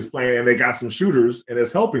Philly is playing, and they got some shooters, and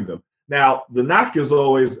it's helping them. Now, the knock is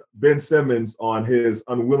always Ben Simmons on his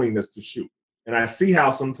unwillingness to shoot. And I see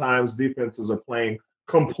how sometimes defenses are playing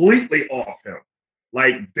completely off him,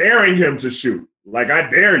 like daring him to shoot, like I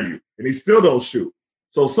dare you, and he still don't shoot.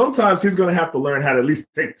 So sometimes he's going to have to learn how to at least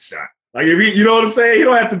take the shot. Like if you know what I'm saying, he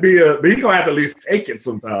don't have to be but he gonna have to at least take it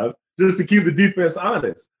sometimes just to keep the defense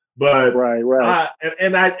honest. But right.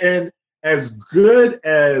 And as good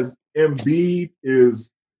as Embiid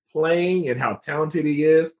is playing and how talented he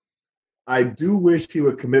is, I do wish he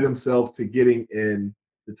would commit himself to getting in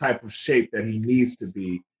the type of shape that he needs to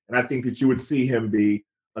be. And I think that you would see him be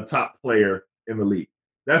a top player in the league.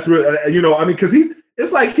 That's really, because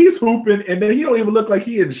it's like he's hooping and then he don't even look like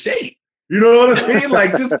he in shape. You know what I mean?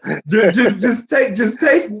 Like just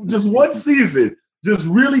take one season, just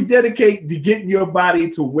really dedicate to getting your body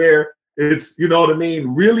to where it's, you know what I mean,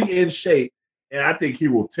 really in shape. And I think he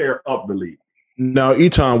will tear up the league. Now,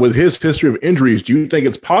 Etan, with his history of injuries, do you think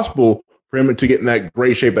it's possible for him to get in that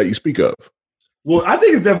great shape that you speak of? Well, I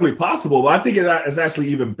think it's definitely possible, but I think it's actually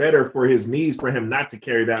even better for his knees for him not to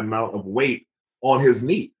carry that amount of weight on his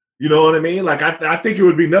knee. You know what I mean? Like I think it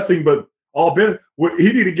would be nothing but all better.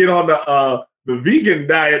 He need to get on the vegan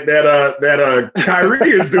diet that Kyrie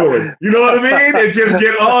is doing. You know what I mean? And just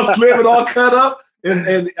get all slim and all cut up,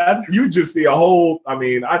 and you just see a whole. I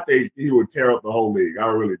mean, I think he would tear up the whole league. I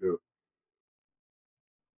really do.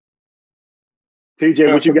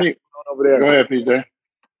 TJ, what you got over there? Go ahead, PJ.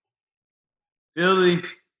 Philly, I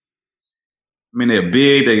mean, they're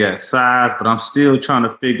big, they got size, but I'm still trying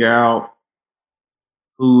to figure out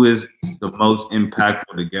who is the most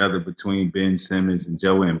impactful together between Ben Simmons and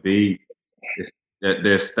Joel Embiid.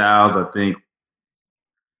 Their styles, I think,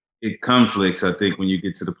 it conflicts, I think, when you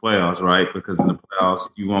get to the playoffs, right? Because in the playoffs,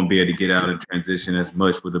 you won't be able to get out and transition as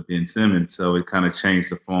much with a Ben Simmons, so it kind of changed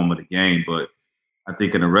the form of the game. But I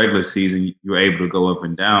think in the regular season, you're able to go up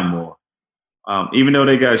and down more. Even though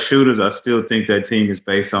they got shooters, I still think that team is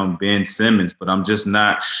based on Ben Simmons, but I'm just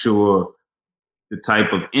not sure the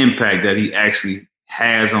type of impact that he actually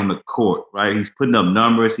has on the court, right? He's putting up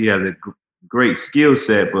numbers. He has a great skill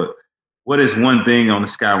set, but what is one thing on the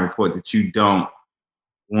Sky Report that you don't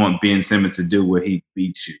want Ben Simmons to do where he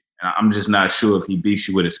beats you? And I'm just not sure if he beats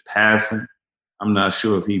you with his passing. I'm not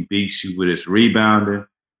sure if he beats you with his rebounding.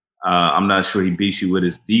 I'm not sure he beats you with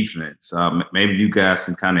his defense. Maybe you guys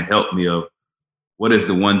can kind of help me of what is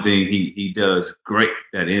the one thing he does great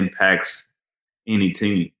that impacts any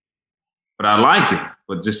team. But I like it,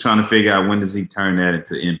 but just trying to figure out when does he turn that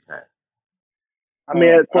into impact. I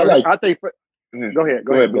mean, I think. Go ahead.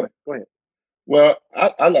 Well,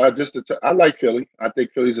 I like Philly. I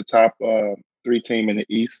think Philly's a top 3 team in the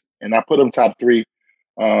East, and I put them top 3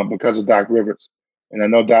 because of Doc Rivers. And I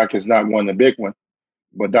know Doc has not won the big one,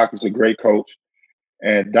 but Doc is a great coach,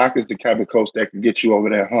 and Doc is the type of coach that can get you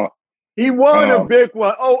over that hump. He won a big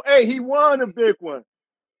one. Oh, hey, he won a big one.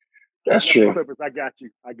 That's true. I got you.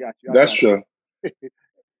 That's true.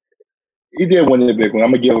 He did win the big one.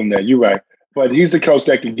 I'm gonna give him that. You're right. But he's the coach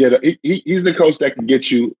that can he's the coach that can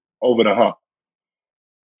get you over the hump.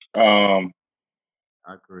 I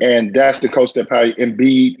agree. And that's the coach that probably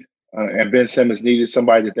Embiid and Ben Simmons needed,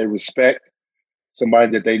 somebody that they respect,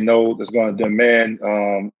 somebody that they know that's going to demand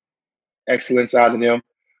excellence out of them.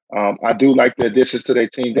 I do like the additions to their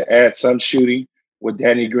team to add some shooting with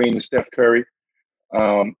Danny Green and Steph Curry,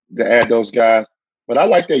 to add those guys. But I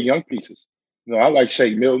like their young pieces. I like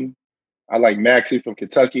Shake Milton. I like Maxey from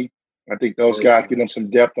Kentucky. I think those guys give them some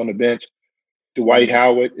depth on the bench. Dwight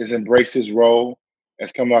Howard has embraced his role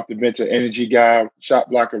as coming off the bench, an energy guy, shot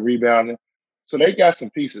blocker, rebounder. So they got some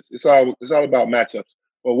pieces. It's all about matchups.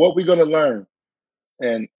 But what we're going to learn,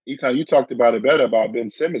 and Etan, you talked about it better about Ben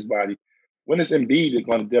Simmons' body. When is Embiid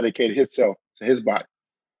going to dedicate himself to his body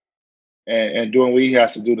and doing what he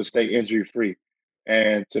has to do to stay injury free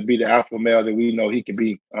and to be the alpha male that we know he can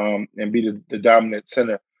be, and be the dominant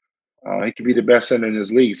center. He can be the best center in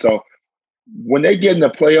his league. So when they get in the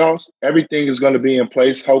playoffs, everything is going to be in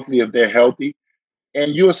place. Hopefully, if they're healthy,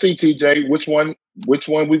 and you'll see, TJ, which one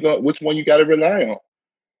you got to rely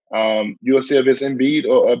on. You'll see if it's Embiid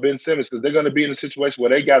or Ben Simmons, because they're going to be in a situation where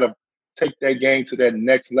they got to take their game to that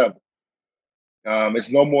next level. It's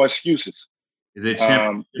no more excuses. Is it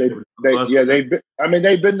they've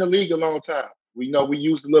been in the league a long time. We know we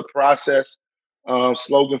used the little process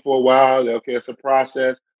slogan for a while. Okay, it's a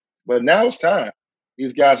process, but now it's time.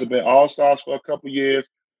 These guys have been all-stars for a couple years.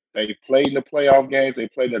 They played in the playoff games. They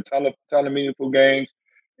played in a ton of meaningful games.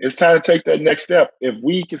 It's time to take that next step. If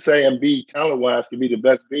we can say Embiid talent-wise can be the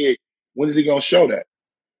best big, when is he going to show that?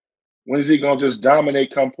 When is he going to just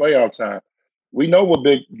dominate come playoff time? We know what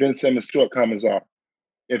big Ben Simmons' shortcomings are.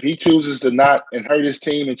 If he chooses to not and hurt his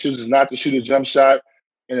team and chooses not to shoot a jump shot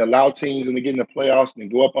and allow teams to get in the playoffs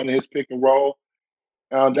and go up under his pick and roll,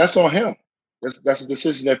 that's on him. That's a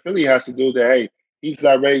decision that Philly has to do. That, hey, he's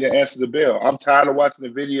not ready to answer the bell. I'm tired of watching the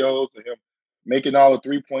videos of him making all the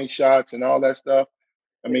 3-point shots and all that stuff.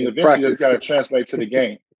 I mean, eventually that's got to translate to the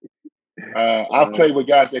game. I played with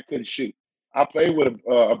guys that couldn't shoot. I played with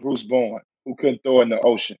a Bruce Bowen who couldn't throw in the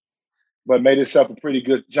ocean, but made himself a pretty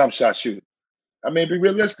good jump shot shooter. I mean, be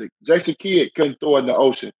realistic. Jason Kidd couldn't throw in the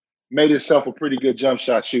ocean, made himself a pretty good jump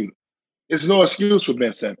shot shooter. It's no excuse for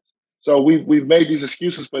Ben Simmons. So we've made these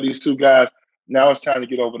excuses for these two guys. Now it's time to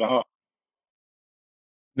get over the hump.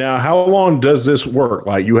 Now, how long does this work?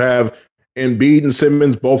 Like, you have Embiid and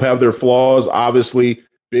Simmons both have their flaws. Obviously,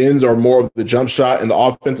 Ben's are more of the jump shot in the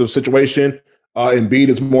offensive situation. Embiid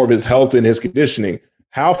is more of his health and his conditioning.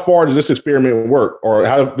 How far does this experiment work, or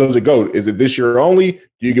how does it go? Is it this year only?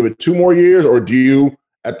 Do you give it 2 more years, or do you,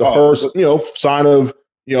 at the first, sign of,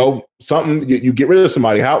 something, you get rid of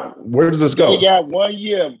somebody? Where does this go? They got 1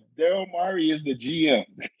 year. Daryl Morey is the GM.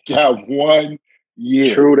 They got 1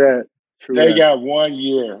 year. True that. They got 1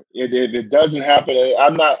 year. If it doesn't happen,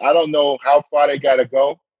 I don't know how far they got to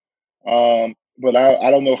go. But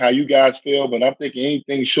I don't know how you guys feel, but I'm thinking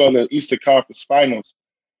anything short of Eastern Conference Finals.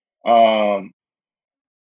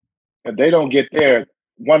 If they don't get there,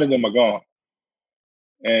 one of them are gone.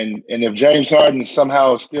 And if James Harden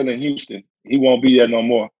somehow is still in Houston, he won't be there no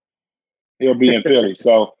more. He'll be in Philly.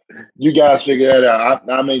 So you guys figure that out.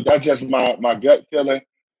 I mean, that's just my gut feeling.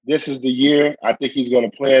 This is the year. I think he's going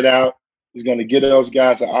to play it out. He's going to give those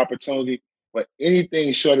guys an opportunity. But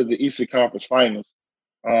anything short of the Eastern Conference Finals,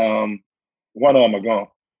 one of them are gone.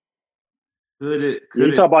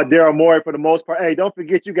 You talk about Daryl Morey for the most part. Hey, don't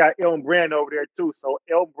forget you got Elton Brand over there too. So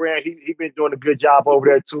Elton Brand, he been doing a good job over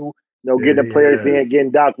there too. Getting the players in,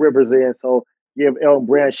 getting Doc Rivers in. So give Elton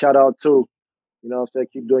Brand a shout out too. You know what I'm saying?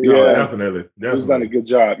 Keep doing your thing. Definitely. He's done a good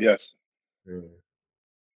job. Yes. Yeah.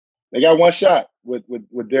 They got one shot with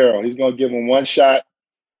Daryl. He's gonna give him one shot,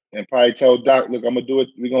 and probably tell Doc, "Look, I'm gonna do it.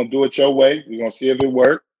 We're gonna do it your way. We're gonna see if it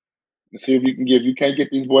works, and see if you can give. You can't get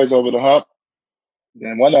these boys over the hump.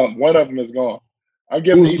 Then one of them is gone. I'm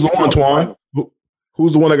giving Who's the Antoine?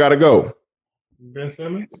 Who's the one that got to go? Ben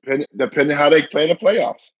Simmons. Depending how they play in the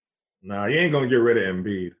playoffs. Nah, you ain't gonna get rid of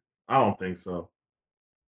Embiid. I don't think so.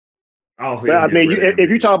 I don't see. But I mean, if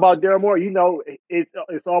you talk about Daryl Morey,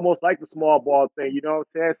 it's almost like the small ball thing. You know what I'm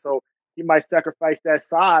saying? So he might sacrifice that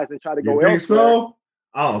size and try to go elsewhere. So?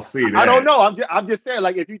 I don't see that. I don't know. I'm just saying,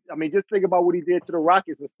 like, just think about what he did to the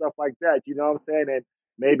Rockets and stuff like that. You know what I'm saying? And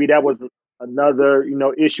maybe that was another,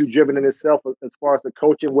 issue driven in itself as far as the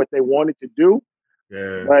coaching, what they wanted to do.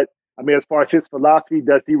 Yeah. But I mean, as far as his philosophy,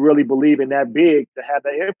 does he really believe in that big to have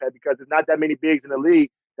that impact? Because there's not that many bigs in the league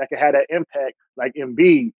that can have that impact like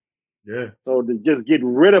Embiid. Yeah. So to just get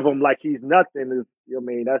rid of him like he's nothing is,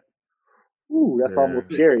 that's almost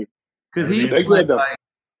scary. Could he play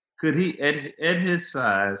could he at his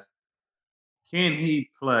size, can he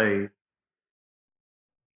play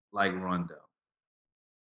like Rondo?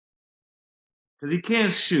 Because he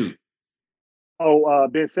can't shoot. Oh,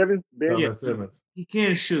 Ben Simmons? Ben Simmons. He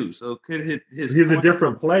can't shoot. So could his He's a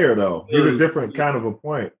different player though. He's a different kind of a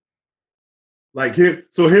point. Like his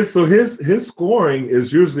scoring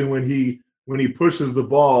is usually when he pushes the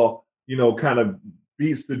ball, kind of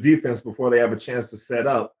beats the defense before they have a chance to set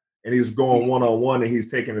up, and he's going one-on-one and he's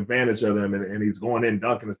taking advantage of them and he's going in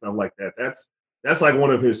dunking and stuff like that. That's like one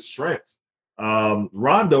of his strengths.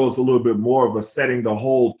 Rondo is a little bit more of a setting the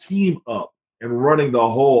whole team up and running the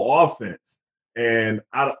whole offense. And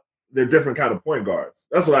they're different kind of point guards.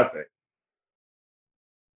 That's what I think.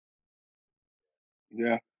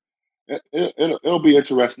 Yeah. It'll be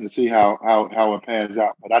interesting to see how it pans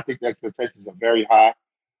out. But I think the expectations are very high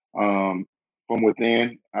from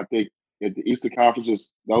within. I think at the Eastern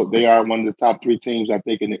Conference, they are one of the top 3 teams, I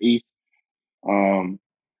think, in the East. And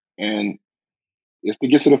it's to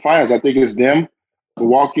get to the finals. I think it's them,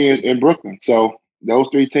 Milwaukee, and Brooklyn. So those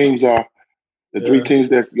 3 teams are the 3 teams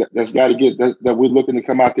that's got to get that we're looking to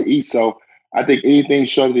come out the East. So I think anything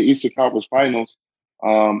short of the Eastern Conference Finals,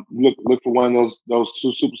 look for one of those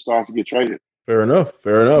 2 superstars to get traded. Fair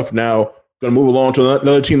enough. Now, going to move along to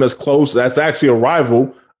another team that's close. That's actually a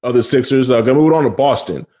rival of the Sixers. Going to move on to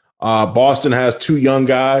Boston. Boston has 2 young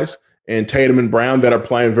guys, and Tatum and Brown, that are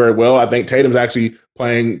playing very well. I think Tatum's actually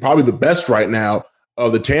playing probably the best right now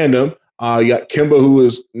of the tandem. You got Kemba, who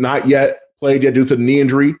is not yet played yet due to the knee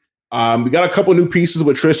injury. We got a couple new pieces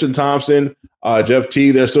with Tristan Thompson, Jeff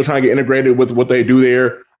T. They're still trying to get integrated with what they do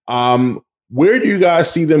there. Where do you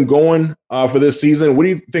guys see them going for this season? What do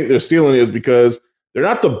you think their ceiling is? Because they're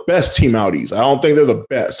not the best team out east. I don't think they're the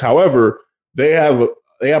best. However, they have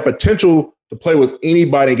potential to play with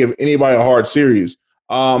anybody and give anybody a hard series.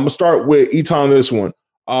 I'm going to start with Etan on this one.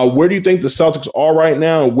 Where do you think the Celtics are right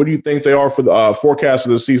now? And what do you think they are for the forecast for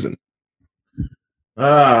the season?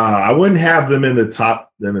 I wouldn't have them in the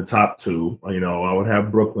top two. You know, I would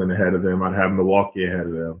have Brooklyn ahead of them. I'd have Milwaukee ahead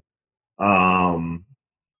of them.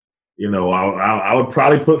 You know, I would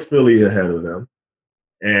probably put Philly ahead of them.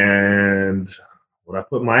 And would I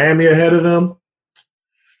put Miami ahead of them?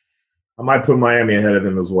 I might put Miami ahead of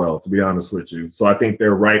them as well, to be honest with you. So I think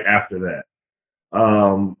they're right after that.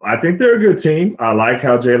 I think they're a good team. I like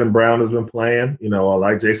how Jaylen Brown has been playing. You know, I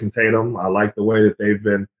like Jason Tatum. I like the way that they've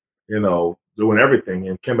been, you know, doing everything.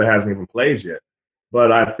 And Kemba hasn't even played yet.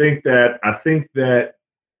 But I think that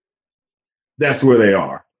that's where they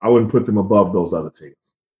are. I wouldn't put them above those other teams.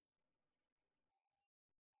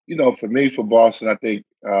 You know, for me, for Boston, I think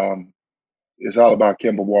it's all about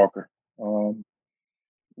Kemba Walker. You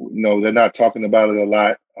know, they're not talking about it a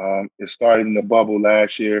lot. It started in the bubble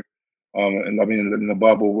last year. And I mean, in the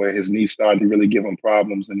bubble where his knee started to really give him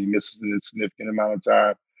problems and he misses a significant amount of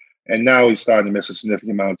time. And now he's starting to miss a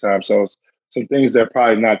significant amount of time. So some things they're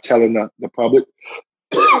probably not telling the public,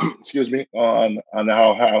 excuse me, on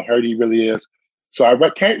how hurt he really is. So I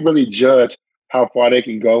can't really judge how far they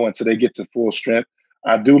can go until they get to full strength.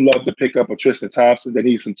 I do love to pick up a Tristan Thompson that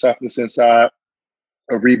needs some toughness inside,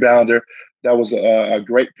 a rebounder. That was a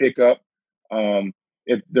great pickup.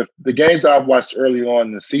 If the games I've watched early on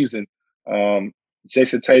in the season,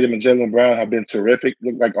 Jason Tatum and Jaylen Brown have been terrific,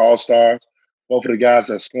 look like all-stars. Both of the guys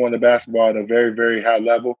are scoring the basketball at a very, very high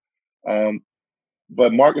level.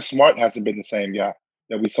 But Marcus Smart hasn't been the same guy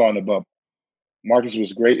that we saw in the bubble. Marcus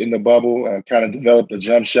was great in the bubble, kind of developed a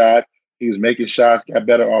jump shot. He was making shots, got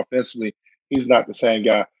better offensively. He's not the same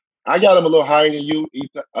guy. I got him a little higher than you,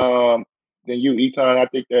 Etan. I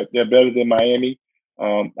think they're better than Miami.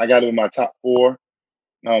 I got him in my top four,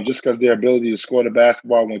 just because their ability to score the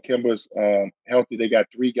basketball when Kemba's healthy. They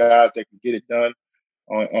got three guys that can get it done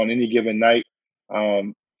on any given night.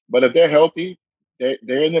 But if they're healthy,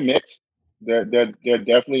 they're in the mix. They're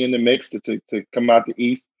definitely in the mix to come out the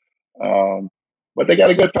East. But they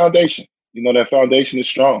got a good foundation. You know, their foundation is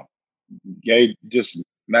strong. Gabe just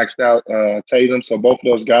maxed out Tatum, so both of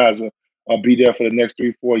those guys will be there for the next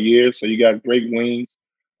 3-4 years. So you got great wings.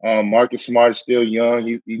 Marcus Smart is still young.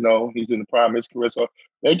 You know, he's in the prime of his career. So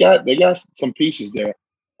they got some pieces there.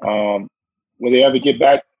 Will they ever get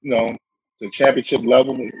back, you know, to championship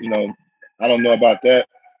level? You know, I don't know about that.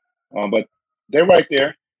 But they're right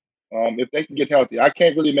there. If they can get healthy, I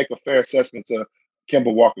can't really make a fair assessment till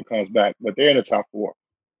Kemba Walker comes back, but they're in the top four.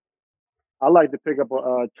 I like to pick up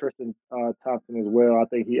Tristan Thompson as well. I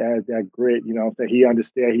think he adds that grit. You know what I'm saying? He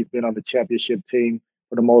understands he's been on the championship team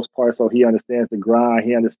for the most part, so he understands the grind.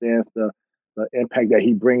 He understands the impact that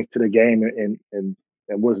he brings to the game and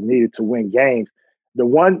what's needed to win games. The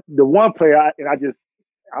one player, I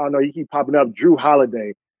don't know, he keep popping up, Drew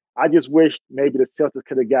Holiday. I just wish maybe the Celtics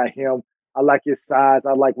could have got him. I like his size.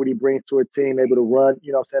 I like what he brings to a team, able to run,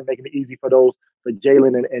 you know what I'm saying, making it easy for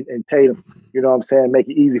Jaylen and Tatum. You know what I'm saying? Make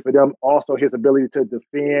it easy for them. Also, his ability to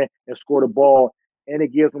defend and score the ball, and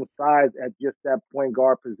it gives him size at just that point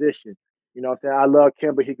guard position. You know what I'm saying? I love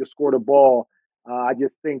Kemba. He can score the ball. I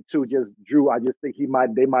just think, too, just Drew, I just think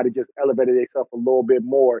they might have just elevated themselves a little bit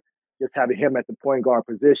more, just having him at the point guard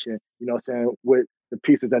position, you know what I'm saying, with the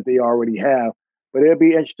pieces that they already have. But it'll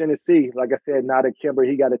be interesting to see. Like I said, now that Kemba,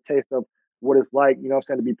 he got a taste of what it's like, you know what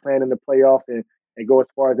I'm saying, to be playing in the playoffs and go as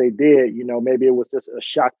far as they did. You know, maybe it was just a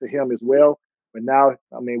shock to him as well. But now,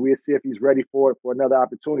 I mean, we'll see if he's ready for another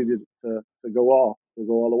opportunity to go all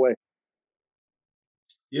the way.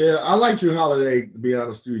 Yeah, I like Drew Holiday. To be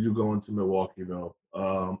honest with you, going to Milwaukee though.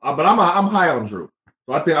 But I'm high on Drew.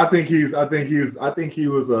 So I think he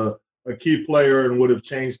was a key player and would have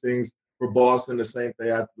changed things for Boston the same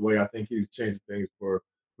way I think he's changed things for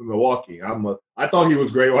Milwaukee. I thought he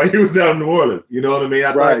was great while he was down in New Orleans. You know what I mean?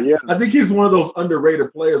 I think he's one of those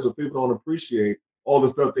underrated players where people don't appreciate all the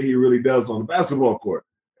stuff that he really does on the basketball court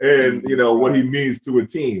and you know what he means to a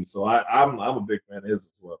team. So I'm a big fan of his as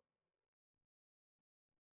well.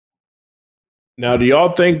 Now, do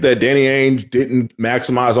y'all think that Danny Ainge didn't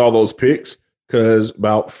maximize all those picks? Because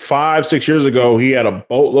about 5-6 years ago, he had a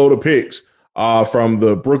boatload of picks from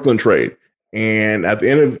the Brooklyn trade. And at the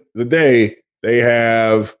end of the day, they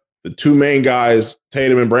have the two main guys,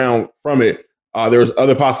 Tatum and Brown, from it. There's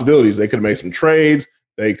other possibilities. They could have made some trades.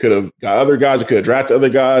 They could have got other guys. They could have drafted other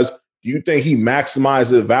guys. Do you think he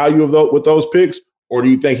maximized the value of with those picks? Or do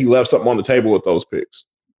you think he left something on the table with those picks?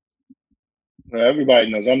 Well, everybody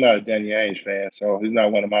knows I'm not a Danny Ainge fan, so he's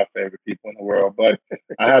not one of my favorite people in the world. But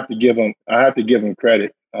I have to give him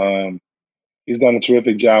credit. He's done a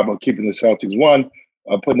terrific job of keeping the Celtics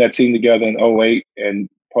putting that team together in 2008 and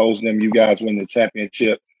posing them. You guys win the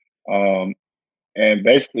championship, and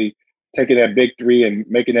basically taking that big three and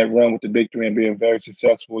making that run with the big three and being very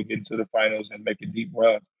successful, getting to the finals and making deep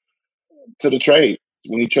runs to the trade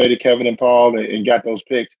when he traded Kevin and Paul and got those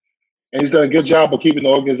picks. And he's done a good job of keeping the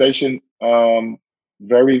organization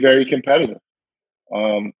very, very competitive.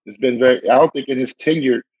 It's been very. I don't think in his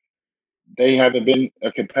tenure they haven't been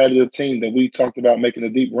a competitive team that we talked about making a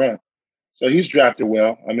deep run. So he's drafted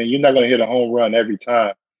well. I mean, you're not going to hit a home run every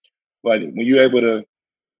time, but when you're able to,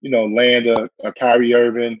 land a Kyrie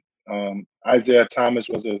Irving, Isaiah Thomas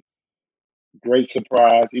was a great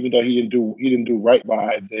surprise, even though he didn't do right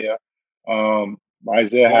by Isaiah.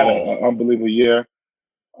 Isaiah had an unbelievable year.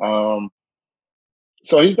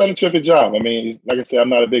 So he's done a terrific job. I mean, like I said, I'm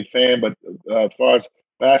not a big fan, but as far as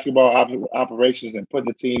basketball operations and putting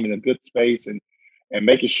the team in a good space and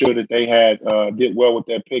making sure that they did well with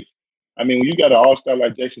their picks. I mean, when you got an all-star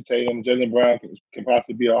like Jason Tatum, Jaylen Brown can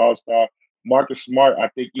possibly be an all-star. Marcus Smart, I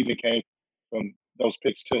think, even came from those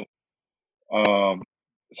picks too.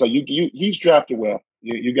 So he's drafted well.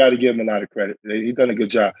 You got to give him a lot of credit. He's done a good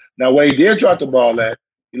job. Now, where he did drop the ball at,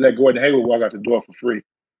 he let Gordon Hayward walk out the door for free.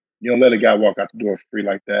 You don't let a guy walk out the door for free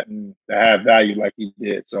like that and to have value like he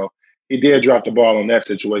did. So he did drop the ball on that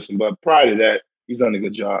situation. But prior to that, he's done a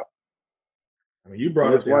good job. I mean, you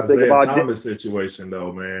brought up the Isaiah Thomas situation,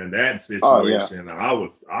 though, man. That situation, I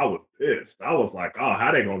was pissed. I was like, oh,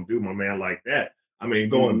 how they gonna do my man like that? I mean,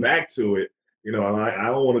 going back to it, and I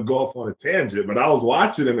don't want to go off on a tangent, but I was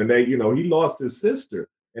watching him, and he lost his sister,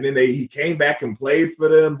 and then he came back and played for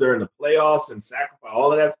them during the playoffs and sacrificed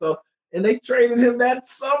all of that stuff. And they traded him that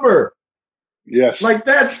summer. Yes. Like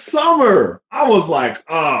that summer. I was like,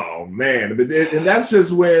 oh, man. And that's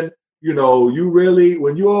just when,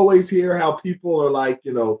 when you always hear how people are like,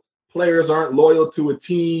 players aren't loyal to a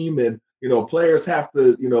team and, players have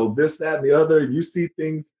to, this, that, and the other. You see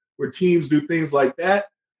things where teams do things like that.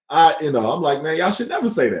 I'm like, man, y'all should never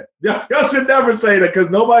say that. Y'all should never say that because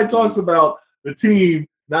nobody talks about the team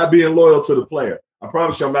not being loyal to the player. I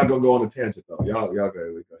promise you I'm not going to go on a tangent, though. Y'all go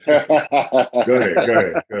ahead. Go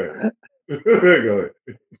ahead. Go ahead.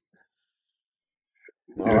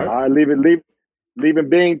 All right, leaving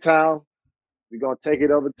Beantown. We're going to take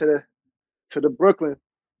it over to the Brooklyn.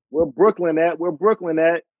 Where Brooklyn at?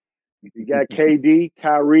 You got KD,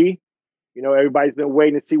 Kyrie. Everybody's been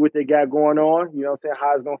waiting to see what they got going on. You know what I'm saying?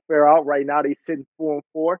 How it's going to fare out. Right now, they sitting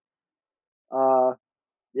 4-4.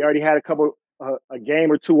 They already had a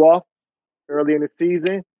game or two off early in the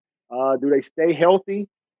season. Do they stay healthy?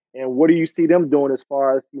 And what do you see them doing as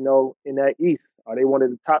far as, in that East? Are they one of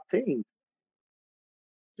the top teams?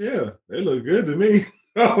 Yeah, they look good to me.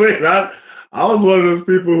 I mean, I was one of those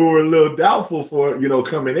people who were a little doubtful for,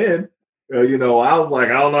 coming in. I was like,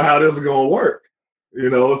 I don't know how this is going to work.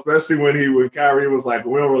 Especially when Kyrie was like,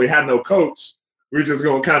 we don't really have no coach. We're just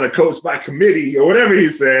going to kind of coach by committee or whatever he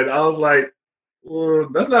said. I was like, well,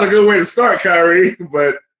 that's not a good way to start, Kyrie.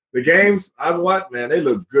 But the games I've watched, man, they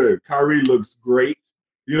look good. Kyrie looks great.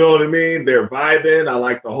 You know what I mean? They're vibing. I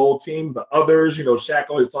like the whole team. The others, Shaq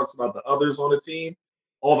always talks about the others on the team.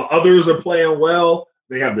 All the others are playing well.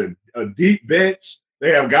 They have a deep bench.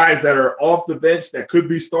 They have guys that are off the bench that could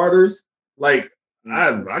be starters. Like,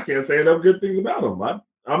 I can't say enough good things about them.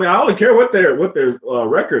 I mean, I don't care what their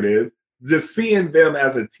record is. Just seeing them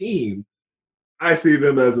as a team, I see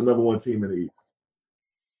them as the number one team in the East.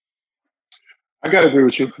 I got to agree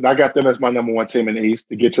with you. I got them as my number one team in the East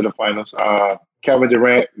to get to the finals. Kevin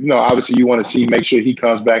Durant, obviously you want to make sure he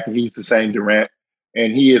comes back and he's the same Durant.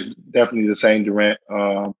 And he is definitely the same Durant.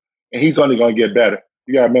 And he's only going to get better.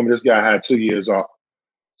 You got to remember this guy had 2 years off.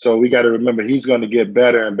 So we got to remember he's going to get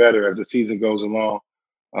better and better as the season goes along.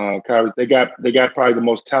 Kyrie, they got probably the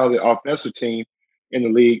most talented offensive team in the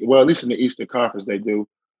league. Well, at least in the Eastern Conference they do.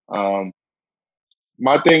 My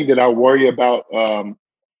thing that I worry about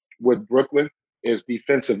with Brooklyn is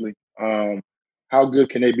defensively. How good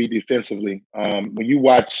can they be defensively? When you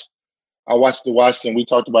watch, I watched the Washington. We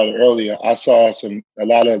talked about it earlier. I saw a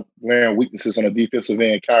lot of glaring weaknesses on the defensive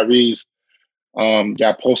end. Kyrie's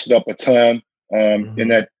got posted up a ton in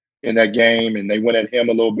that game, and they went at him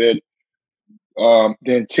a little bit. The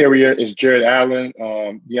interior is Jared Allen,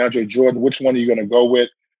 DeAndre Jordan. Which one are you going to go with?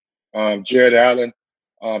 Jared Allen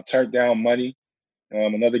turned down money.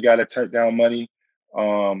 Another guy that turned down money.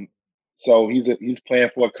 So he's playing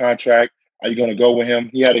for a contract. Are you going to go with him?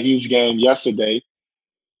 He had a huge game yesterday.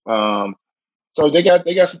 So they got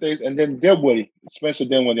some things, and then Spencer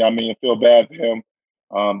Dinwiddie. I mean, I feel bad for him.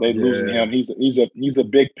 They losing him. He's a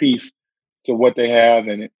big piece to what they have,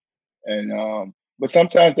 but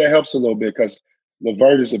sometimes that helps a little bit because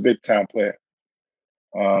LeVert is a big time player.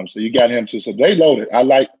 So you got him too. So they loaded. I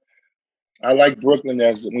like Brooklyn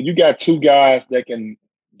as when you got two guys that can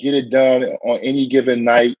get it done on any given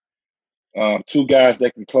night. Two guys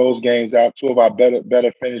that can close games out. Two of our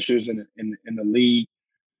better finishers in the league.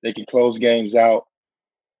 They can close games out.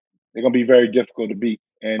 They're going to be very difficult to beat.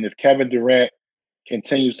 And if Kevin Durant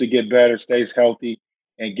continues to get better, stays healthy,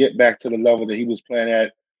 and get back to the level that he was playing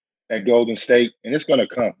at Golden State, and it's going to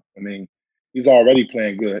come. I mean, he's already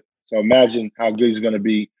playing good. So imagine how good he's going to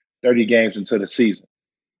be 30 games into the season.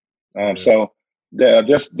 So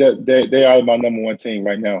they are my number one team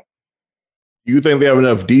right now. Do you think they have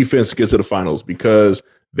enough defense to get to the finals? Because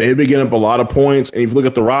they've been getting up a lot of points. And if you look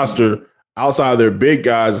at the roster, outside of their big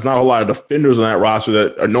guys, there's not a lot of defenders on that roster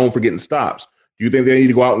that are known for getting stops. Do you think they need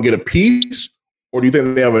to go out and get a piece, or do you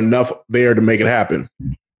think they have enough there to make it happen?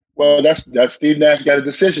 Well, that's Steve Nash got a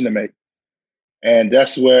decision to make. And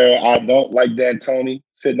that's where I don't like D'Antoni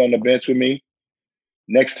sitting on the bench with me,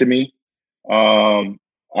 next to me. I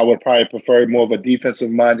would probably prefer more of a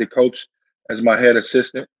defensive-minded coach as my head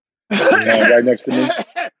assistant, right next to me.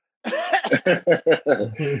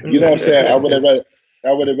 You know what I'm saying? I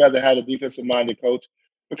would have rather had a defensive-minded coach,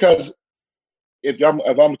 because if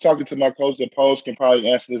I'm talking to my coach, the Post can probably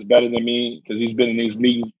answer this better than me because he's been in these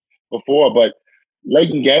meetings before. But late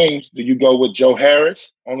in games, do you go with Joe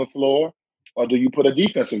Harris on the floor, or do you put a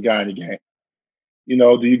defensive guy in the game? You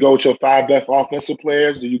know, do you go with your 5 best offensive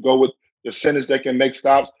players? Do you go with the centers that can make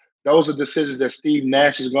stops? Those are decisions that Steve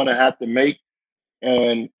Nash is going to have to make.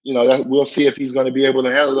 And, we'll see if he's going to be able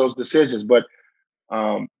to handle those decisions. But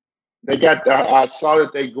they got, I saw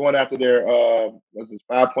that they're going after their, what's it,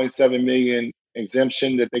 $5.7 million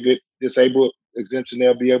exemption that they get, disabled exemption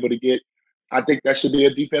they'll be able to get. I think that should be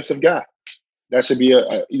a defensive guy. That should be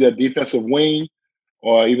either a defensive wing,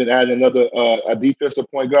 or even add another a defensive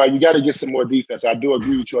point guard. You got to get some more defense. I do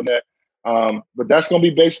agree with you on that. But that's going to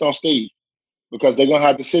be based on Steve, because they're going to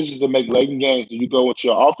have decisions to make late in games. Do you go with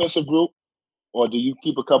your offensive group, or do you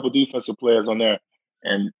keep a couple defensive players on there?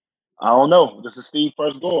 And I don't know. This is Steve's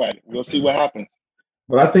first go at it. We'll see what happens.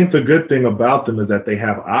 But I think the good thing about them is that they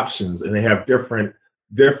have options, and they have different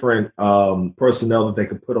personnel that they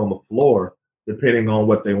can put on the floor depending on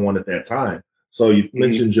what they want at that time. So you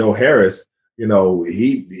mentioned Joe Harris. He's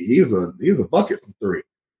a bucket from 3.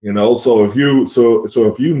 So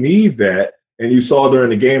if you need that, and you saw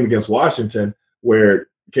during the game against Washington where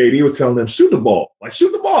KD was telling them, shoot the ball,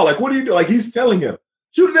 like what do you do? Like, he's telling him,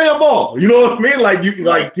 shoot the damn ball. You know what I mean?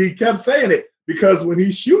 Like he kept saying it, because when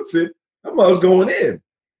he shoots it, that mother's going in.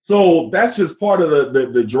 So that's just part of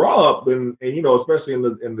the draw up, and especially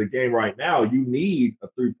in the game right now, you need a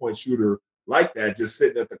 3-point shooter like that, just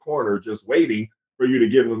sitting at the corner, just waiting for you to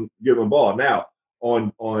give him the ball. Now,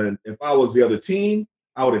 on if I was the other team,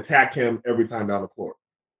 I would attack him every time down the court.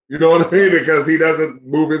 You know what I mean? Because he doesn't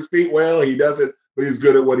move his feet well. He doesn't, but he's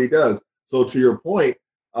good at what he does. So to your point,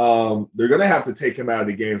 they're going to have to take him out of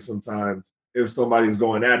the game sometimes if somebody's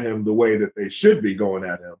going at him the way that they should be going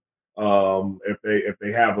at him. If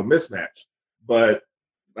they have a mismatch. But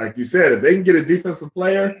like you said, if they can get a defensive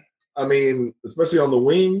player, I mean, especially on the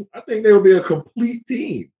wing, I think they will be a complete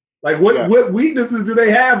team. Like, what weaknesses do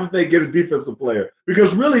they have if they get a defensive player?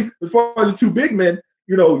 Because really, as far as the 2 big men,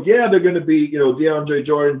 they're going to be, DeAndre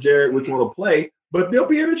Jordan, Jared, which want to play, but they'll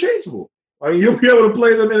be interchangeable. I mean, you'll be able to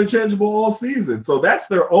play them interchangeable all season. So that's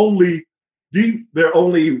their only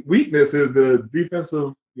weakness is the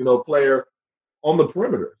defensive, player on the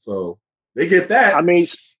perimeter. So they get that. I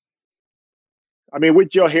mean, with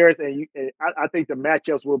Joe Harris, and I think the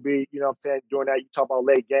matchups will be, during that, you talk about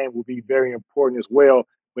late game, will be very important as well.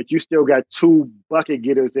 But you still got 2 bucket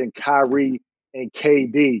getters in Kyrie and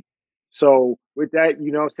KD. So with that,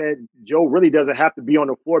 Joe really doesn't have to be on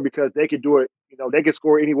the floor, because they could do it. They can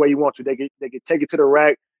score any way you want to. They could take it to the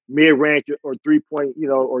rack, mid-range, or 3-point,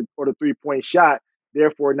 or the 3-point shot.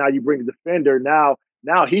 Therefore, now you bring the defender. Now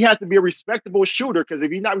he has to be a respectable shooter, because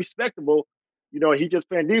if he's not respectable, he just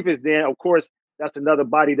playing defense, then of course that's another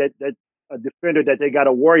body that a defender that they got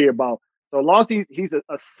to worry about. So as long as he's a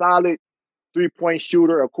solid 3-point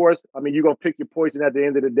shooter, of course, I mean, you're going to pick your poison at the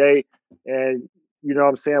end of the day. And you know what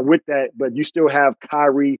I'm saying, with that, but you still have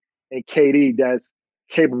Kyrie and KD that's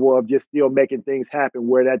capable of just still making things happen,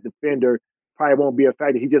 where that defender probably won't be a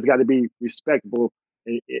factor. He just got to be respectable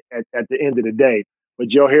at the end of the day. But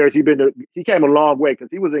Joe Harris, he came a long way,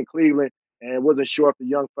 because he was in Cleveland and wasn't sure if the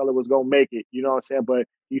young fella was going to make it. You know what I'm saying? But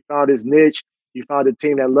he found his niche. He found a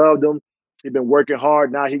team that loved him. He's been working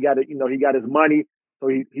hard. Now he got it. He got his money. So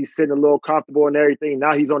he's sitting a little comfortable and everything.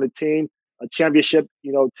 Now he's on a team, a championship,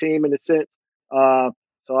 team in a sense.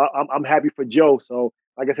 So I'm happy for Joe. So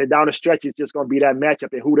like I said, down the stretch, it's just going to be that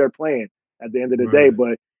matchup and who they're playing at the end of the day.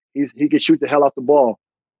 But he can shoot the hell off the ball.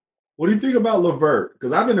 What do you think about LeVert?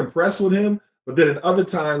 Because I've been impressed with him, But then at other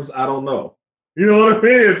times, I don't know. You know what I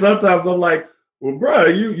mean? And sometimes I'm like, well, bro,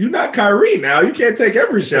 you're not Kyrie now. You can't take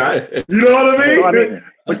every shot. You know what I mean? So, I mean,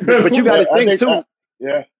 but you got to think too.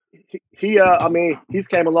 Yeah. I mean, he's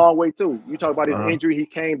came a long way too. You talk about his injury. He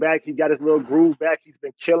came back. He got his little groove back. He's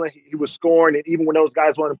been killing. He was scoring, and even when those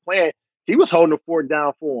guys weren't playing, he was holding the fort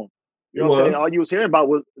down for him. You know what I'm saying? All you was hearing about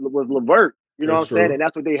was LeVert. You know what I'm saying? And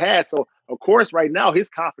that's what they had. So of course, right now his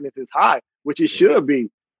confidence is high, which it should be.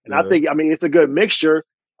 And I think, it's a good mixture.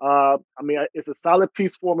 It's a solid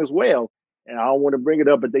piece for him as well. And I don't want to bring it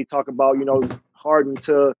up, but they talk about Harden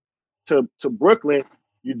to Brooklyn.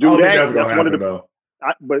 You do that. That's one of the.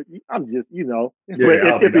 But I'm just, but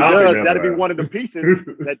if he does, that'll be one of the pieces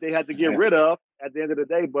that they had to get rid of at the end of the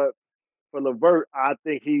day. But for LeVert, I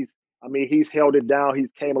think he's held it down.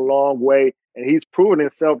 He's came a long way, and he's proven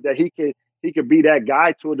himself that he could be that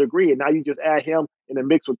guy to a degree. And now you just add him in the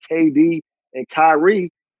mix with KD and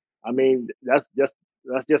Kyrie. I mean, that's just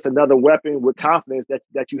another weapon with confidence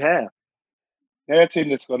that you have. They're a team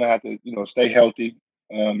that's going to have to, stay healthy.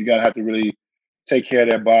 You got to have to really take care of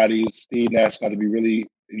their bodies. Steve Nash got to be really,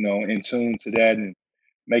 in tune to that and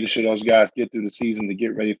making sure those guys get through the season to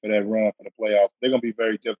get ready for that run for the playoffs. They're going to be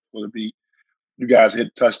very difficult to beat. You guys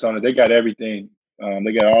touched on it. They got everything.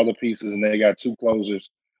 They got all the pieces, and they got two closers.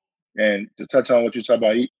 And to touch on what you talk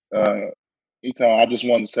about, Etan, I just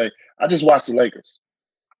wanted to say, I just watched the Lakers.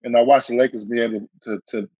 And I watched the Lakers be able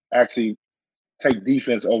to actually take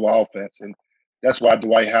defense over offense. And that's why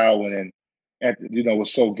Dwight Howard and Anthony,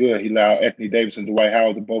 was so good. He allowed Anthony Davis and Dwight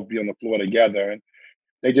Howard to both be on the floor together. And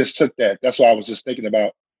they just took that. That's why I was just thinking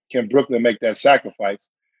about, can Brooklyn make that sacrifice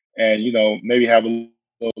and, maybe have a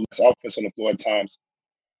little less offense on the floor at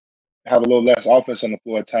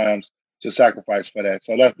times, to sacrifice for that.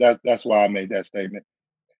 So that's why I made that statement.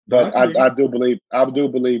 But I do believe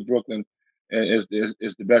Brooklyn is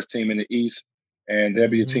the best team in the East, and they'll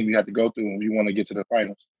be a team you have to go through when you want to get to the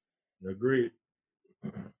finals. Agreed.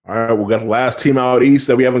 All right, we got the last team out East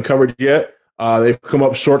that we haven't covered yet. They've come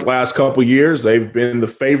up short the last couple of years. They've been the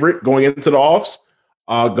favorite going into the offs.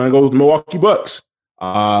 Going to go with the Milwaukee Bucks.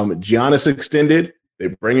 Giannis extended. They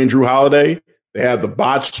bring in Drew Holiday. They have the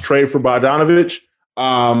botched trade for Bogdanovic.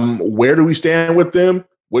 Where do we stand with them?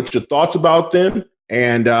 What's your thoughts about them?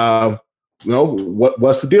 And,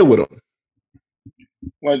 what's the deal with them?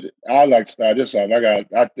 Well, I like to start this off.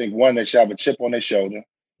 I think, one, they should have a chip on their shoulder.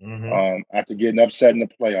 After getting upset in the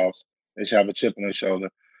playoffs, they should have a chip on their shoulder.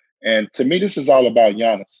 And to me, this is all about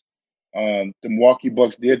Giannis. The Milwaukee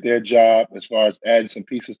Bucks did their job as far as adding some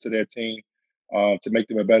pieces to their team to make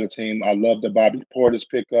them a better team. I love the Bobby Portis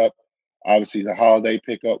pickup. Obviously, the Holiday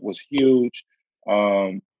pickup was huge.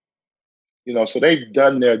 So they've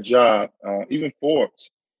done their job. Even Forbes,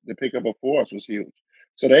 the pickup of Forbes was huge.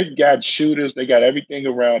 So they've got shooters. They got everything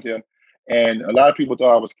around him. And a lot of people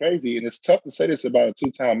thought I was crazy. And it's tough to say this about a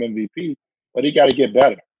two-time MVP, but he got to get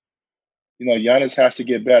better. Giannis has to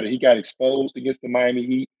get better. He got exposed against the Miami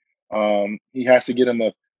Heat. He has to get him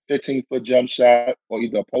a 15-foot jump shot or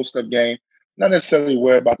either a post-up game. Not necessarily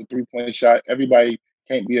worry about the three-point shot. Everybody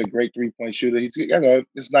can't be a great three-point shooter.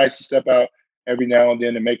 It's nice to step out every now and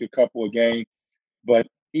then and make a couple a game, but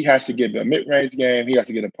he has to get a mid-range game. He has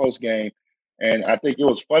to get a post game. And I think it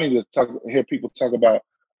was funny to hear people talk about,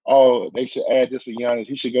 oh, they should add this for Giannis.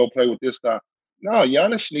 He should go play with this stuff. No,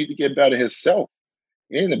 Giannis needs to get better himself.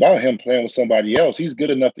 It ain't about him playing with somebody else. He's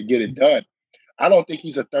good enough to get it done. I don't think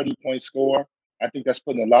he's a 30-point scorer. I think that's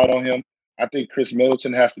putting a lot on him. I think Chris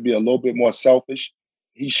Middleton has to be a little bit more selfish.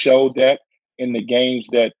 He showed that in the games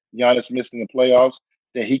that Giannis missed in the playoffs,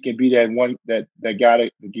 that he can be that one that guy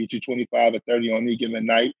that get you 25 or 30 on any given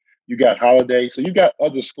night. You got Holiday. So you got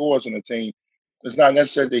other scorers on the team. It's not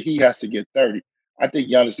necessary that he has to get 30. I think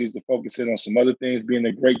Giannis needs to focus in on some other things, being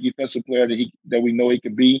a great defensive player that we know he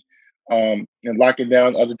can be, and locking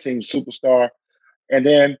down other teams' superstar. And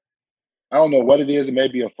then, I don't know what it is. It may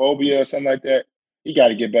be a phobia or something like that. He got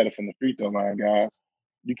to get better from the free throw line, guys.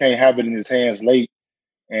 You can't have it in his hands late,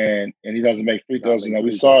 and he doesn't make free throws.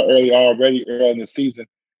 We saw early in the season,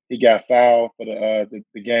 he got fouled for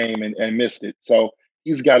the game and missed it. So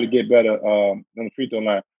he's got to get better on the free throw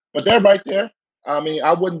line. But they're right there. I mean,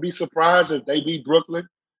 I wouldn't be surprised if they beat Brooklyn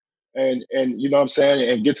and and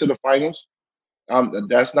get to the finals.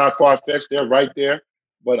 That's not far-fetched. They're right there.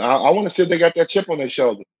 But I want to see if they got that chip on their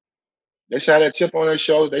shoulder. They should have that chip on their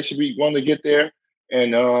shoulder. They should be wanting to get there.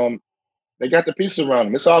 And they got the pieces around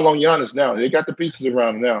them. It's all on Giannis now. They got the pieces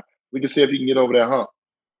around him now. We can see if he can get over that hump.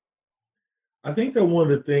 I think that one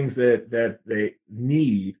of the things that they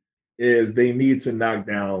need is they need to knock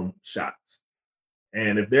down shots.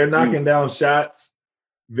 And if they're knocking down shots,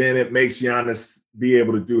 then it makes Giannis be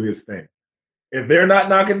able to do his thing. if they're not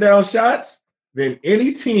knocking down shots, then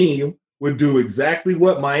any team would do exactly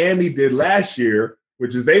what Miami did last year,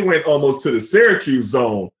 which is they went almost to the Syracuse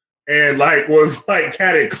zone and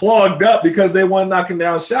had it clogged up because they weren't knocking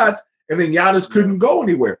down shots, and then Giannis couldn't go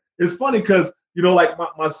anywhere. It's funny because, like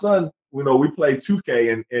my son, we play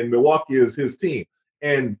 2K and Milwaukee is his team.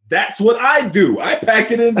 And that's what I do. I pack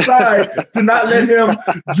it inside to not let him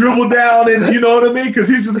dribble down and, you know what I mean? Because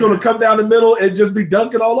he's just going to come down the middle and just be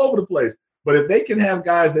dunking all over the place. But if they can have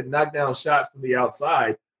guys that knock down shots from the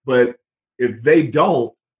outside, but if they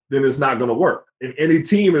don't, then it's not going to work. And any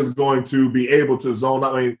team is going to be able to zone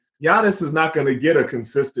out. I mean, Giannis is not going to get a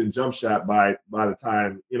consistent jump shot by the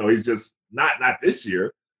time, he's just not this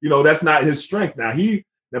year. That's not his strength.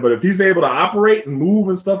 But if he's able to operate and move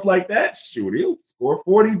and stuff like that, shoot, he'll score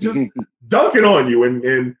 40 just dunking on you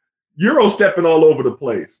and Euro stepping all over the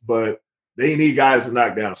place. But they need guys to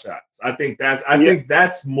knock down shots. I think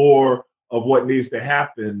that's more of what needs to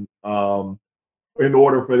happen in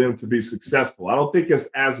order for them to be successful. I don't think it's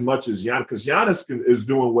as much as Giannis, because Giannis is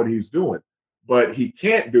doing what he's doing, but he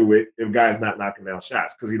can't do it if guys not knocking down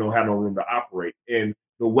shots because he don't have no room to operate in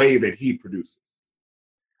the way that he produces.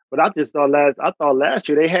 But I just thought last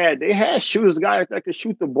year they had shooters, guys that could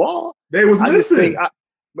shoot the ball. They was missing.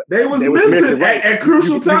 They was missing right? at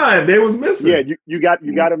crucial time. They was missing. Yeah, you got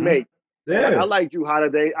to make. Yeah, I like Drew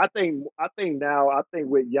Holiday. I think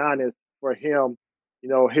with Giannis, for him,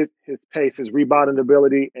 his pace, his rebounding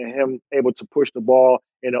ability, and him able to push the ball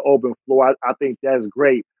in the open floor, I think that's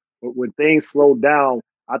great. But when things slow down,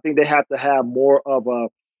 I think they have to have more of a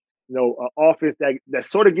an offense that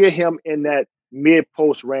sort of get him in that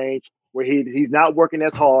mid-post range where he's not working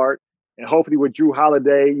as hard. And hopefully with Drew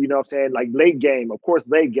Holiday, like late game, of course,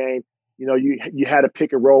 late game, you had a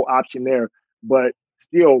pick and roll option there, but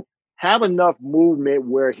still have enough movement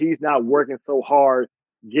where he's not working so hard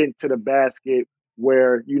getting to the basket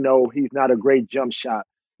where, he's not a great jump shot.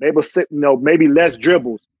 Maybe less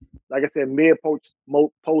dribbles. Like I said,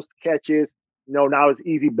 mid-post catches, now it's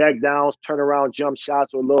easy back downs, turnaround jump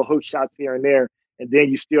shots or little hook shots here and there. And then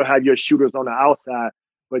you still have your shooters on the outside.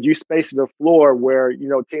 But you spacing the floor where,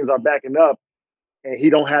 teams are backing up and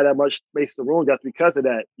he don't have that much space in the room. That's because of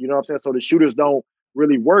that. You know what I'm saying? So the shooters don't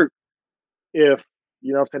really work if, at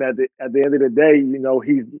the end of the day,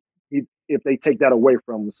 if they take that away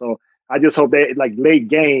from him. So I just hope they, late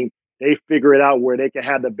game, they figure it out where they can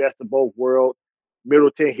have the best of both worlds.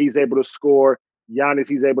 Middleton, he's able to score. Giannis,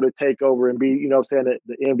 he's able to take over and be,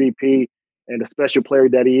 the MVP and the special player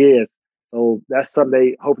that he is. So that's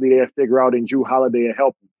something hopefully they'll figure out in Drew Holiday and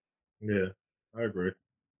help him. Yeah, I agree.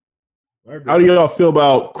 How do y'all feel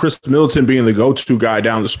about Chris Middleton being the go-to guy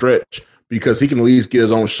down the stretch? Because he can at least get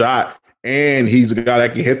his own shot, and he's a guy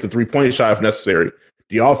that can hit the three-point shot if necessary.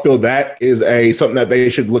 Do y'all feel that is something that they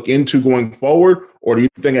should look into going forward, or do you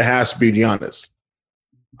think it has to be Giannis?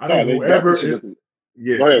 I think whoever go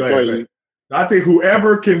ahead. I think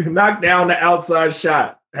whoever can knock down the outside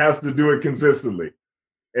shot has to do it consistently.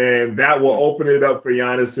 And that will open it up for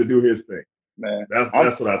Giannis to do his thing. Man, that's what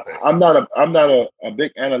I think. I'm not a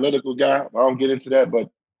big analytical guy. I don't get into that, but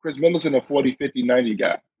Chris Middleton a 40, 50, 90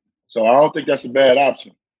 guy. So I don't think that's a bad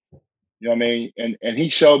option. You know what I mean? And he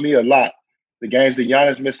showed me a lot. The games that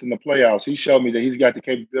Giannis missed in the playoffs, he showed me that he's got the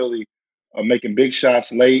capability of making big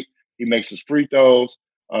shots late. He makes his free throws.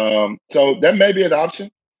 So that may be an option.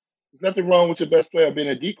 There's nothing wrong with your best player being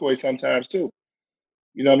a decoy sometimes too.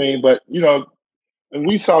 You know what I mean? But, and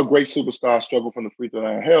we saw great superstars struggle from the free throw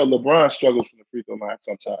line. Hell, LeBron struggles from the free throw line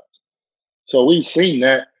sometimes. So we've seen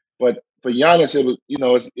that. But for Giannis, it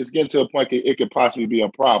was, it's getting to a point that it could possibly be a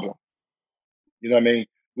problem. You know what I mean?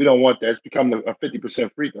 We don't want that. It's becoming a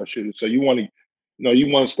 50% free throw shooter. So you want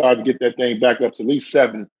to start to get that thing back up to at least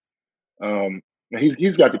 7. And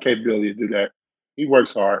he's got the capability to do that. He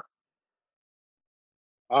works hard.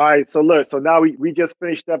 All right, so look, so now we just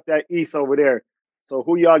finished up that East over there. So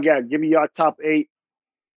who y'all got? Give me y'all top 8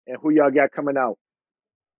 and who y'all got coming out.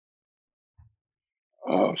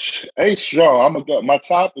 Oh, 8 strong. My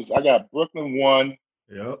top is I got Brooklyn 1.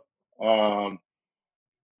 Yep.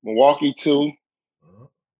 Milwaukee 2.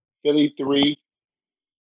 Philly 3.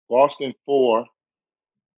 Boston 4.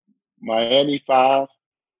 Miami 5.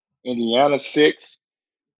 Indiana 6.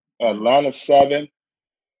 Atlanta 7.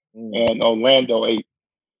 And Orlando 8.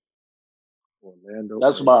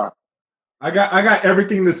 That's mine. I got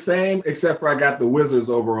everything the same except for I got the Wizards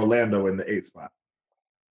over Orlando in the 8th spot.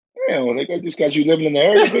 Damn, they just got you living in the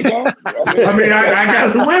area, big dog. I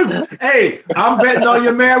got the Wizards. Hey, I'm betting on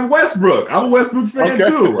your man Westbrook. I'm a Westbrook fan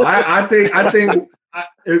too. I think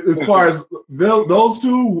as far as those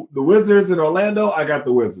two, the Wizards and Orlando, I got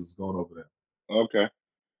the Wizards going over there. Okay.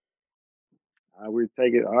 We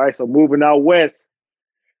take it. All right, so moving out west.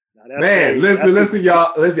 Man, listen,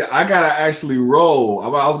 y'all. Listen, I gotta actually roll. I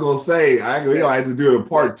was gonna say I have to do a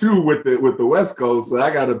part 2 with the West Coast, so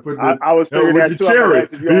I gotta put the I was figuring with that the too. cherry,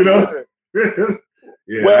 you know.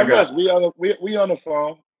 Yeah. Well, look, we on the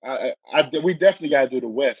phone. We definitely got to do the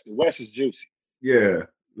West. The West is juicy. Yeah.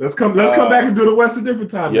 Let's come back and do the West a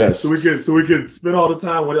different time. Yes. Man, so we can spend all the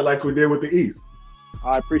time with it like we did with the East.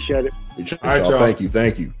 I appreciate it. All right, y'all.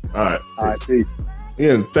 Thank you. All right. Peace.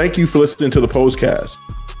 Again, thank you for listening to the Postcast.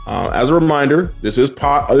 As a reminder, this is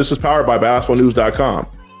powered by basketballnews.com.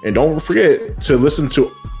 And don't forget to listen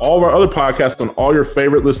to all of our other podcasts on all your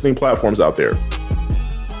favorite listening platforms out there.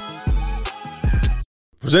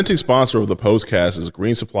 Presenting sponsor of the Postcast is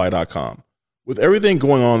greensupply.com. With everything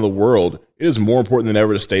going on in the world, it is more important than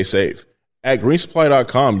ever to stay safe. At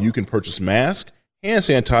greensupply.com, you can purchase masks, hand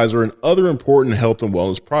sanitizer, and other important health and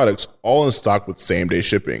wellness products, all in stock with same-day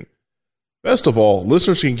shipping. Best of all,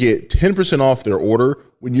 listeners can get 10% off their order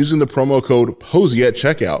when using the promo code POSEY at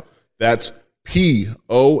checkout. That's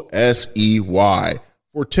POSEY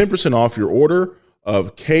for 10% off your order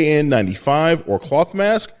of KN95 or cloth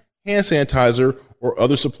mask, hand sanitizer, or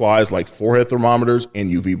other supplies like forehead thermometers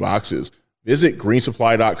and UV boxes. Visit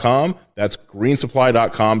greensupply.com. That's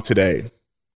greensupply.com today.